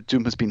is that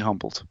Doom has been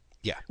humbled.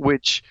 Yeah.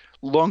 Which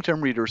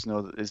long-term readers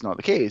know that is not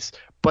the case,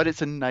 but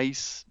it's a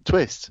nice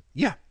twist.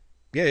 yeah.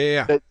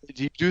 Yeah. That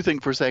you do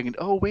think for a second,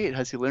 oh wait,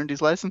 has he learned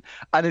his lesson?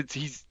 And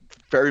he's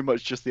very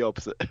much just the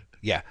opposite.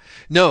 Yeah.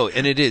 No,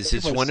 and it is. Very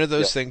It's much, one of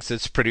those yeah. things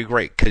that's pretty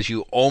great because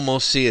you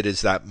almost see it as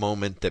that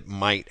moment that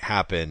might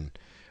happen,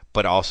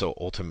 but also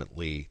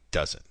ultimately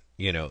doesn't.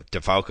 You know,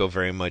 DeFalco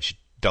very much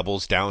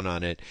doubles down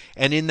on it.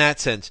 And in that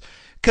sense,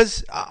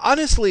 because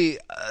honestly,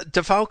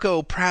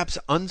 DeFalco, perhaps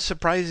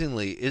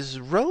unsurprisingly, is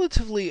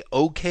relatively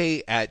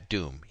okay at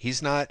Doom.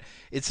 He's not,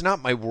 it's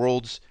not my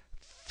world's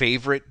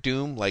favorite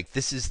Doom, like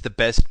this is the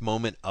best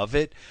moment of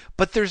it,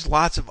 but there's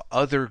lots of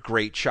other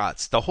great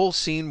shots. The whole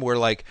scene where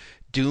like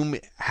Doom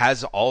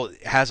has all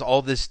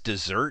this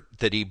dessert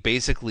that he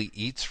basically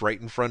eats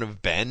right in front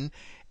of Ben,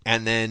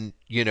 and then,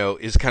 you know,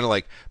 is kind of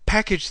like,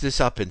 package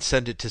this up and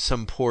send it to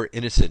some poor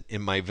innocent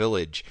in my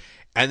village.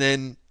 And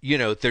then, you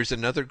know, there's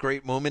another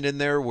great moment in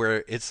there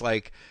where it's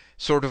like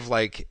sort of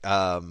like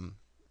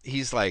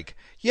he's like,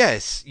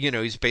 yes, you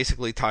know, he's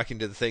basically talking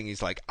to the thing.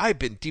 He's like, I've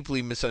been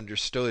deeply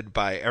misunderstood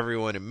by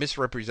everyone and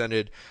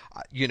misrepresented.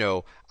 You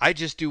know, I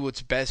just do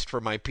what's best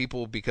for my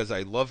people because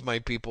I love my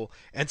people.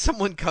 And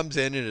someone comes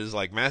in and is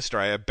like, Master,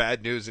 I have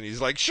bad news. And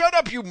he's like, shut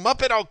up, you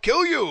Muppet. I'll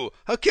kill you.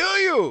 I'll kill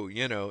you.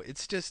 You know,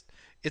 it's just,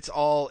 it's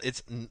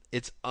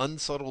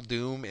unsubtle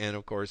Doom. And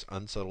of course,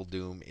 unsubtle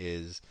Doom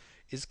is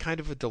kind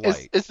of a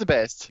delight. It's the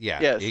best. Yeah,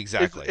 yes,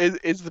 exactly.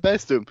 It's the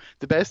best Doom.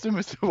 The best Doom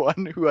is the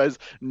one who has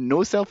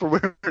no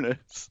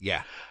self-awareness,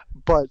 Yeah.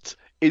 but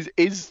is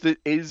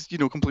you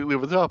know, completely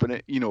over the top, and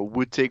it, you know,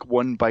 would take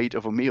one bite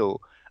of a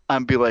meal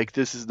and be like,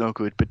 this is no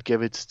good, but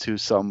give it to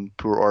some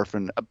poor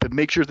orphan, but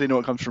make sure they know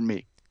it comes from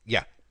me.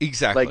 Yeah.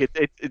 Exactly.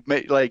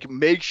 Like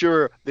make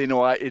sure they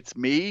know it's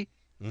me,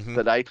 Hmm.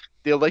 that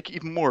they'll like it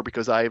even more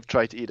because I've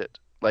tried to eat it.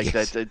 Like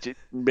Yes. that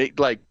make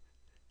like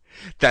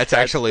That's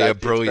actually a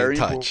it's brilliant very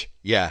important. touch.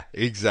 Yeah,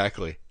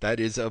 exactly. That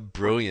is a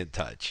brilliant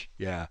touch.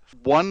 Yeah.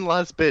 One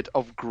last bit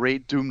of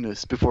great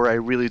doomness before I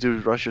really do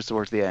rush us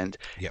towards the end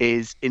Yep.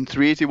 is in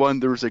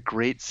 381 there was a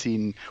great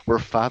scene where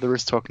father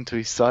is talking to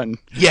his son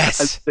and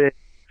Yes. saying,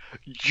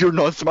 "You're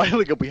not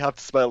smiling, and we have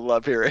to smile a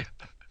lot here.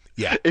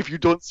 Yeah. If you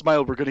don't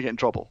smile, we're going to get in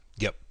trouble."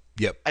 Yep.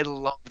 Yep. I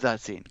love that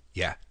scene.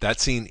 Yeah. That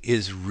scene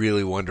is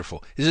really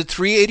wonderful. Is it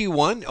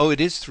 381? Oh, it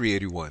is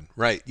 381.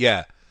 Right.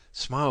 Yeah.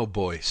 Smile,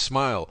 boy,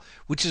 smile.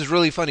 Which is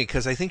really funny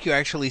because I think you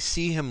actually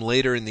see him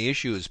later in the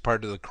issue as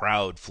part of the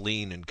crowd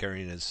fleeing and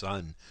carrying his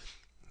son,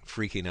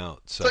 freaking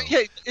out. So So.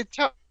 yeah,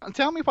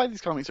 tell me why these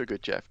comics are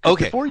good, Jeff. Because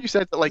Okay. before you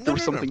said that like there No,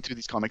 was no, no. something to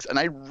these comics, and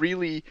I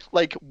really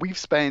like we've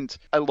spent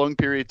a long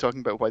period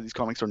talking about why these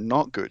comics are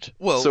not good.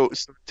 Well, So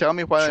tell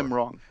me why sure. I'm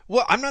wrong.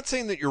 Well, I'm not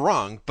saying that you're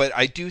wrong, but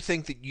I do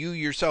think that you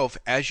yourself,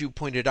 as you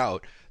pointed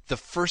out, the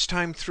first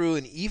time through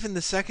and even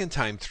the second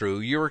time through,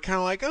 you were kind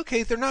of like,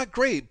 okay, they're not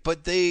great,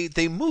 but they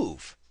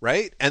move,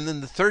 right? And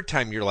then the third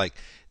time, you're like,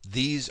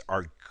 these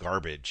are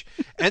garbage.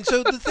 And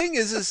so the thing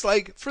is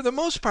like for the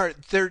most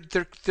part, they're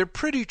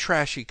pretty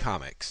trashy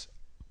comics,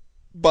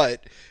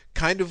 but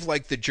kind of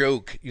like the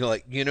joke,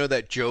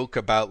 that joke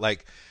about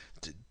like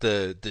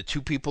the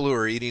two people who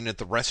are eating at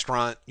the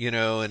restaurant,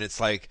 and it's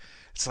like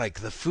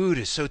the food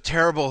is so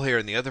terrible here,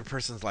 and the other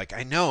person's like,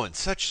 I know, in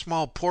such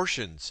small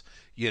portions,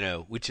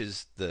 which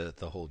is the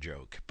whole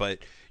joke. But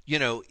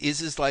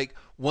is like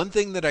one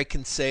thing that I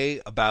can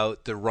say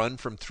about the run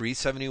from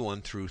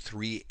 371 through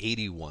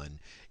 381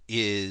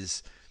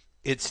 is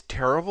it's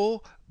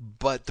terrible,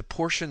 but the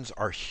portions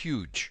are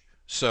huge.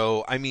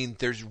 So, I mean,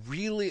 there's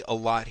really a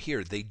lot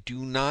here. They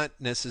do not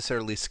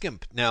necessarily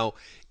skimp. Now,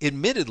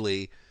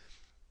 admittedly,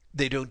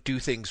 they don't do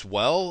things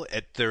well.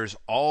 There's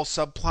all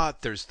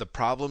subplot. There's the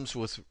problems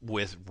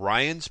with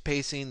Ryan's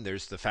pacing.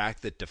 There's the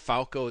fact that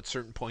DeFalco at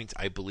certain points,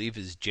 I believe,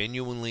 is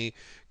genuinely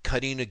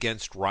cutting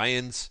against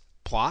Ryan's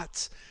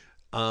plots.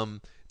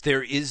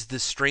 There is the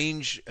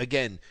strange,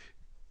 again,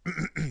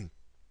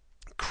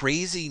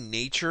 crazy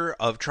nature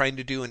of trying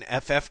to do an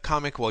FF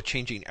comic while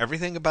changing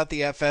everything about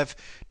the FF,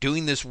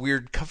 doing this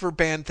weird cover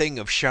band thing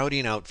of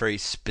shouting out very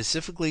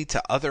specifically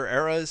to other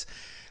eras,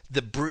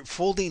 the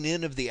folding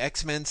in of the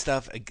X-Men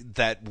stuff,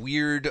 that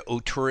weird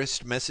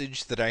auteurist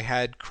message that I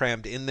had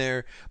crammed in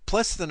there,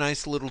 plus the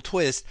nice little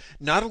twist.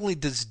 Not only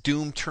does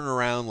Doom turn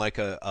around like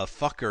a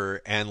fucker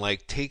and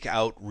like take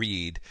out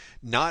Reed,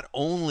 not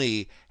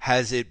only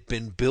has it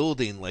been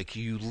building, like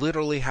you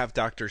literally have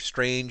Doctor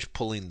Strange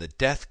pulling the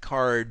death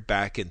card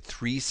back in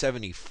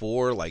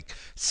 374, like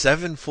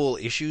 7 full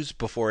issues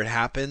before it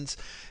happens.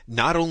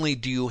 Not only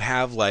do you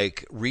have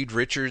like Reed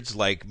Richards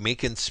like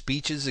making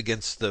speeches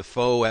against the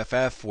faux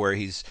FF where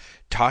he's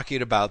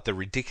talking about the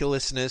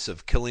ridiculousness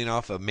of killing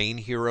off a main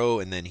hero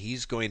and then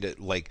he's going to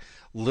like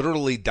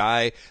literally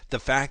die. The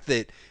fact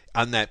that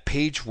on that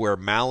page where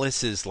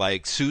Malice is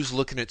like, Sue's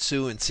looking at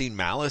Sue and seeing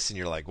Malice and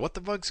you're like, what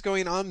the fuck's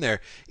going on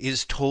there,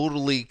 is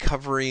totally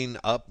covering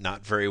up,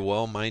 not very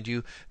well mind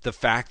you, the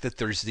fact that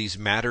there's these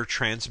matter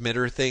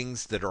transmitter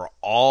things that are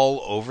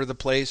all over the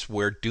place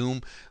where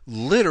Doom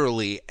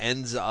literally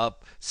ends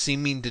up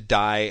seeming to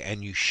die,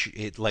 and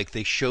like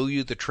they show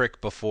you the trick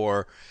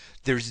before.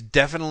 There's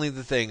definitely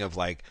the thing of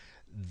like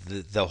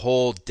the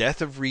whole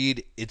death of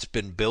Reed. It's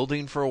been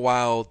building for a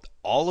while.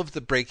 All of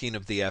the breaking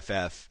of the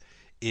FF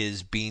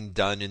is being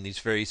done in these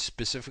very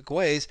specific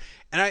ways,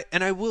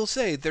 and I will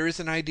say there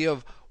is an idea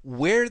of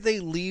where they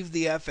leave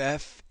the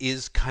FF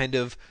is kind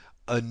of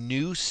a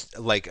new,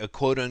 like a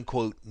quote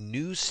unquote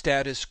new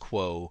status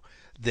quo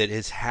that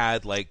has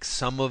had like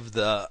some of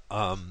the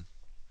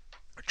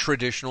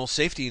traditional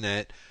safety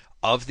net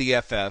of the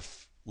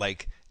FF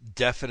like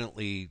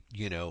definitely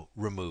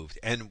removed.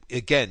 And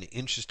again,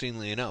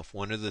 interestingly enough,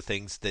 one of the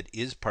things that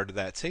is part of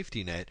that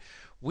safety net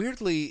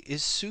weirdly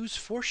is Sue's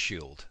force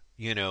shield.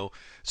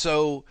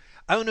 So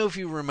I don't know if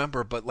you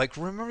remember, but like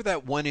remember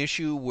that one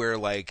issue where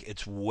like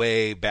it's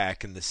way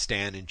back in the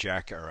Stan and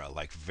Jack era,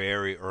 like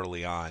very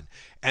early on,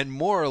 and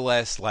more or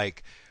less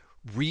like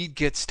Reed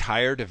gets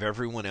tired of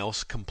everyone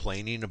else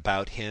complaining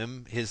about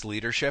his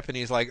leadership, and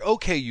he's like,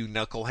 okay, you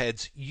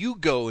knuckleheads, you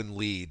go and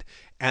lead.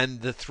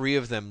 And the three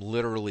of them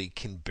literally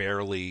can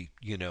barely,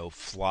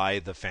 fly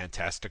the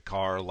Fantastic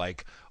Car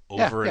like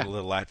Yeah, over yeah. in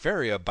Little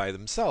Latveria by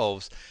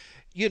themselves.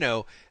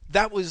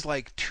 That was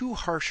like too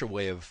harsh a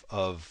way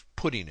of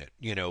putting it,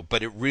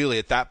 but it really,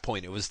 at that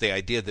point, it was the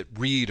idea that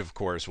Reed, of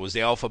course, was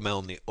the alpha male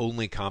and the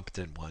only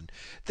competent one.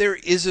 There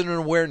is an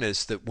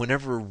awareness that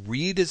whenever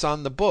Reed is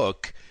on the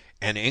book,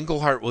 and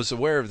Englehart was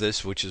aware of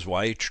this, which is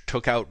why he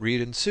took out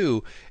Reed and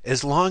Sue.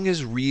 As long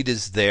as Reed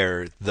is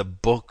there, the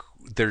book,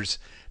 there's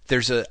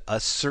a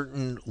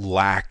certain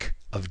lack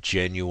of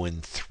genuine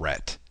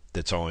threat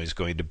that's always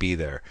going to be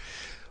there.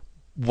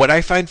 What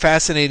I find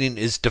fascinating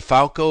is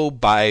DeFalco,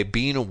 by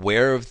being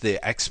aware of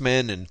the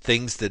X-Men and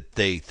things that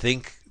they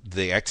think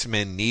the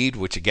X-Men need,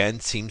 which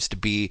again seems to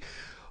be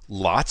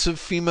lots of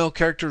female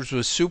characters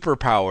with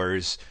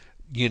superpowers,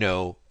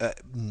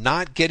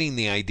 not getting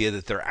the idea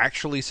that they're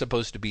actually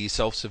supposed to be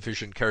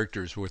self-sufficient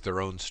characters with their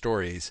own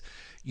stories,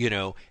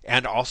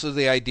 and also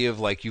the idea of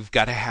like you've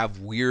got to have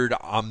weird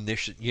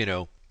omniscient,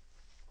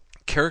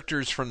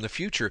 characters from the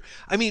future.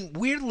 I mean,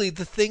 weirdly,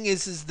 the thing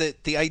is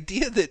that the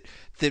idea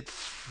that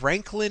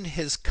Franklin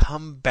has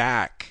come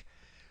back,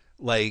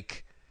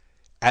 like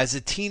as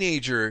a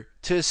teenager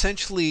to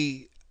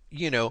essentially,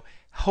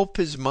 help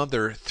his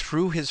mother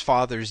through his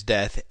father's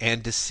death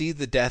and to see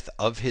the death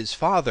of his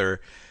father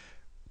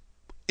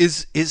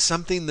is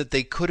something that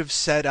they could have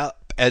set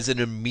up as an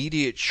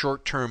immediate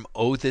short-term,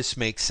 oh, this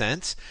makes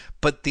sense.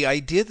 But the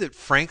idea that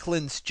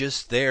Franklin's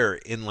just there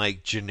in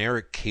like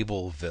generic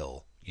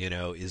Cableville,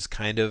 is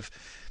kind of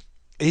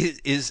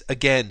is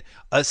again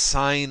a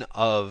sign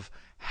of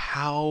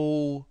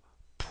how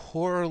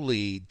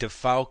poorly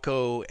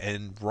DeFalco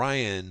and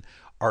Ryan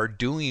are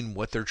doing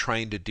what they're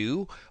trying to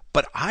do.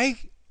 But I,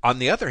 on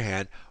the other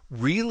hand,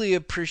 really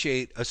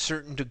appreciate a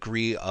certain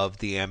degree of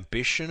the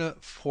ambition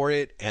for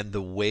it and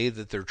the way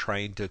that they're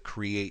trying to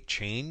create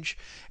change,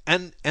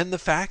 and the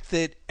fact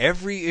that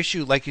every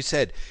issue, like you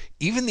said,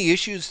 even the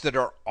issues that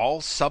are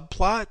all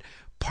subplot,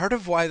 part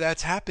of why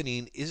that's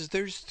happening is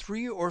there's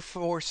 3 or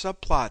 4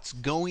 subplots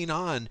going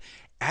on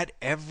at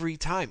every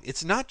time.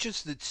 It's not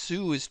just that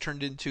Sue is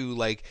turned into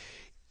like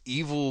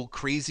evil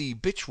crazy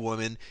bitch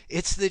woman,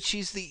 it's that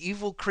she's the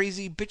evil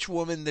crazy bitch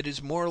woman that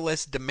is more or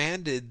less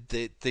demanded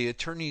that the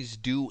attorneys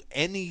do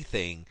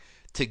anything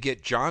to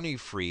get Johnny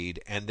freed,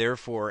 and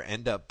therefore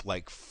end up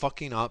like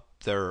fucking up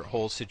their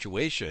whole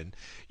situation.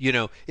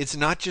 It's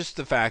not just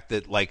the fact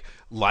that like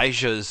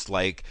Lysia's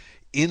like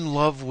in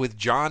love with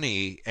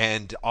Johnny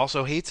and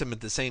also hates him at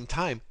the same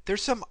time.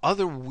 There's some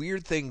other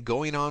weird thing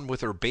going on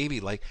with her baby.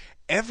 Like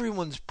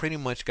everyone's pretty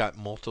much got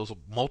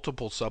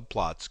multiple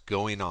subplots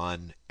going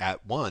on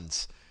at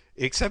once,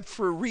 except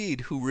for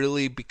Reed, who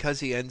really, because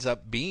he ends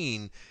up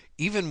being,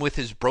 even with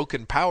his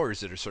broken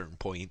powers at a certain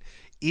point,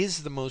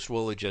 is the most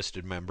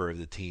well-adjusted member of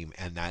the team,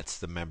 and that's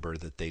the member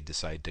that they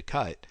decide to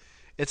cut.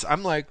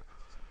 I'm like,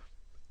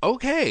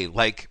 okay,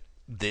 like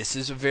this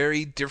is a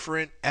very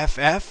different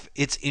FF.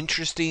 It's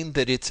interesting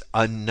that it's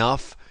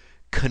enough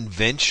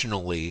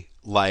conventionally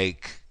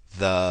like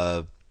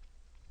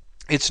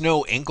it's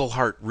no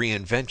Englehart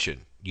reinvention.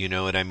 You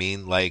know what I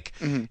mean? Like,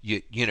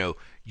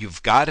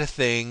 you've got a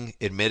thing,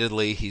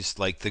 admittedly, he's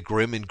like the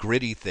grim and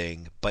gritty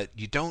thing, but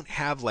you don't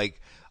have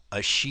like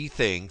a she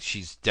thing.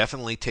 She's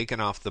definitely taken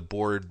off the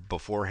board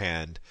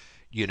beforehand.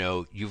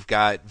 You've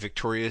got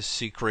Victoria's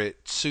Secret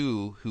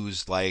Sue,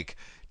 who's like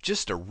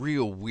just a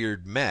real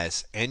weird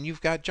mess, and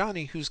you've got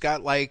Johnny, who's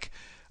got like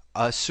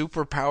a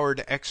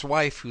super-powered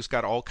ex-wife who's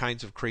got all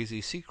kinds of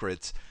crazy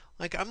secrets.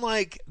 Like, I'm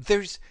like,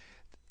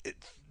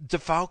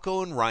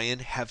 DeFalco and Ryan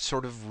have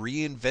sort of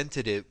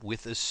reinvented it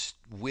with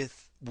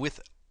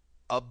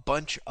a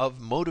bunch of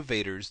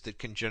motivators that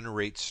can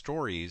generate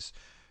stories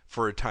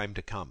for a time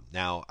to come.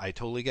 Now, I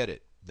totally get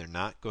it. They're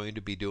not going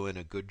to be doing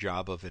a good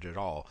job of it at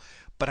all.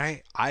 But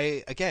I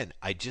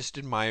just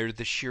admire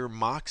the sheer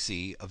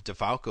moxie of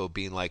DeFalco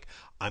being like,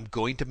 I'm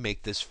going to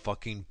make this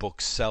fucking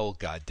book sell,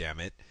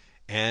 goddammit.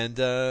 And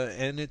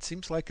it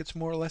seems like it's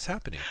more or less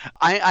happening.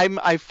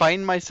 I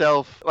find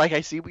myself, like, I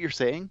see what you're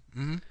saying,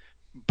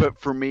 but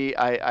for me,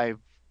 I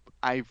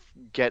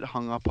get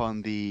hung up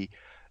on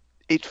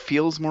it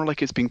feels more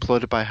like it's being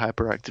plotted by a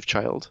hyperactive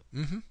child.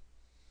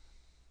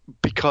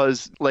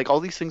 Because, like, all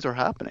these things are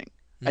happening.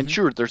 And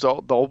sure, there's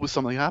always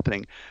something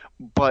happening,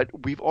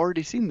 but we've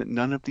already seen that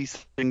none of these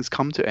things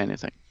come to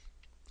anything.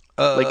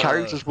 Like,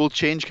 characters will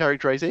change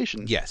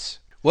characterization. Yes.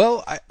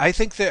 Well, I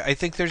think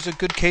there's a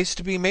good case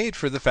to be made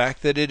for the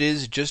fact that it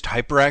is just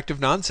hyperactive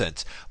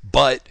nonsense.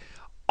 But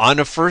on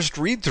a first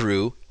read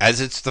through, as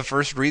it's the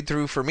first read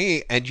through for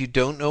me, and you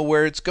don't know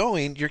where it's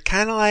going, you're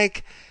kind of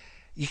like,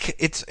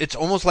 it's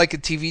almost like a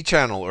TV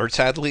channel, or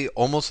sadly,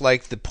 almost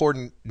like the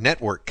poor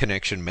network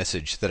connection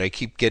message that I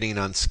keep getting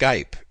on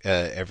Skype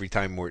every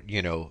time we're,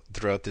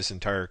 throughout this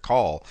entire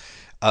call.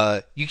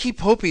 You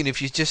keep hoping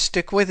if you just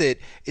stick with it,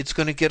 it's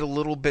going to get a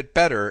little bit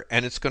better,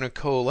 and it's going to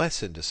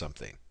coalesce into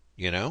something.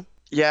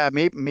 Yeah,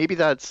 maybe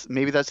that's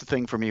the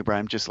thing for me, where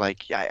I'm just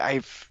like, yeah,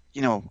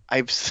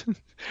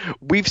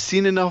 we've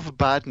seen enough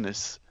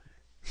badness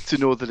to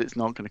know that it's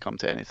not going to come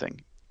to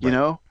anything.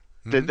 Right.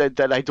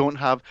 That I don't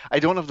have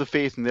the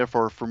faith, and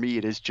therefore for me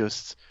it's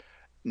just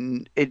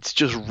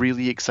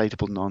really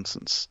excitable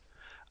nonsense,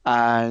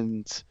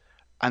 and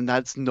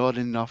that's not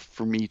enough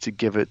for me to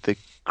give it the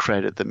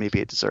credit that maybe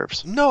it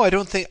deserves. No, I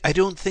don't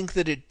think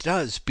that it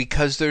does,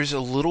 because there's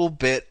a little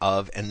bit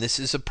of, and this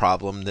is a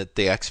problem that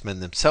the X-Men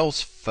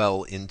themselves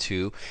fell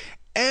into,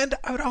 and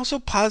I would also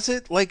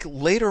posit like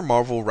later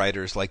Marvel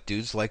writers, like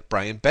dudes like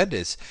Brian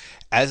Bendis,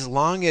 as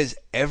long as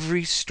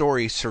every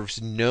story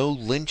serves no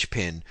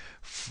linchpin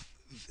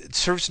it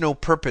serves no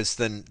purpose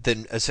than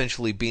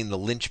essentially being the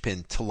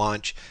linchpin to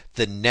launch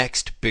the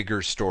next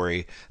bigger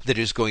story that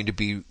is going to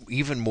be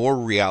even more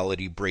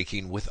reality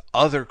breaking with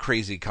other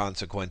crazy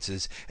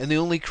consequences. And the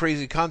only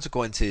crazy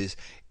consequence is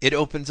it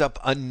opens up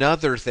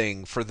another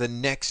thing for the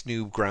next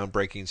new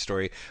groundbreaking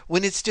story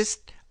when it's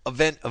just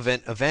event,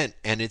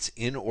 and it's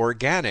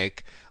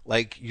inorganic.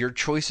 Like, your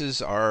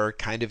choices are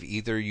kind of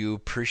either you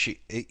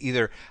appreciate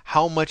either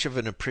how much of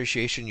an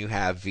appreciation you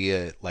have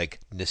via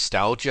like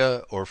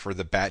nostalgia or for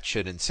the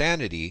batshit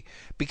insanity,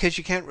 because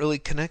you can't really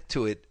connect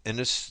to it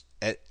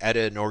at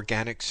an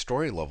organic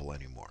story level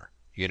anymore.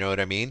 You know what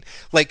I mean?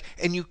 Like,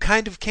 and you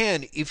kind of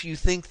can if you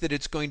think that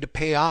it's going to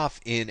pay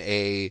off in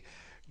a,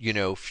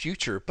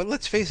 future. But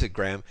let's face it,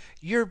 Graham,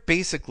 you're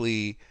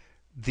basically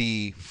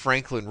the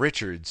Franklin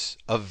Richards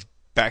of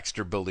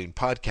Baxter Building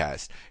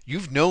Podcast.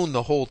 You've known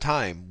the whole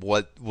time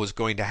what was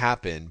going to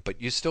happen,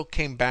 but you still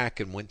came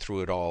back and went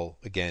through it all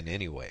again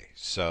anyway.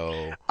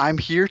 So I'm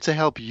here to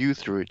help you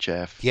through it,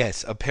 Jeff.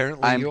 yes,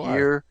 apparently I'm you are.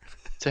 here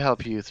to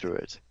help you through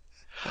it.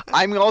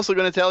 I'm also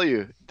going to tell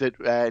you that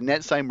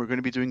next time we're going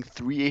to be doing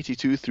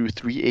 382 through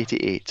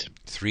 388.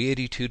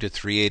 382 to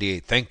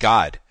 388. Thank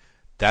God.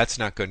 That's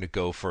not going to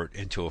go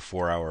into a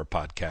 4-hour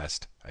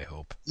podcast, I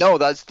hope. No,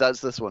 that's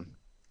this one.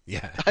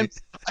 Yeah. I'm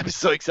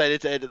so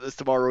excited to edit this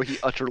tomorrow. He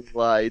utterly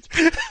lied.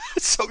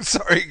 So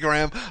sorry,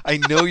 Graham. I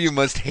know you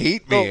must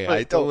hate me.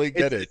 I totally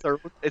get it.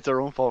 It's our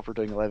own fault for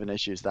doing 11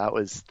 issues. That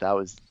was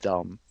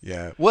dumb.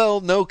 Yeah. Well,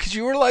 no, because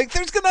you were like,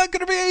 there's not going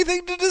to be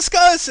anything to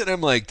discuss. And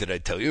I'm like, did I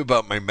tell you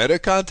about my meta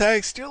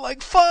context? You're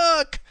like,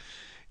 fuck.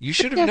 You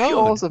should have known. You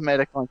also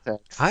meta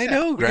context. I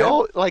know,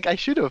 Graham. I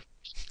should have.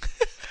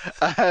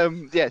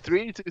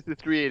 382 to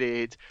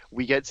 388,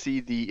 we get to see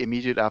the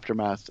immediate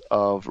aftermath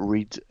of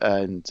Reed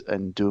and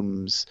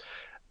Doom's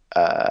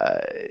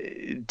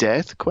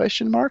death,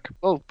 question mark?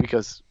 Well,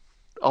 because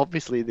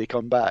obviously they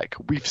come back.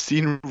 We've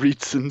seen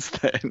Reed since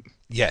then.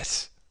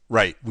 Yes,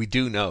 right. We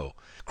do know.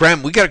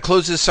 Graham, we got to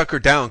close this sucker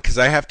down because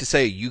I have to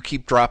say, you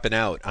keep dropping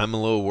out. I'm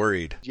a little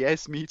worried.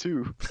 Yes, me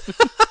too.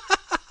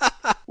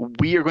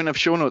 We are going to have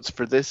show notes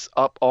for this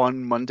up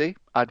on Monday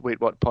at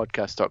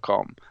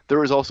waitwhatpodcast.com.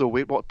 There is also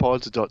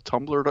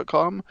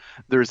waitwhatpod.tumblr.com.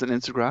 There is an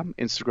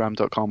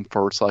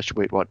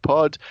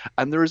instagram.com/waitwhatpod.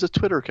 And there is a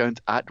Twitter account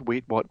at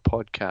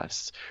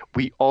waitwhatpodcasts.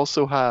 We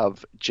also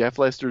have Jeff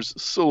Lester's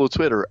solo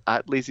Twitter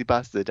at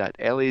lazybastard at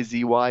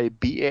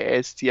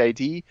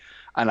LAZYBASTID.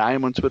 And I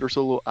am on Twitter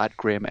solo at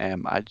Graham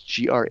M, at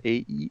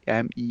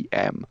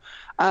GRAEMEM.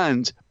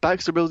 And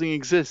Baxter Building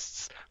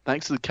exists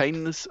thanks to the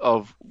kindness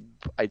of,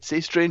 I'd say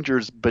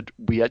strangers, but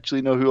we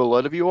actually know who a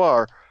lot of you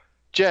are.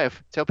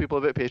 Jeff, tell people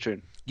about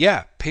Patreon.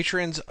 Yeah,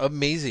 Patreon's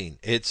amazing.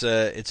 It's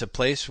a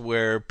place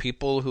where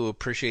people who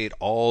appreciate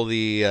all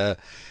the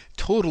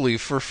totally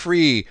for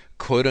free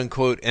quote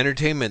unquote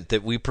entertainment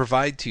that we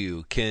provide to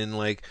you can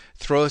like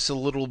throw us a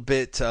little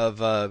bit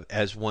of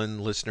as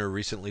one listener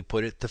recently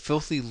put it, the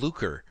filthy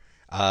lucre.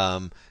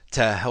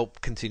 To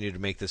help continue to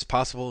make this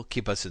possible,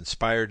 keep us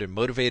inspired and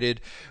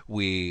motivated.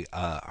 We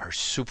are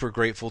super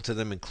grateful to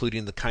them,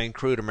 including the kind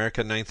crew at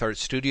American Ninth Art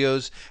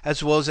Studios,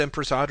 as well as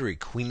Empress Audrey,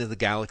 Queen of the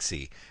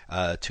Galaxy,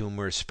 to whom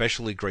we're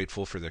especially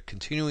grateful for their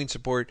continuing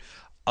support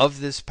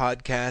of this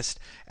podcast,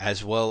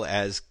 as well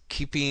as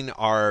keeping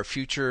our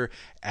future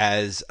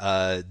as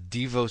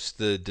Devos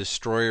the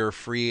Destroyer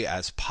free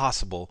as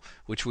possible,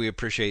 which we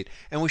appreciate.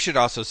 And we should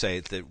also say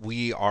that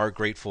we are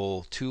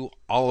grateful to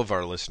all of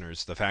our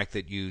listeners. The fact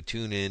that you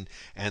tune in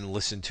and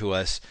listen to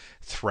us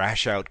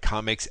thrash out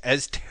comics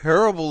as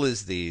terrible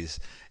as these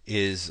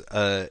is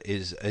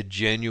a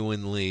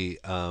genuinely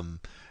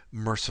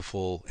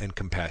merciful and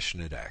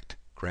compassionate act.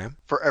 Graham?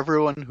 For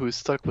everyone who's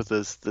stuck with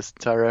us this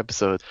entire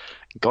episode,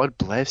 God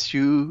bless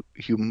you.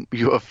 You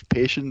have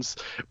patience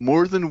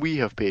more than we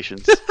have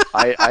patience.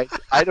 I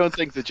don't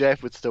think that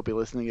Jeff would still be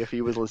listening if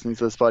he was listening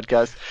to this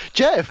podcast.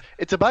 Jeff,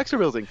 it's a Baxter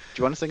Building. Do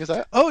you want to sing us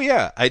out? Oh,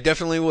 yeah, I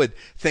definitely would.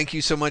 Thank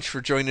you so much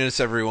for joining us,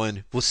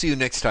 everyone. We'll see you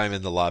next time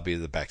in the lobby of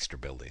the Baxter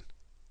Building.